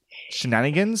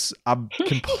shenanigans are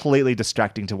completely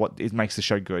distracting to what it makes the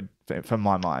show good from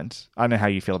my mind. I don't know how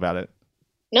you feel about it.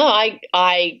 No,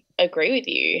 I agree with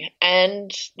you.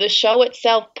 And the show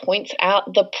itself points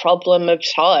out the problem of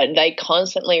Todd. They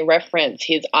constantly reference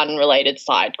his unrelated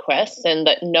side quests and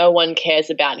that no one cares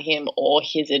about him or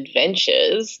his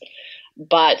adventures.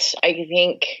 But I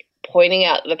think pointing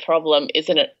out the problem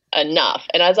isn't enough.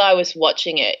 And as I was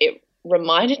watching it, it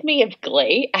reminded me of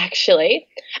Glee, actually.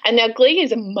 And now Glee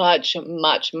is much,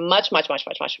 much, much, much, much,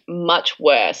 much, much, much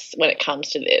worse when it comes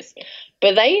to this.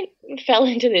 But they fell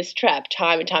into this trap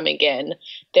time and time again.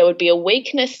 There would be a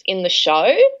weakness in the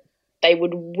show. They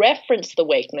would reference the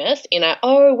weakness in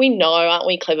we know, aren't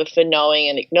we clever for knowing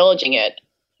and acknowledging it?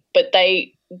 But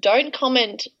they don't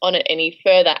comment on it any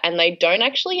further, and they don't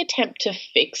actually attempt to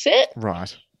fix it.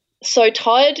 Right. So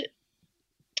Todd,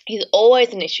 he's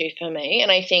always an issue for me.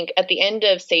 And I think at the end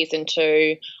of season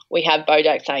 2, we have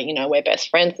BoJack saying, we're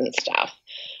best friends and stuff.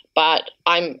 But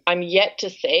I'm yet to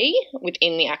see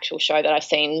within the actual show that I've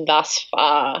seen thus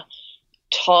far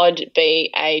Todd be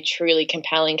a truly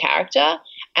compelling character.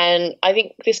 And I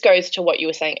think this goes to what you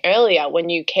were saying earlier. When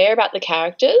you care about the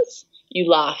characters, you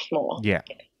laugh more. Yeah.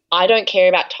 I don't care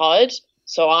about Todd,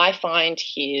 So I find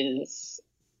his,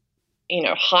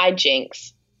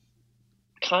 hijinks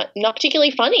not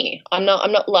particularly funny. I'm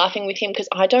not laughing with him because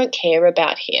I don't care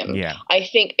about him. Yeah. I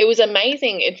think it was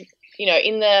amazing. It's,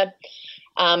 in the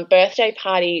birthday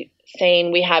party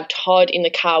scene, we have Todd in the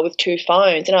car with 2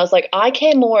 phones, and I was like, I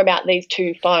care more about these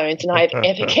 2 phones than I've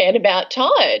ever cared about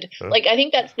Todd. Like, I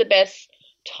think that's the best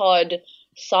Todd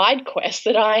side quest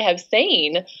that I have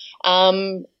seen.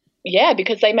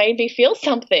 Because they made me feel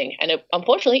something, and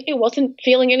unfortunately, it wasn't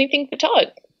feeling anything for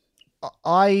Todd.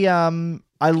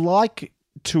 I like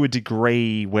to a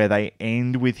degree where they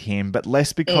end with him, but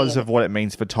less because of what it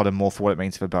means for Todd and more for what it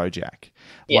means for BoJack.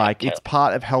 It's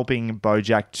part of helping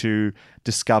BoJack to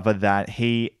discover that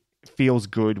he feels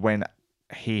good when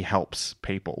he helps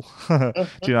people. Do you know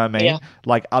what I mean? Yeah.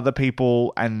 Like other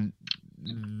people, and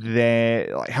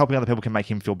helping other people can make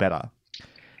him feel better.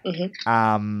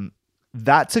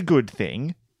 That's a good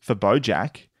thing for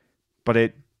BoJack, but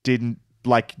it didn't,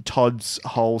 like Todd's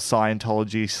whole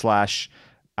Scientology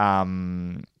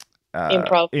 /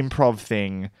 improv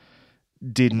thing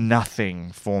did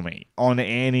nothing for me on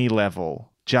any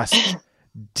level. Just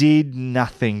did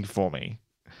nothing for me.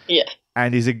 Yeah.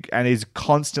 And is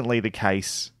constantly the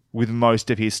case with most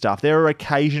of his stuff. There are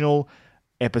occasional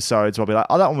episodes where I'll be like,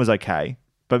 oh, that one was okay.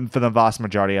 But for the vast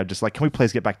majority, I'm just like, can we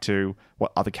please get back to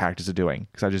what other characters are doing?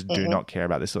 Because I just do not care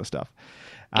about this sort of stuff.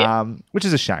 Yeah. Which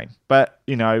is a shame. But,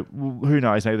 who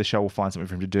knows? Maybe the show will find something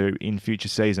for him to do in future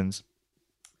seasons.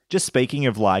 Just speaking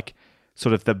of like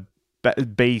sort of the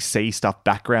BC stuff,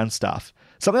 background stuff,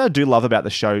 something I do love about the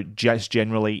show just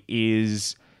generally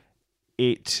is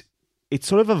it's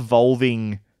sort of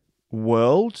evolving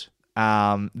world,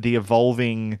 the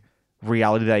evolving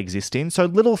reality they exist in. So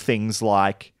little things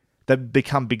like that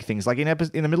become big things. Like in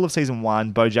the middle of season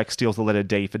 1, BoJack steals the letter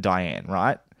D for Diane,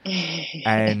 right?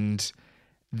 And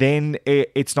then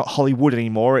it's not Hollywood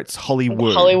anymore, it's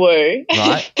Hollywood. Hollywood.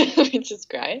 Right? Which is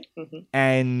great.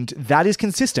 And that is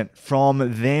consistent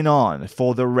from then on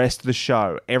for the rest of the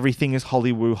show. Everything is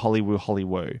Hollywood, Hollywood,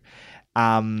 Hollywood.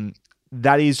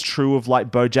 That is true of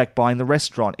like BoJack buying the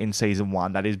restaurant in season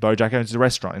 1. That is BoJack owns the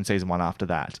restaurant in season 1 after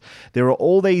that. There are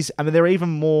all these, there are even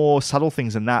more subtle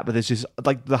things than that, but there's just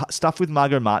like the stuff with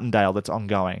Margot Martindale that's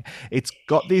ongoing. It's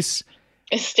got this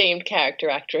esteemed character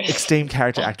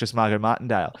actress Margot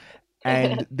Martindale.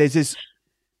 And there's this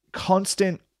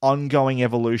constant ongoing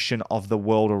evolution of the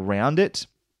world around it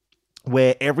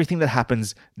where everything that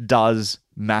happens does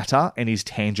matter and is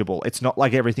tangible. It's not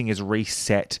like everything is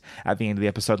reset at the end of the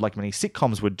episode like many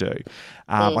sitcoms would do.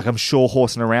 Like I'm sure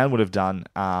Horsing Around would have done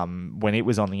when it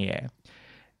was on the air.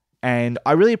 And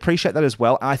I really appreciate that as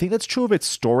well. And I think that's true of its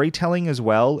storytelling as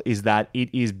well, is that it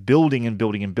is building and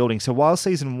building and building. So while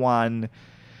season 1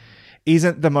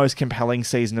 isn't the most compelling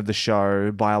season of the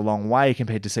show by a long way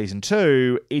compared to season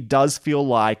 2, it does feel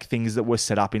like things that were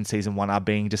set up in season 1 are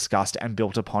being discussed and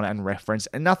built upon and referenced,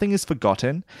 and nothing is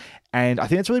forgotten. And I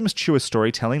think it's really mature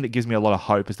storytelling that gives me a lot of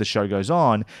hope as the show goes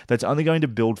on, that's only going to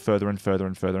build further and further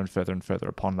and further and further and further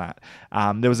upon that.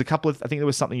 There was a couple of, I think there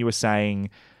was something you were saying,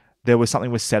 there was something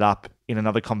was set up in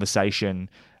another conversation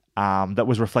that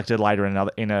was reflected later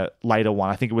in a later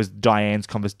one. I think it was Diane's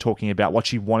talking about what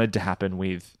she wanted to happen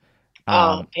with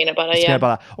peanut butter, peanut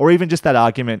butter. Or even just that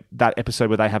argument, that episode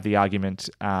where they have the argument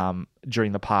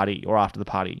during the party or after the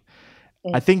party.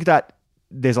 I think that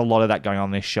there's a lot of that going on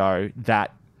in this show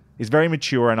that is very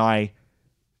mature, and I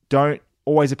don't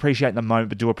always appreciate in the moment,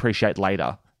 but do appreciate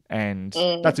later. And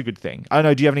that's a good thing. I don't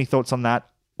know, do you have any thoughts on that?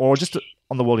 Or just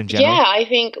on the world in general? Yeah, I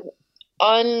think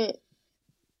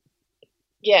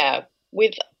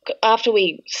after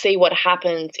we see what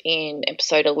happens in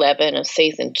episode 11 of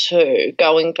season 2,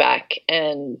 going back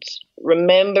and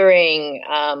remembering,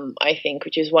 I think,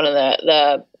 which is one of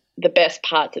the best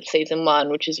parts of season 1,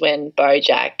 which is when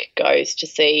BoJack goes to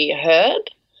see Herb.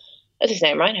 That's his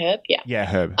name, right? Herb? Yeah. Yeah,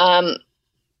 Herb.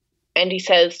 And he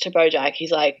says to BoJack,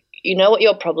 he's like, you know what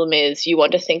your problem is? You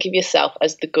want to think of yourself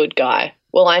as the good guy.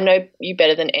 Well, I know you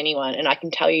better than anyone, and I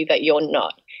can tell you that you're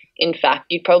not. In fact,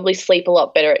 you'd probably sleep a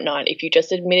lot better at night if you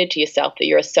just admitted to yourself that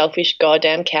you're a selfish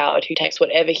goddamn coward who takes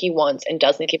whatever he wants and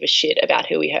doesn't give a shit about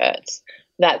who he hurts.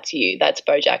 That's you. That's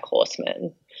BoJack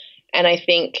Horseman. And I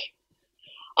think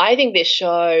this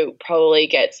show probably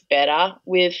gets better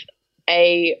with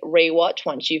a rewatch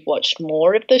once you've watched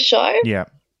more of the show. Yeah.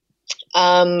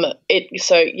 I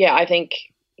think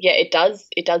it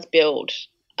does build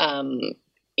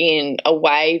in a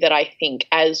way that I think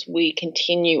as we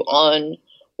continue on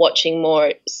watching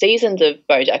more seasons of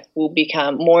BoJack will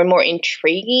become more and more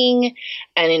intriguing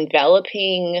and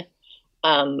enveloping,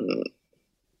 and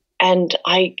and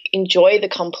I enjoy the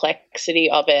complexity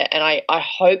of it, and I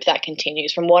hope that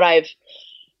continues. From what I've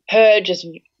heard, just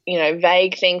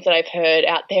vague things that I've heard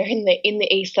out there in the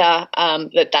ether,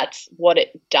 that's what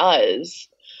it does.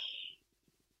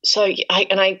 So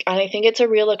I think it's a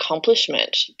real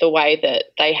accomplishment, the way that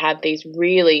they have these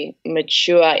really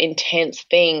mature, intense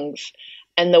things,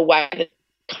 and the way that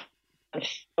they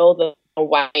feel the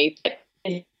way that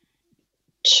is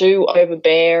too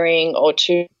overbearing or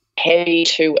too heavy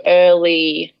too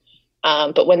early.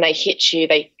 But when they hit you,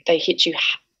 they hit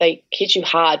you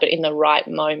hard, but in the right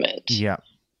moment. Yeah.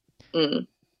 Mm.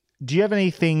 Do you have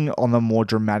anything on the more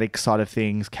dramatic side of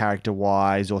things,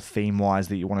 character-wise or theme-wise,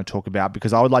 that you want to talk about?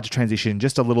 Because I would like to transition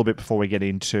just a little bit before we get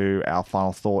into our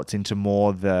final thoughts into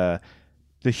more the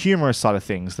humorous side of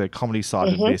things, the comedy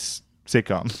side of this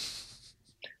sitcom.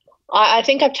 I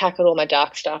think I've tackled all my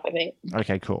dark stuff, I think.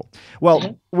 Okay, cool.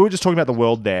 Well, we were just talking about the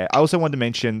world there. I also wanted to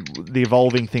mention the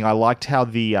evolving thing. I liked how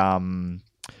the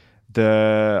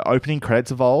opening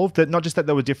credits evolved. That not just that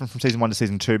they were different from season 1 to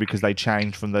season 2 because they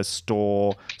changed from the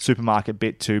supermarket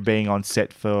bit to being on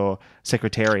set for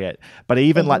Secretariat, but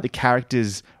even like the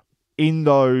characters in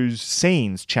those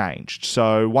scenes changed.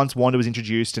 So once Wanda was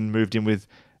introduced and moved in with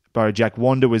BoJack,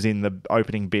 Wanda was in the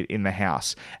opening bit in the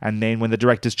house, and then when the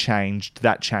directors changed,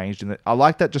 that changed. And I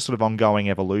like that just sort of ongoing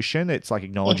evolution. It's like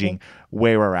acknowledging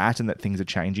where we're at and that things are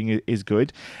changing is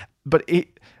good. But we've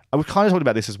kind of talked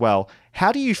about this as well.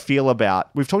 How do you feel about,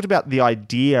 we've talked about the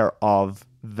idea of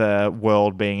the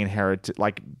world being inherited,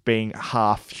 like being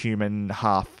half human,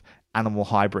 half animal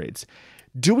hybrids.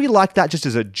 Do we like that just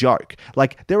as a joke?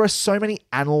 Like, there are so many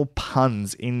animal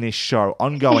puns in this show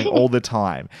ongoing all the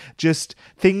time. Just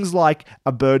things like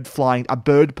a bird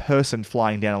person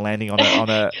flying down and landing on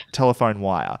a telephone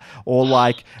wire, or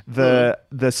like the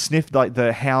sniff, like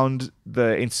the hound,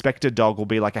 the inspector dog will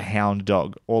be like a hound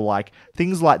dog, or like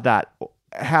things like that.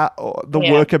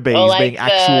 Worker bees like being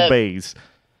actual bees.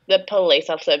 The police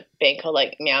officer being called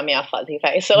like meow meow fuzzy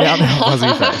face. Or meow meow fuzzy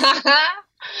face.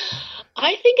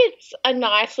 I think it's a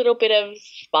nice little bit of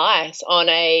spice on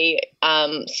a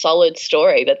solid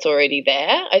story that's already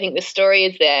there. I think the story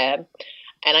is there,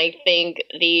 and I think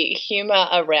the humor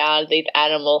around these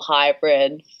animal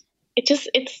hybrids,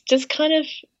 it's just kind of,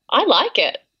 I like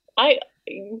it.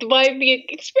 The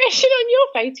expression on your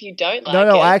face, you don't like it.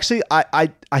 No,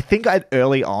 I think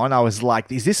early on I was like,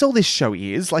 is this all this show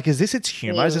is? Like, is this its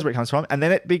humor? Is this where it comes from? And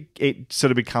then it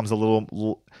sort of becomes a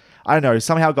little, I don't know,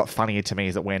 somehow it got funnier to me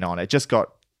as it went on. It just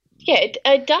got... Yeah,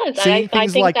 it does. Seeing I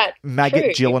things think like that's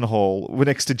Maggot true. Gyllenhaal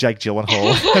next to Jake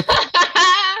Gyllenhaal,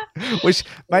 which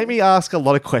made me ask a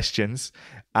lot of questions.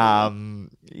 I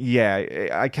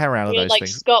came around to those like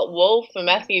things. Scott Wolf and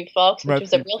Matthew Fox, which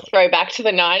was a real throwback to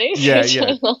the 90s.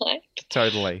 Yeah.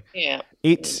 Totally. Yeah.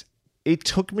 It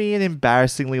took me an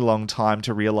embarrassingly long time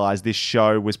to realise this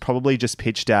show was probably just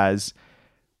pitched as,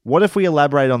 what if we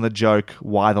elaborate on the joke,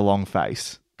 why the long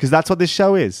face? Because that's what this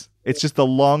show is. It's just the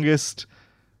longest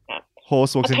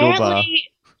horse walks into a bar.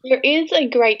 There is a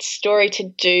great story to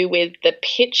do with the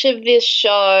pitch of this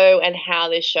show and how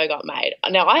this show got made.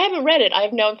 Now, I haven't read it. I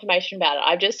have no information about it.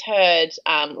 I've just heard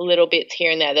little bits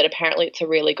here and there that apparently it's a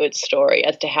really good story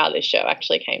as to how this show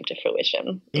actually came to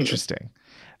fruition. Interesting.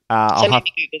 I'll have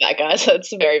to Google that, guys. So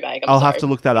it's very vague. I'll have to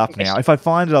look that up now. If I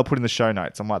find it, I'll put it in the show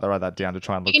notes. I might write that down to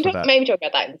try and look for that. Maybe talk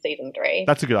about that in season 3.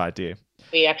 That's a good idea.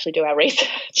 We actually do our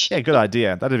research. Yeah, good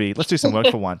idea. Let's do some work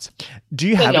for once. Do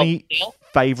you have any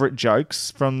favourite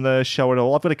jokes from the show at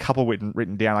all? I've got a couple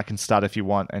written down. I can start if you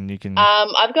want, and you can...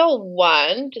 I've got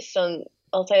one,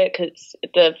 I'll say it because it's at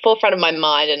the forefront of my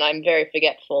mind and I'm very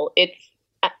forgetful. It's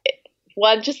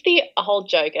just the whole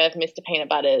joke of Mr. Peanut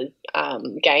Butter's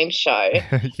game show,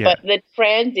 but the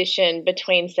transition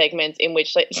between segments in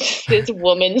which like this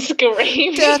woman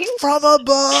screaming "Death from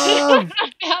above"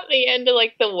 at the end of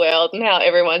like the world and how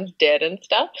everyone's dead and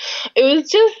stuff. It was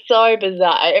just so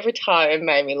bizarre. Every time it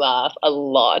made me laugh a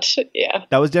lot. Yeah,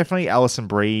 that was definitely Alison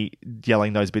Brie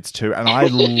yelling those bits too, and I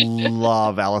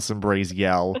love Alison Brie's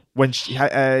yell when she.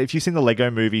 If you've seen the Lego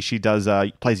Movie, she plays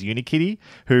Unikitty,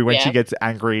 who when she gets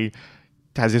angry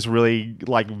has this really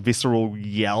like visceral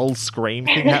yell scream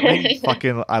thing happening.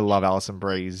 Fucking, I love Alison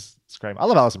Brie's scream. I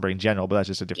love Alison Brie in general, but that's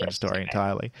just a different story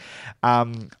entirely. I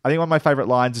think one of my favorite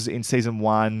lines is in season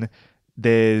 1.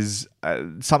 There's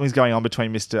something's going on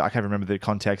between I can't remember the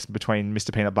context, between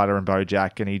Mr. Peanut Butter and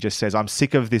BoJack, and he just says, "I'm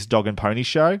sick of this dog and pony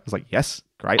show." I was like, yes,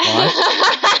 great line.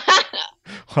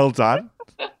 Well done.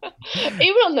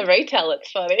 Even on the retell, it's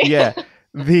funny. Yeah.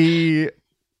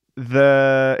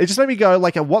 It just made me go,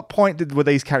 like, at what point were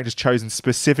these characters chosen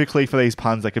specifically for these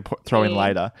puns they could throw in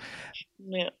later?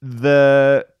 Yeah.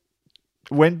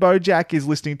 when BoJack is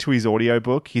listening to his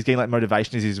audiobook, he's getting like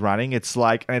motivation as he's running. It's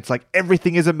like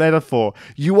everything is a metaphor.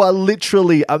 You are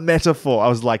literally a metaphor. I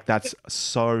was like, that's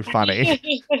so funny.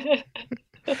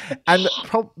 And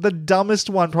the dumbest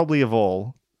one probably of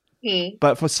all,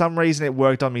 but for some reason it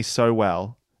worked on me so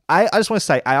well. I just want to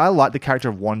say, I like the character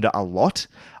of Wanda a lot.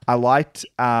 I liked,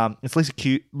 it's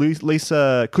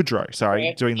Lisa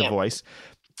Kudrow, doing the voice.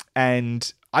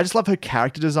 And I just love her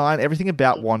character design. Everything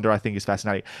about Wanda, I think, is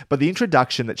fascinating. But the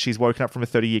introduction that she's woken up from a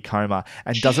 30-year coma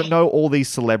and doesn't know all these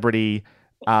celebrity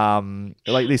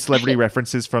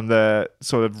references from the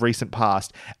sort of recent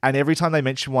past. And every time they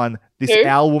mention one, this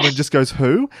owl woman just goes,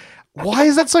 who? Why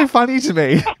is that so funny to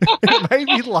me? It made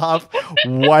me laugh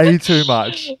way too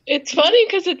much. It's funny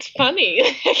because it's funny.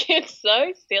 It's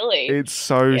so silly. It's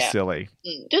so silly.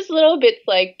 Just little bits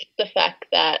like the fact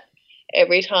that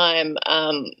every time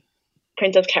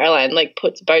Princess Caroline like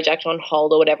puts BoJack on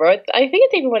hold or whatever, I think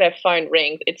it's even when her phone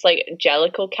rings, it's like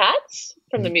Jellicle Cats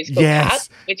from the musical Cats,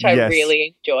 which I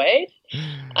really enjoyed.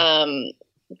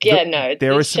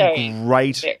 There are some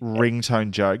great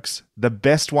ringtone jokes. The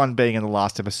best one being in the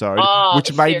last episode,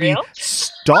 which made me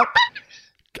stop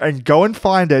and go and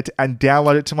find it and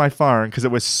download it to my phone because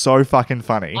it was so fucking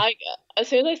funny. As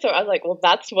soon as I saw it, I was like, well,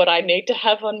 that's what I need to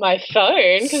have on my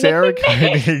phone. Sarah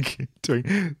Koenig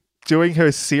doing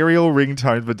her serial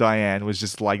ringtone for Diane was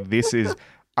just like, this is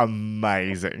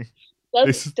amazing.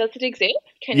 Does it exist?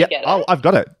 Can you get it? Oh, I've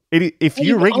got it. If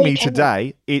you ring me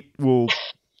today, it will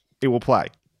play.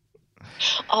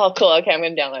 Oh, cool. Okay, I'm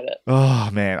going to download it. Oh,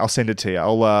 man. I'll send it to you.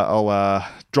 I'll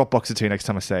Dropbox it to you next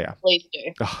time I see you. Please do.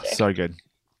 Oh, so good.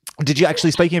 Did you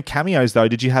actually, speaking of cameos, though,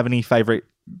 did you have any favourite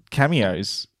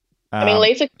cameos? I mean,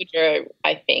 Lisa Kudrow,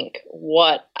 I think,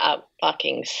 what a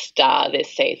fucking star this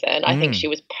season. I think she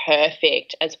was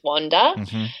perfect as Wanda.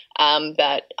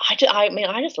 I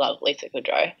just love Lisa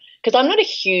Kudrow because I'm not a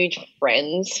huge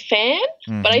Friends fan,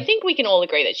 but I think we can all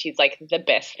agree that she's like the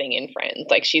best thing in Friends.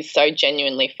 Like she's so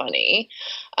genuinely funny.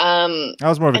 I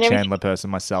was more of a Chandler person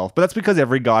myself, but that's because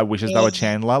every guy wishes they were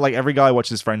Chandler. Like every guy who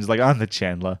watches Friends is like, I'm the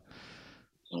Chandler.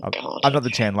 I'm not the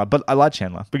Chandler, but I like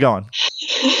Chandler. But go on.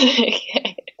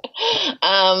 Okay.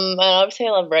 And obviously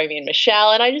I love Romy and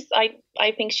Michelle, and I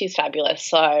think she's fabulous.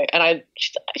 So, and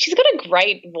she's got a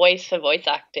great voice for voice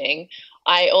acting.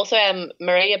 I also am,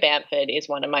 Maria Bamford is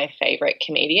one of my favorite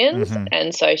comedians,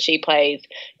 and so she plays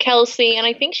Kelsey, and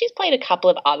I think she's played a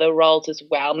couple of other roles as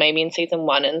well, maybe in season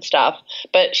 1 and stuff.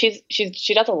 But she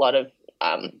does a lot of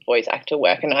voice actor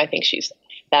work, and I think she's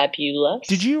fabulous.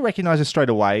 Did you recognise her straight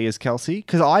away as Kelsey?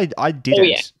 Because I didn't. Oh,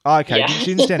 yeah. Oh, okay, yeah. She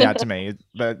didn't stand out to me.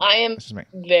 But I am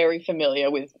very familiar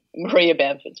with Maria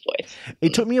Bamford's voice.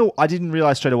 It took me. I didn't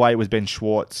realise straight away it was Ben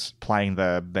Schwartz playing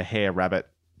the hair rabbit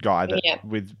guy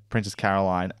with Princess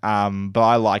Caroline. But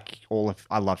I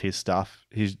love his stuff.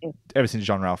 Ever since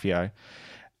Jean-Ralphio.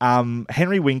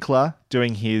 Henry Winkler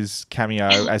doing his cameo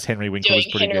as Henry Winkler was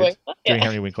pretty good. Doing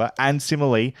Henry Winkler. And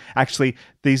similarly, actually,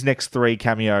 these next 3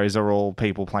 cameos are all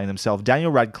people playing themselves.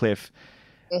 Daniel Radcliffe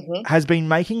has been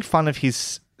making fun of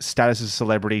his status as a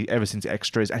celebrity ever since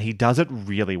Extras, and he does it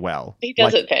really well. He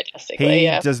does it fantastically,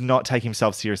 He does not take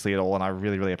himself seriously at all, and I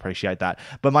really, really appreciate that.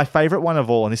 But my favourite one of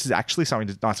all, and this is actually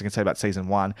something nice I can say about season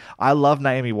 1, I love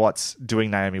Naomi Watts doing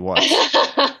Naomi Watts.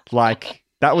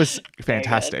 That was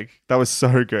fantastic. That was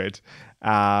so good.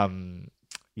 I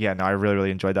really,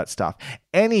 really enjoyed that stuff.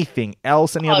 Anything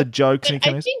else? Any other jokes? Any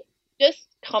cameos? I think just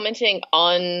commenting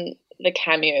on the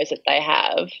cameos that they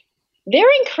have,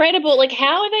 they're incredible. Like,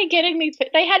 how are they getting these?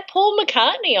 They had Paul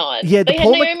McCartney on. Yeah, they had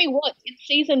Naomi Watts in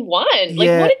season 1.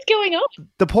 Like, what is going on?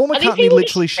 The Paul McCartney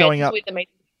literally showing up.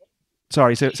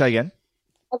 Sorry, say again.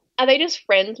 Are they just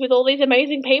friends with all these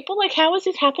amazing people? Like, how is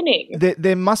this happening?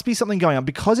 There must be something going on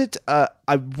because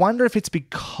I wonder if it's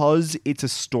because it's a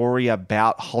story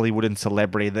about Hollywood and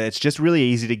celebrity that it's just really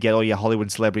easy to get all your Hollywood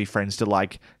and celebrity friends to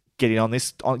like get on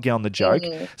the joke.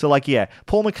 So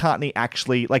Paul McCartney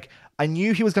actually I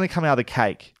knew he was going to come out of the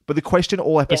cake, but the question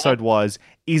all episode was,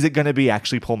 is it going to be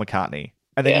actually Paul McCartney?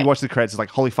 And then you watch the credits, it's like,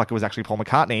 holy fuck, it was actually Paul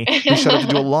McCartney who showed up to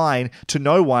do a line to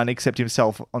no one except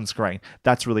himself on screen.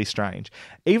 That's really strange.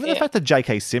 Even the fact that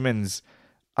J.K. Simmons,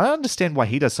 I don't understand why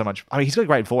he does so much. I mean, he's got a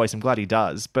great voice. I'm glad he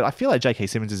does. But I feel like J.K.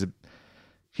 Simmons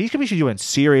he's going to be doing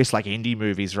serious indie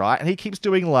movies, right? And he keeps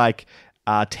doing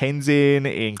Tenzin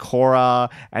in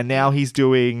Korra, and now he's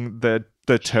doing the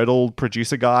turtle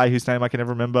producer guy whose name I can never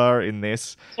remember in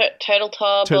this. Turtle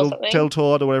Todd or something? Turtle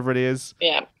Todd or whatever it is.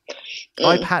 Yeah. I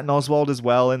like Patton Oswalt as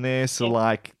well in this. So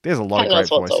there's a lot of great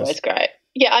voices. Always great.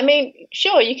 Yeah, I mean,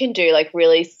 sure, you can do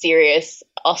really serious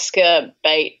Oscar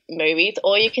bait movies,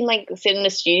 or you can like sit in the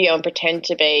studio and pretend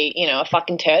to be, a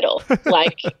fucking turtle.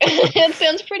 Like, it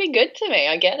sounds pretty good to me.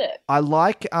 I get it. I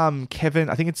like Kevin.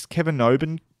 I think it's Kevin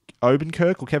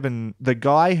Obenkirk or Kevin, the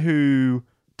guy who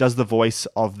does the voice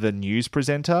of the news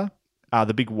presenter,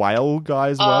 the big whale guy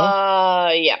as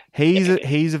well. Yeah.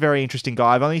 He's a very interesting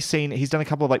guy. I've only seen he's done a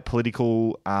couple of like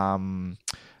political.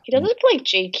 He does it for like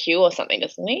GQ or something,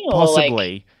 doesn't he? Or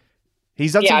possibly. Like,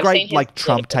 he's done some I've great seen like his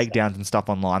Trump political takedowns and stuff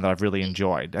online that I've really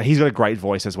enjoyed. He's got a great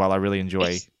voice as well. I really enjoy.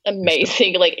 It's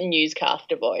amazing, like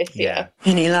newscaster voice. Yeah.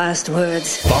 Any last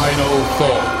words? Final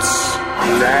thoughts.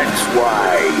 That's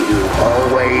why you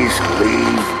always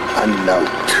leave a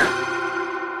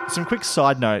note. Some quick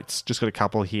side notes. Just got a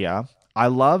couple here. I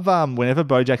love whenever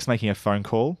Bojack's making a phone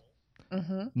call,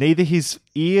 neither his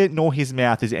ear nor his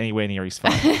mouth is anywhere near his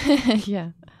phone. Yeah.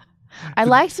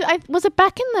 Was it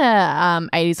back in the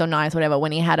 80s or 90s, whatever,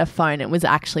 when he had a phone, it was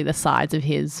actually the sides of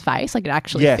his face? Like it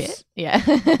actually fit? Yeah.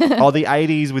 Oh, the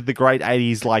 80s with the great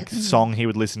 80s like song he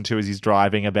would listen to as he's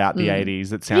driving about the 80s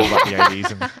that sounded like the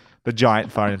 80s and the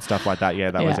giant phone and stuff like that.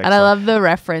 Yeah, that was excellent. And I love the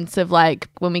reference of like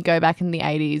when we go back in the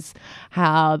 80s,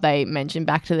 how they mention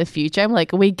Back to the Future. I'm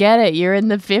like, we get it. You're in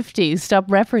the 50s. Stop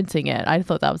referencing it. I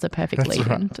thought that was a perfect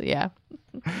lead-in. Right. Yeah.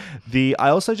 I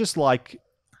also just like...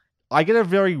 I get a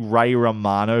very Ray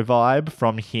Romano vibe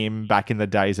from him back in the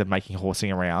days of making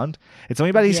Horsing Around. It's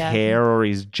something about his hair or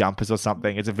his jumpers or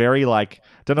something. It's a very like,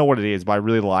 don't know what it is, but I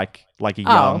really like a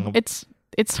young... It's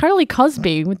totally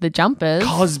Cosby with the jumpers.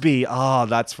 Cosby. Oh,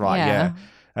 that's right. Yeah.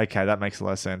 Okay, that makes a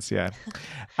lot of sense. Yeah.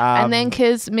 And then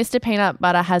because Mr. Peanut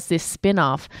Butter has this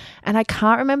spin-off, and I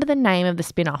can't remember the name of the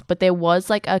spin-off, but there was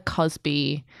like a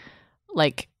Cosby,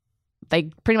 like... They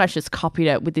pretty much just copied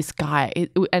it with this guy,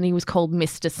 and he was called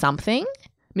Mr. Something,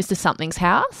 Mr. Something's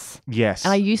House. Yes.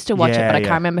 And I used to watch it, but I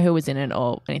can't remember who was in it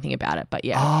or anything about it. But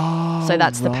yeah. Oh, so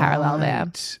that's the parallel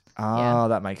there. Oh,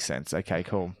 that makes sense. Okay,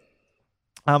 cool.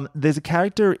 There's a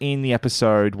character in the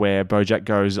episode where Bojack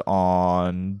goes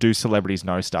on Do Celebrities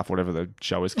Know Stuff, whatever the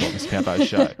show is called, Mr. Peanut Butter's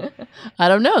show. I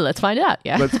don't know. Let's find out.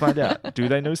 Yeah. Let's find out. Do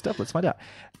they know stuff? Let's find out.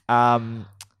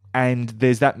 And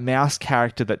there's that mouse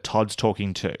character that Todd's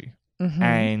talking to. Mm-hmm.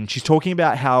 And she's talking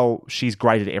about how she's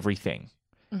great at everything.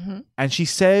 Mm-hmm. And she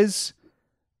says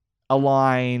a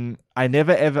line, I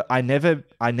never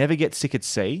get sick at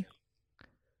sea,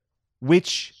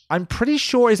 which I'm pretty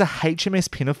sure is a HMS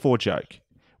Pinafore joke,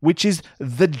 which is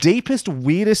the deepest,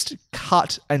 weirdest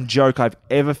cut and joke I've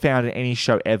ever found in any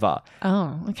show ever.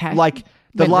 Oh, okay. Like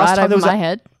the last time there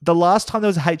was the last time there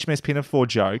was a HMS Pinafore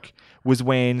joke was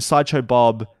when Sideshow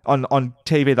Bob, on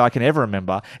TV that I can ever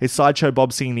remember, is Sideshow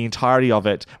Bob singing the entirety of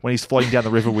it when he's floating down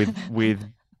the river with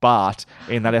Bart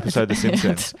in that episode of The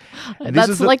Simpsons. And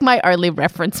that's like my only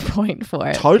reference point for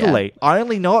it. Totally. Yeah. I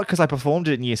only know it because I performed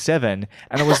it in year 7,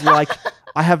 and it was like,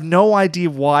 I have no idea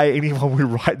why anyone would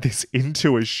write this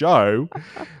into a show,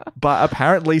 but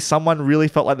apparently someone really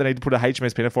felt like they needed to put a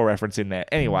HMS Pinafore reference in there.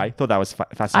 Anyway, thought that was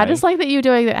fascinating. I just like that you're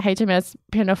doing the HMS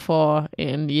Pinafore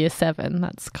in year 7.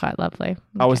 That's quite lovely. Okay.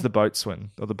 I was the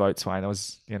boatswain or the boatswain. I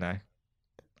was,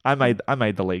 I made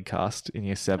the lead cast in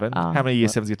year 7. Oh, how many year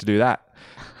 7s get to do that?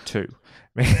 2.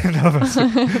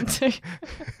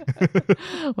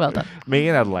 Well done. Me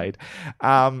and Adelaide.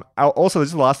 Also, this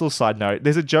is the last little side note.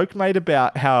 There's a joke made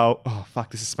about how,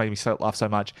 this has made me laugh so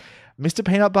much. Mr.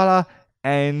 Peanut Butter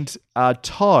and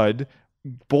Todd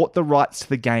bought the rights to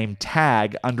the game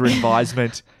Tag under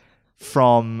advisement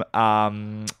from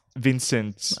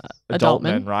Vincent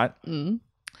Adultman, right? Mm.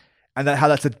 And how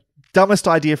that's the dumbest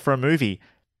idea for a movie.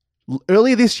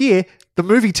 Earlier this year, the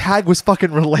movie Tag was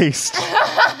fucking released.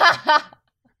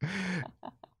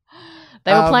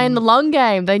 They were playing the long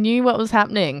game. They knew what was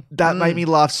happening. That made me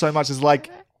laugh so much. It's like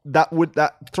that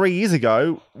 3 years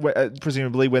ago,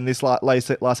 presumably when this last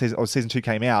season or season 2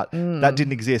 came out, that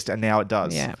didn't exist, and now it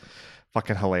does. Yeah,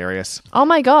 fucking hilarious. Oh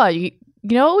my god! You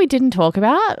know what we didn't talk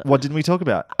about? What didn't we talk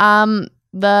about?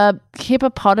 The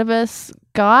hippopotamus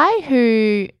guy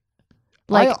who,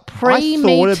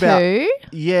 pre-Me Too.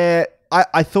 Yeah,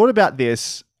 I thought about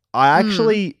this. I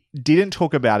actually didn't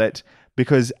talk about it.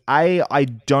 Because I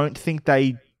don't think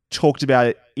they talked about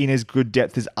it in as good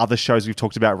depth as other shows we've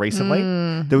talked about recently.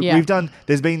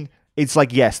 It's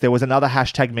like, yes, there was another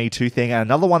 #MeToo thing and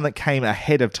another one that came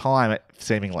ahead of time,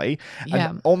 seemingly. Yeah.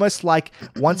 And almost like,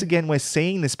 once again, we're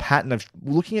seeing this pattern of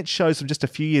looking at shows from just a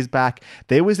few years back.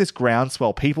 There was this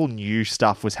groundswell. People knew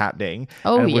stuff was happening.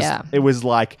 Oh, and it was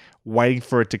like waiting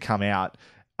for it to come out.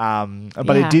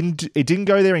 But it didn't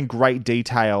go there in great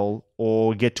detail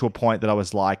or get to a point that I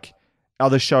was like,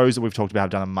 other shows that we've talked about have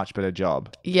done a much better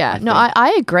job. Yeah,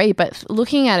 I agree. But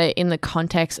looking at it in the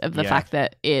context of the fact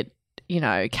that it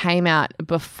came out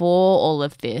before all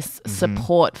of this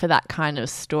support for that kind of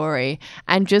story,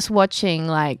 and just watching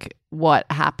like what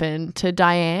happened to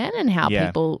Diane and how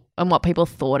what people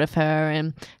thought of her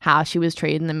and how she was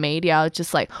treated in the media. I was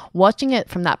just like watching it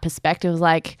from that perspective,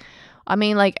 like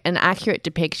an accurate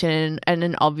depiction and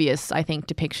an obvious, I think,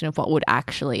 depiction of what would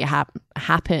actually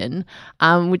happen,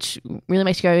 which really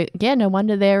makes you go, yeah, no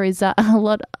wonder there was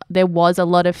a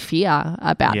lot of fear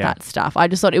about that stuff. I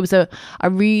just thought it was a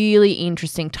really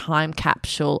interesting time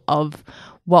capsule of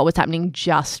what was happening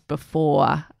just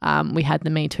before we had the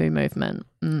Me Too movement.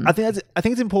 I think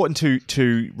it's important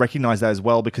to recognize that as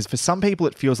well, because for some people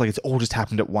it feels like it's all just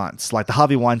happened at once. Like the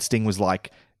Harvey Weinstein was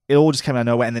like, it all just came out of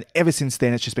nowhere, and then ever since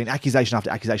then it's just been accusation after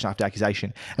accusation after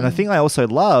accusation. And the thing I also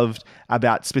loved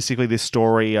about specifically this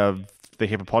story of the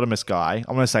hippopotamus guy,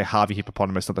 I'm going to say Harvey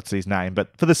Hippopotamus, not that's his name,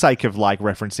 but for the sake of like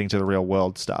referencing to the real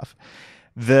world stuff,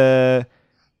 the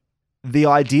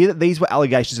idea that these were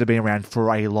allegations that have been around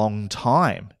for a long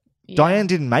time. Yeah. Diane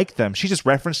didn't make them. She just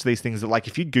referenced these things that, like,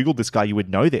 if you Googled this guy, you would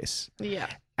know this. Yeah.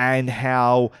 And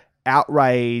how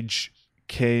outrage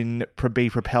can be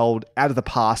propelled out of the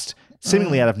past,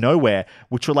 seemingly out of nowhere,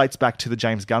 which relates back to the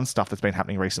James Gunn stuff that's been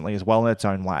happening recently as well in its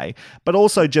own way. But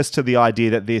also just to the idea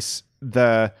that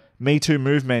the Me Too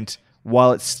movement,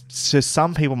 while it's to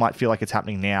some people might feel like it's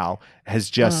happening now, has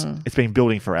just it's been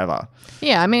building forever.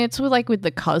 Yeah, I mean, it's like with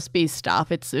the Cosby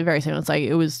stuff, it's very similar. It's like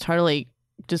it was totally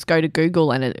just go to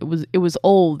Google and it was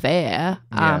all there.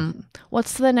 Yeah.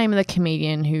 What's the name of the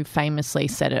comedian who famously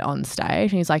said it on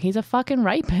stage? And he's like, he's a fucking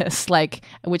rapist, like,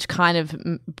 which kind of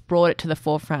brought it to the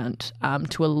forefront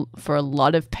for a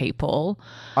lot of people.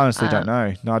 Honestly, don't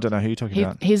know. No, I don't know who you're talking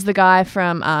about. He's the guy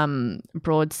from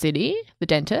Broad City, the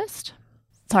dentist.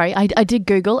 Sorry, I did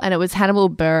Google, and it was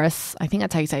Hannibal Buress. I think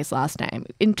that's how you say his last name.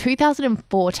 In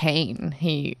 2014,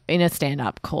 he, in a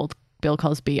stand-up, called Bill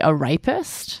Cosby a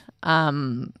rapist.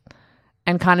 And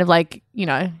kind of like,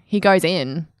 he goes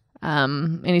in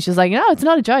and he's just like, no, it's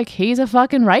not a joke. He's a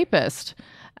fucking rapist.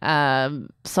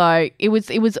 So it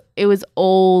was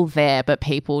all there, but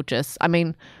people just, I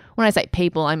mean, when I say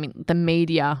people, I mean the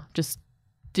media just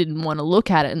didn't want to look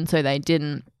at it, and so they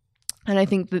didn't. And I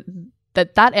think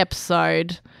that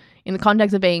episode, in the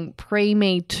context of being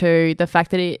pre-Me Too, the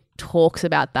fact that it talks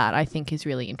about that, I think is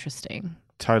really interesting.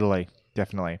 Totally.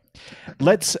 Definitely.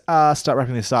 Let's start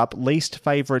wrapping this up. Least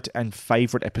favourite and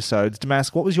favourite episodes.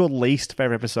 Damask, what was your least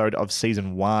favourite episode of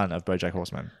Season 1 of BoJack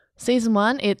Horseman? Season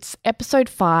 1, it's Episode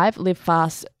 5, Live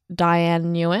Fast,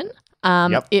 Diane Nguyen.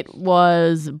 Yep. It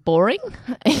was boring.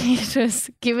 It was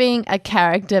giving a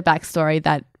character backstory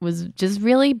that was just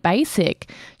really basic.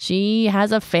 She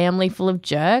has a family full of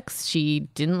jerks. She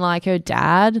didn't like her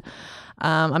dad.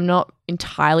 I'm not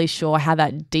entirely sure how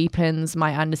that deepens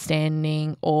my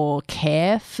understanding or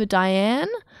care for Diane.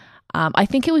 I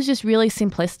think it was just really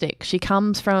simplistic. She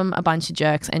comes from a bunch of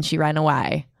jerks and she ran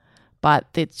away. But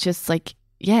it's just like,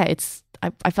 yeah,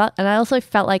 I felt, and I also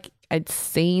felt like I'd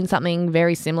seen something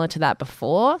very similar to that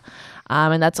before.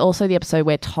 And that's also the episode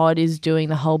where Todd is doing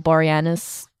the whole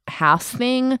Boreanaz house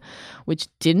thing, which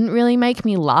didn't really make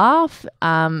me laugh.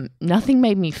 Nothing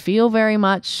made me feel very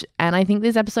much, and I think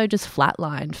this episode just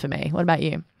flatlined for me. What about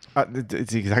you?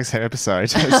 It's the exact same episode.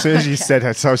 As soon as you said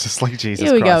it, so I was just like, Jesus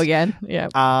Christ. Here we go again. Yeah.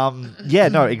 Yeah,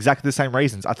 no, exactly the same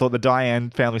reasons. I thought the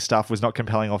Diane family stuff was not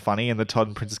compelling or funny, and the Todd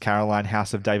and Princess Caroline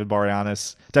House of David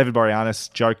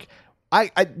Boreanaz joke,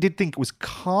 I did think it was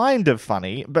kind of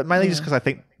funny, but mainly just because I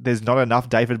think there's not enough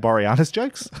David Boreanaz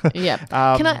jokes. Yeah.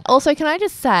 Can I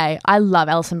just say, I love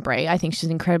Alison Brie. I think she's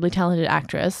an incredibly talented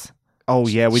actress. Oh,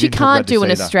 yeah. She can't do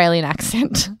an Australian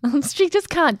accent. She just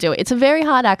can't do it. It's a very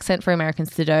hard accent for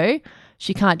Americans to do.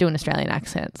 She can't do an Australian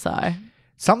accent. So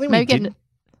something we didn't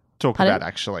talk about,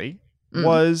 actually,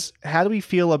 was how do we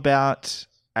feel about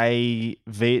a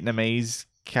Vietnamese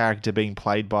character being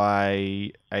played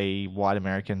by a white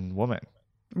American woman?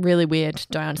 Really weird.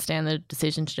 Don't understand the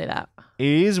decision to do that. It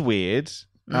is weird.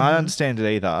 I don't understand it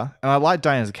either. And I like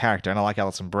Diane as a character, and I like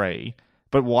Alison Brie.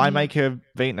 But why make her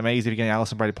Vietnamese if you're getting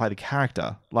Alison Brie to play the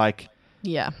character? Like,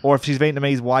 yeah. Or if she's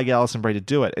Vietnamese, why get Alison Brie to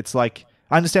do it? It's like,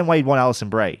 I understand why you'd want Alison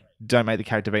Brie. Don't make the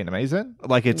character Vietnamese then.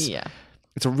 Like, it's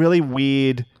a really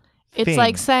weird thing. It's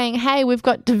like saying, hey, we've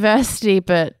got diversity,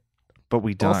 but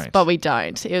we don't. But we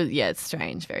don't. It's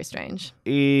strange. Very strange.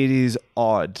 It is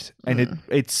odd. And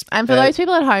it's... And for those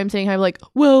people at home sitting home like,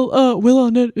 well, Will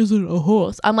Arnett isn't a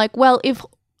horse. I'm like, well, if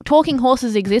talking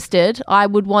horses existed, I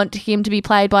would want him to be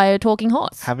played by a talking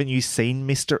horse. Haven't you seen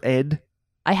Mr. Ed?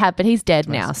 I have, but he's dead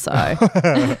now, so...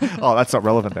 Oh, that's not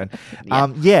relevant then.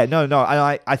 No.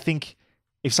 I think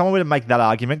if someone were to make that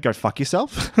argument, go fuck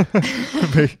yourself.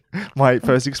 Would be my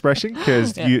first expression,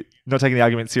 because you're not taking the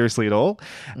argument seriously at all.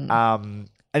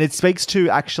 And it speaks to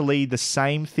actually the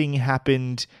same thing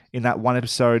happened in that one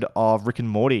episode of Rick and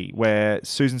Morty where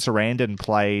Susan Sarandon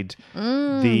played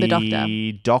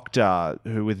the doctor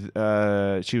who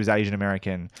she was Asian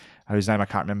American, whose name I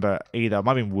can't remember either. It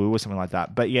might have been Wu or something like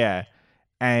that. But yeah,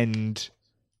 and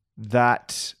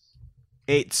that's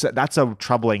a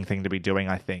troubling thing to be doing,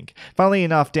 I think. Funnily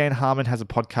enough, Dan Harmon has a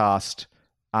podcast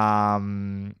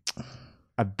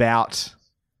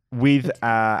with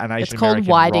an Asian American writer. It's called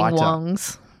Whiting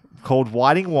Wongs. Called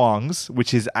Whiting Wongs,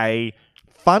 which is a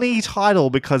funny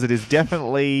title because it is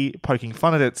definitely poking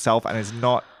fun at itself and is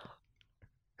not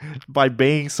by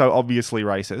being so obviously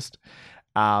racist.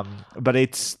 But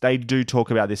they do talk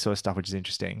about this sort of stuff, which is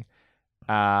interesting.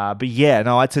 But yeah,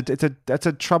 no, it's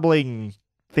a troubling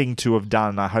thing to have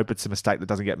done. I hope it's a mistake that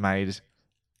doesn't get made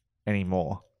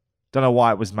anymore. Don't know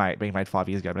why it was being made 5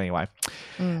 years ago, but anyway.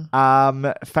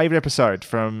 Favorite episode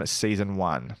from season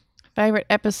 1? Favorite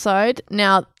episode?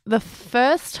 Now, the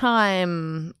first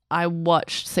time I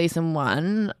watched season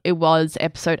 1, it was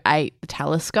episode 8, The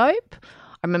Telescope.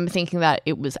 I remember thinking that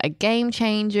it was a game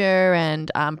changer and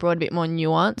brought a bit more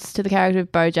nuance to the character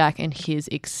of BoJack and his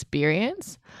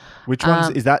experience. Which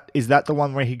one is that? Is that the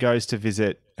one where he goes to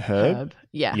visit Herb?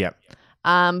 Yeah. Yep.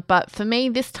 But for me,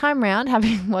 this time round,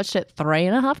 having watched it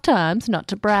 3.5 times, not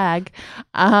to brag,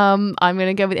 I'm going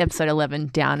to go with episode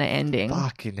 11, Downer Ending.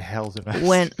 Fucking hell,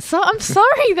 Denise. So I'm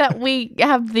sorry that we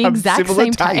have the exact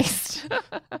same taste.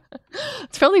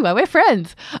 It's probably why we're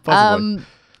friends. Possibly.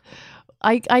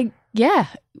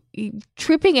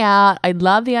 Tripping out. I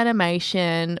love the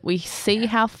animation. We see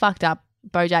how fucked up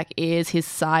BoJack is, his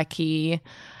psyche.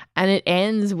 And it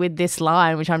ends with this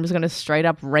line, which I'm just going to straight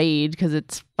up read because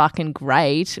it's fucking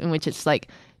great, in which it's like,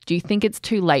 do you think it's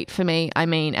too late for me? I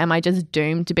mean, am I just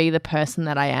doomed to be the person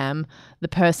that I am? The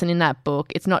person in that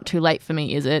book. It's not too late for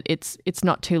me, is it? It's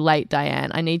not too late,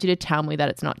 Diane. I need you to tell me that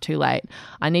it's not too late.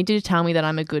 I need you to tell me that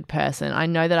I'm a good person. I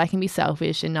know that I can be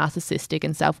selfish and narcissistic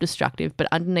and self-destructive, but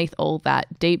underneath all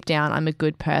that, deep down, I'm a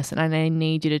good person, and I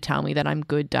need you to tell me that I'm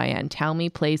good, Diane. Tell me,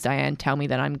 please, Diane. Tell me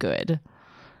that I'm good.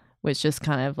 Which just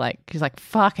kind of like, he's like,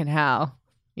 fucking hell.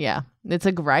 Yeah, it's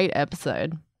a great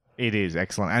episode. It is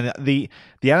excellent. And the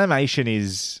animation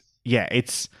is,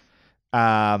 it's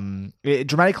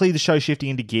dramatically the show shifting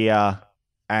into gear,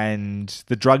 and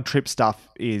the drug trip stuff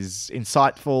is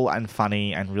insightful and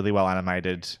funny and really well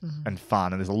animated and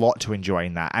fun. And there's a lot to enjoy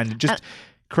in that. And just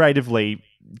creatively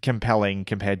compelling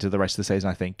compared to the rest of the season,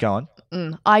 I think. Go on.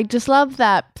 I just love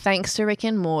that thanks to Rick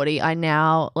and Morty, I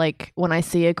now, like, when I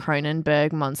see a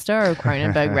Cronenberg monster or a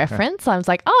Cronenberg reference, I was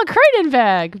like, oh,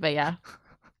 Cronenberg. But yeah.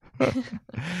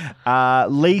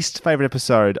 Least favourite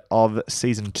episode of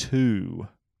season 2?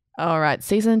 All right.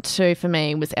 Season 2 for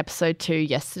me was episode 2,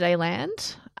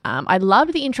 Yesterdayland. I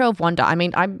loved the intro of Wanda. I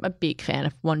mean, I'm a big fan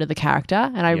of Wanda the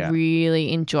character, and I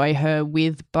really enjoy her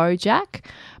with BoJack.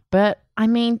 But, I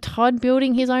mean, Todd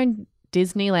building his own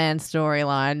Disneyland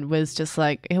storyline was just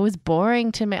like, it was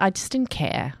boring to me. I just didn't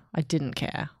care.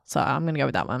 So I'm going to go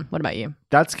with that one. What about you?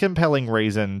 That's compelling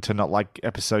reason to not like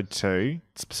episode 2.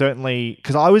 It's certainly,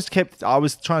 because I was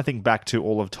trying to think back to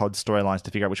all of Todd's storylines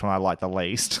to figure out which one I liked the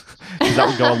least. Because that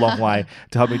would go a long way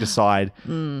to help me decide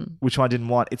which one I didn't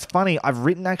want. It's funny, I've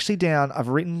written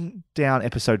down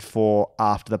episode 4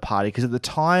 after the party, because at the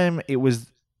time it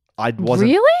was, I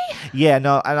wasn't. Really? Yeah,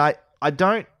 no, and I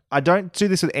don't do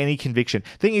this with any conviction.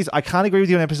 Thing is, I can't agree with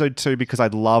you on episode 2 because I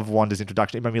love Wanda's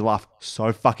introduction. It made me laugh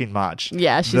so fucking much.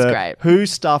 Yeah, she's great. Who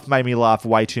stuff made me laugh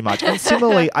way too much. And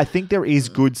similarly, I think there's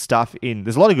a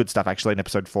lot of good stuff actually in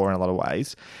episode 4 in a lot of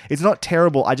ways. It's not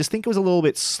terrible. I just think it was a little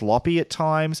bit sloppy at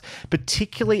times.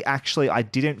 Particularly, actually, I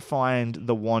didn't find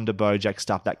the Wanda BoJack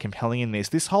stuff that compelling in this.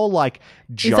 This whole like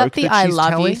joke is that the that she's I love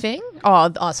telling, you thing?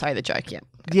 Oh, sorry, the joke. Yeah.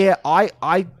 Yeah,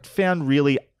 I found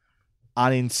really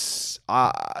not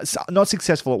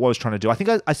successful at what I was trying to do. I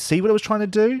think I see what I was trying to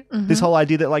do. This whole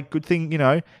idea that like good thing,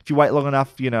 if you wait long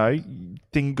enough,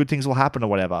 good things will happen or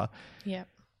whatever. Yeah.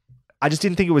 I just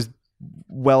didn't think it was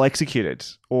well executed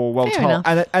or well told.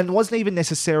 And wasn't even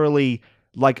necessarily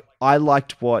like, I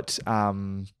liked what I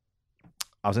was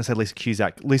going to say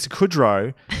Lisa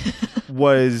Kudrow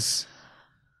was.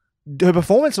 Her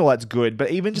performance and all that's good,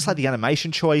 but even just like the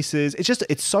animation choices,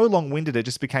 it's so long-winded, it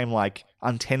just became like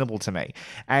untenable to me.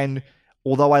 And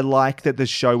although I like that the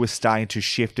show was starting to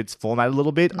shift its format a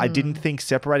little bit, I didn't think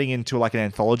separating into like an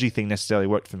anthology thing necessarily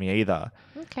worked for me either.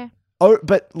 Okay. Oh,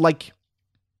 but like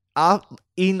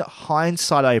in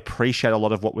hindsight, I appreciate a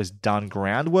lot of what was done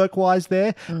groundwork-wise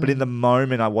there, but in the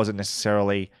moment, I wasn't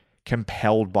necessarily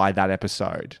compelled by that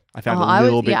episode. I found it a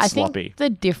little bit sloppy. I think the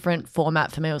different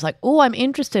format for me was like, oh, I'm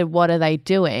interested. What are they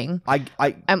doing?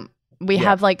 We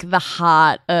have like the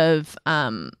heart of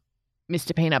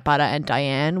Mr. Peanut Butter and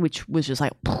Diane, which was just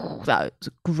like, that was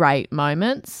great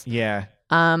moments. Yeah.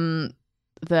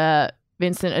 The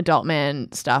Vincent Adult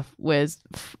Man stuff was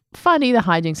funny. The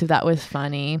hijinks of that was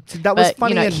funny. That was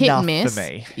funny hit and enough miss. for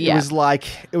me. Yeah. It was like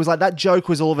that joke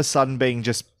was all of a sudden being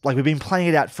just like, we've been playing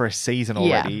it out for a season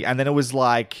already, and then it was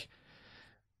like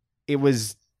it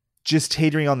was just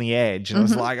teetering on the edge, and it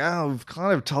was like, oh, we've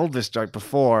kind of told this joke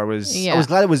before. I was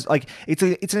glad it was like it's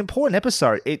an important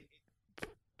episode. It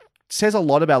says a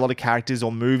lot about a lot of characters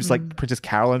or moves like Princess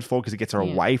Carolyn for, because it gets her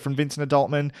away from Vincent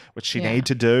Adultman, which she needed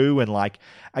to do. And like,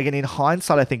 again, in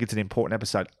hindsight, I think it's an important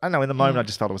episode. I don't know, in the moment, I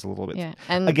just felt it was a little bit. Yeah.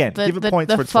 And again, give it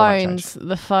points for its format change.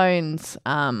 The phones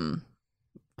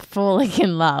falling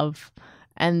in love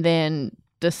and then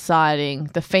deciding,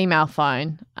 the female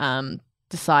phone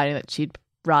deciding that she'd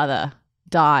rather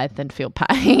die than feel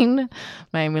pain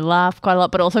made me laugh quite a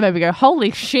lot, but also made me go,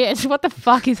 holy shit, what the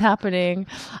fuck is happening?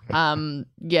 I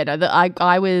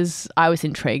was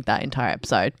intrigued that entire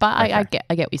episode, but okay. I get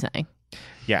what you're saying.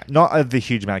 Yeah, not of the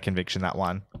huge amount of conviction, that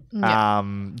one.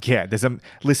 Yeah. There's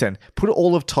listen, put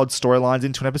all of Todd's storylines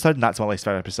into an episode and that's my least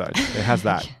favorite episode. It has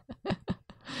that.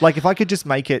 Like, if I could just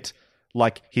make it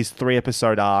like his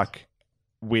 3-episode arc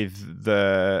with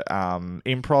the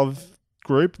improv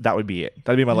group, that would be it.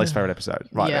 That'd be my least favorite episode.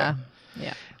 Right. Yeah.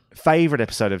 Favorite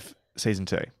episode of season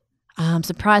 2.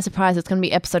 Surprise, surprise, it's going to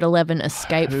be episode 11,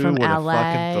 Escape from LA.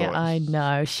 I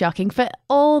know, shocking. For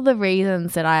all the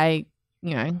reasons that I,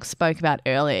 spoke about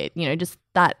earlier, just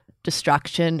that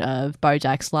destruction of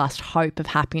Bojack's last hope of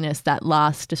happiness, that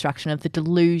last destruction of the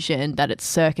delusion that it's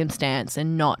circumstance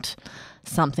and not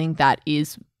something that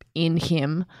is in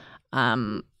him.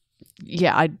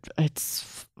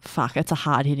 It's a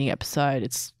hard-hitting episode.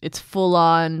 It's full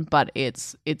on, but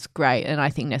it's great, and I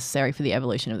think necessary for the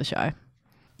evolution of the show.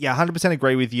 Yeah, 100%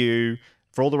 agree with you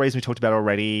for all the reasons we talked about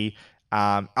already.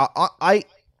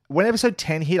 When episode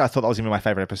 10 hit, I thought that was going to be my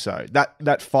favorite episode.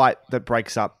 That fight that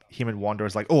breaks up him and Wanda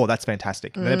is like, oh, that's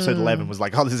fantastic. And then episode 11 was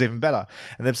like, oh, this is even better.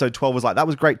 And then episode 12 was like, that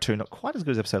was great too. Not quite as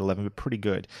good as episode 11, but pretty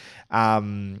good.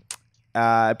 It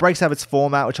breaks out its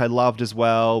format, which I loved as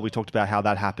well. We talked about how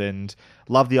that happened.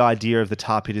 Love the idea of the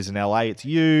tar pit is in LA. It's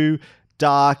you.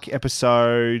 Dark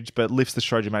episode, but lifts the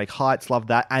show dramatic heights. Love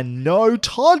that. And no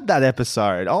Todd that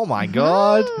episode. Oh my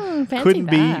God. Couldn't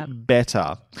be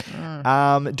better.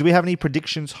 Do we have any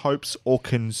predictions, hopes, or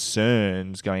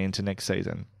concerns going into next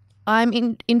season?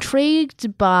 I'm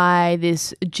intrigued by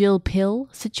this Jill Pill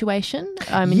situation.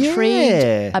 I'm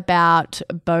intrigued about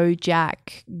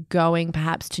Bojack going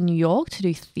perhaps to New York to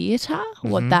do theatre,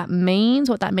 what that means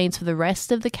for the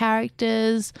rest of the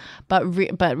characters. But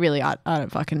really, I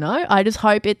don't fucking know. I just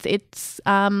hope it's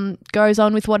goes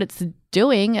on with what it's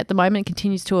doing at the moment,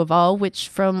 continues to evolve, which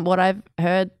from what I've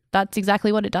heard, that's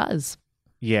exactly what it does.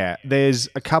 Yeah, there's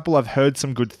a couple, I've heard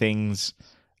some good things.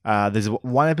 There's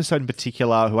one episode in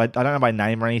particular who I don't know by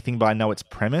name or anything, but I know its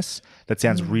premise that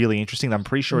sounds really interesting. I'm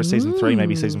pretty sure it's season 3,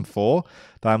 maybe season 4,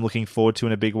 that I'm looking forward to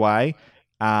in a big way.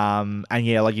 And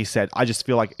yeah, like you said, I just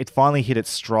feel like it finally hit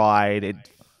its stride.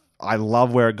 I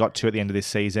love where it got to at the end of this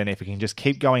season. If it can just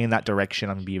keep going in that direction,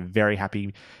 I'm going to be a very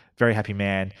happy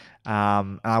man.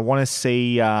 And I want to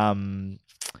see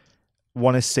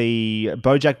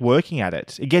Bojack working at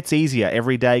it. It gets easier.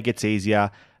 Every day gets easier.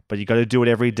 But you got to do it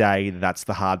every day. That's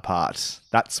the hard part.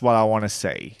 That's what I want to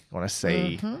see. I want to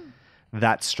see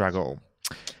that struggle.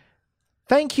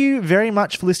 Thank you very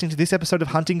much for listening to this episode of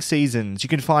Hunting Seasons. You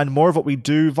can find more of what we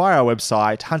do via our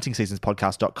website,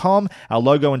 huntingseasonspodcast.com. Our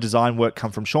logo and design work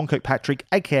come from Sean Kirkpatrick,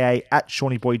 a.k.a.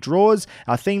 @ShawnyBoyDraws.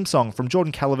 Our theme song from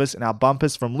Jordan Calavis and our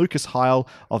bumpers from Lucas Heil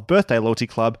of Birthday Loyalty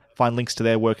Club. Find links to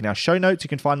their work in our show notes. You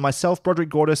can find myself, Broderick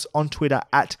Gordis, on Twitter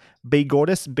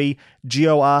 @BGordis,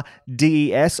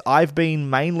 BGordes. I've been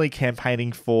mainly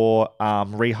campaigning for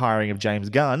rehiring of James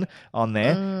Gunn on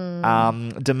there.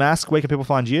 Damask, where can people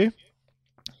find you?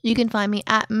 You can find me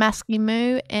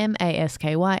 @Maskymoo,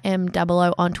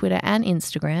 MASKYMOO on Twitter and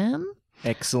Instagram.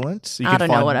 Excellent. I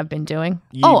don't know what I've been doing.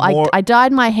 I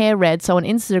dyed my hair red, so on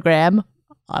Instagram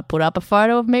I put up a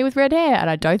photo of me with red hair, and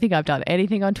I don't think I've done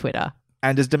anything on Twitter.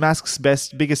 And as Damask's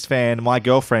biggest fan, my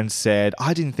girlfriend said,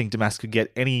 I didn't think Damask could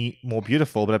get any more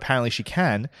beautiful, but apparently she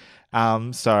can.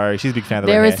 So she's a big fan of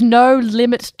the There red is hair. no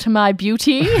limit to my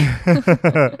beauty.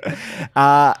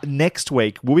 Next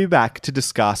week, we'll be back to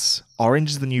discuss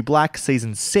Orange is the New Black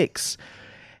Season 6.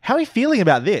 How are you feeling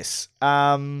about this?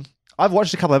 I I've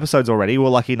watched a couple episodes already. We're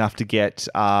lucky enough to get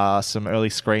some early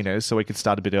screeners, so we could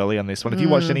start a bit early on this one. Have you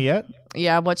watched any yet?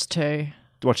 Yeah, I watched 2.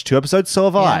 Watched 2 episodes? So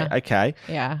have I. Okay.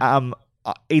 Yeah.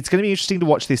 It's going to be interesting to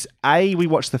watch this. We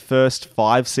watched the first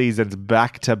 5 seasons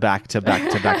back to back to back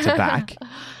to back to back.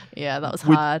 Yeah, that was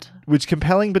hard. Which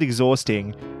compelling but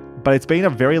exhausting. But it's been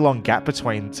a very long gap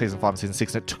between season 5 and season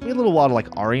 6. And it took me a little while to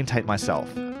like orientate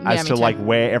myself as to like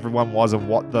where everyone was and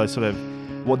what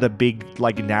the big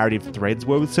like narrative threads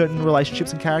were with certain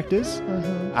relationships and characters.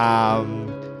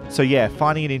 So yeah,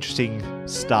 finding an interesting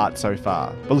start so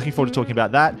far. But looking forward to talking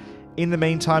about that. In the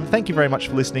meantime, thank you very much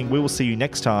for listening. We will see you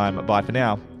next time. Bye for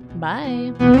now.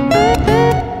 Bye.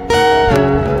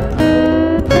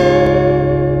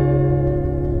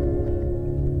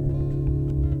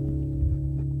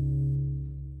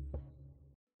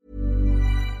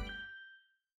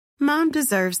 Mom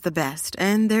deserves the best,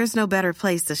 and there's no better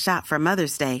place to shop for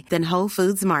Mother's Day than Whole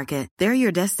Foods Market. They're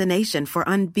your destination for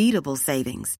unbeatable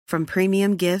savings, from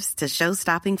premium gifts to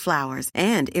show-stopping flowers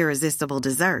and irresistible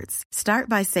desserts. Start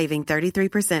by saving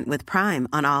 33% with Prime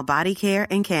on all body care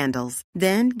and candles.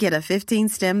 Then get a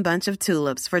 15-stem bunch of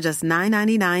tulips for just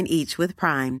 $9.99 each with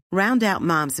Prime. Round out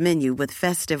Mom's menu with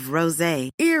festive rosé,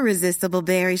 irresistible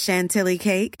berry chantilly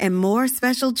cake, and more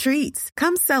special treats.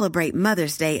 Come celebrate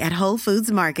Mother's Day at Whole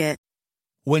Foods Market.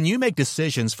 When you make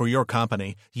decisions for your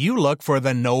company, you look for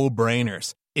the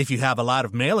no-brainers. If you have a lot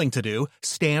of mailing to do,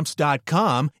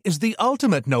 Stamps.com is the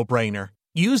ultimate no-brainer.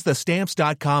 Use the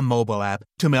Stamps.com mobile app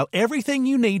to mail everything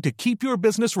you need to keep your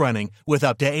business running with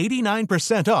up to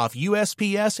 89% off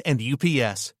USPS and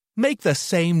UPS. Make the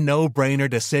same no-brainer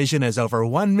decision as over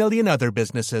 1 million other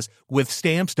businesses with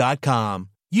Stamps.com.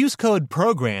 Use code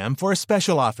PROGRAM for a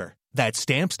special offer. That's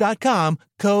Stamps.com,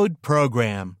 code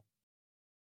PROGRAM.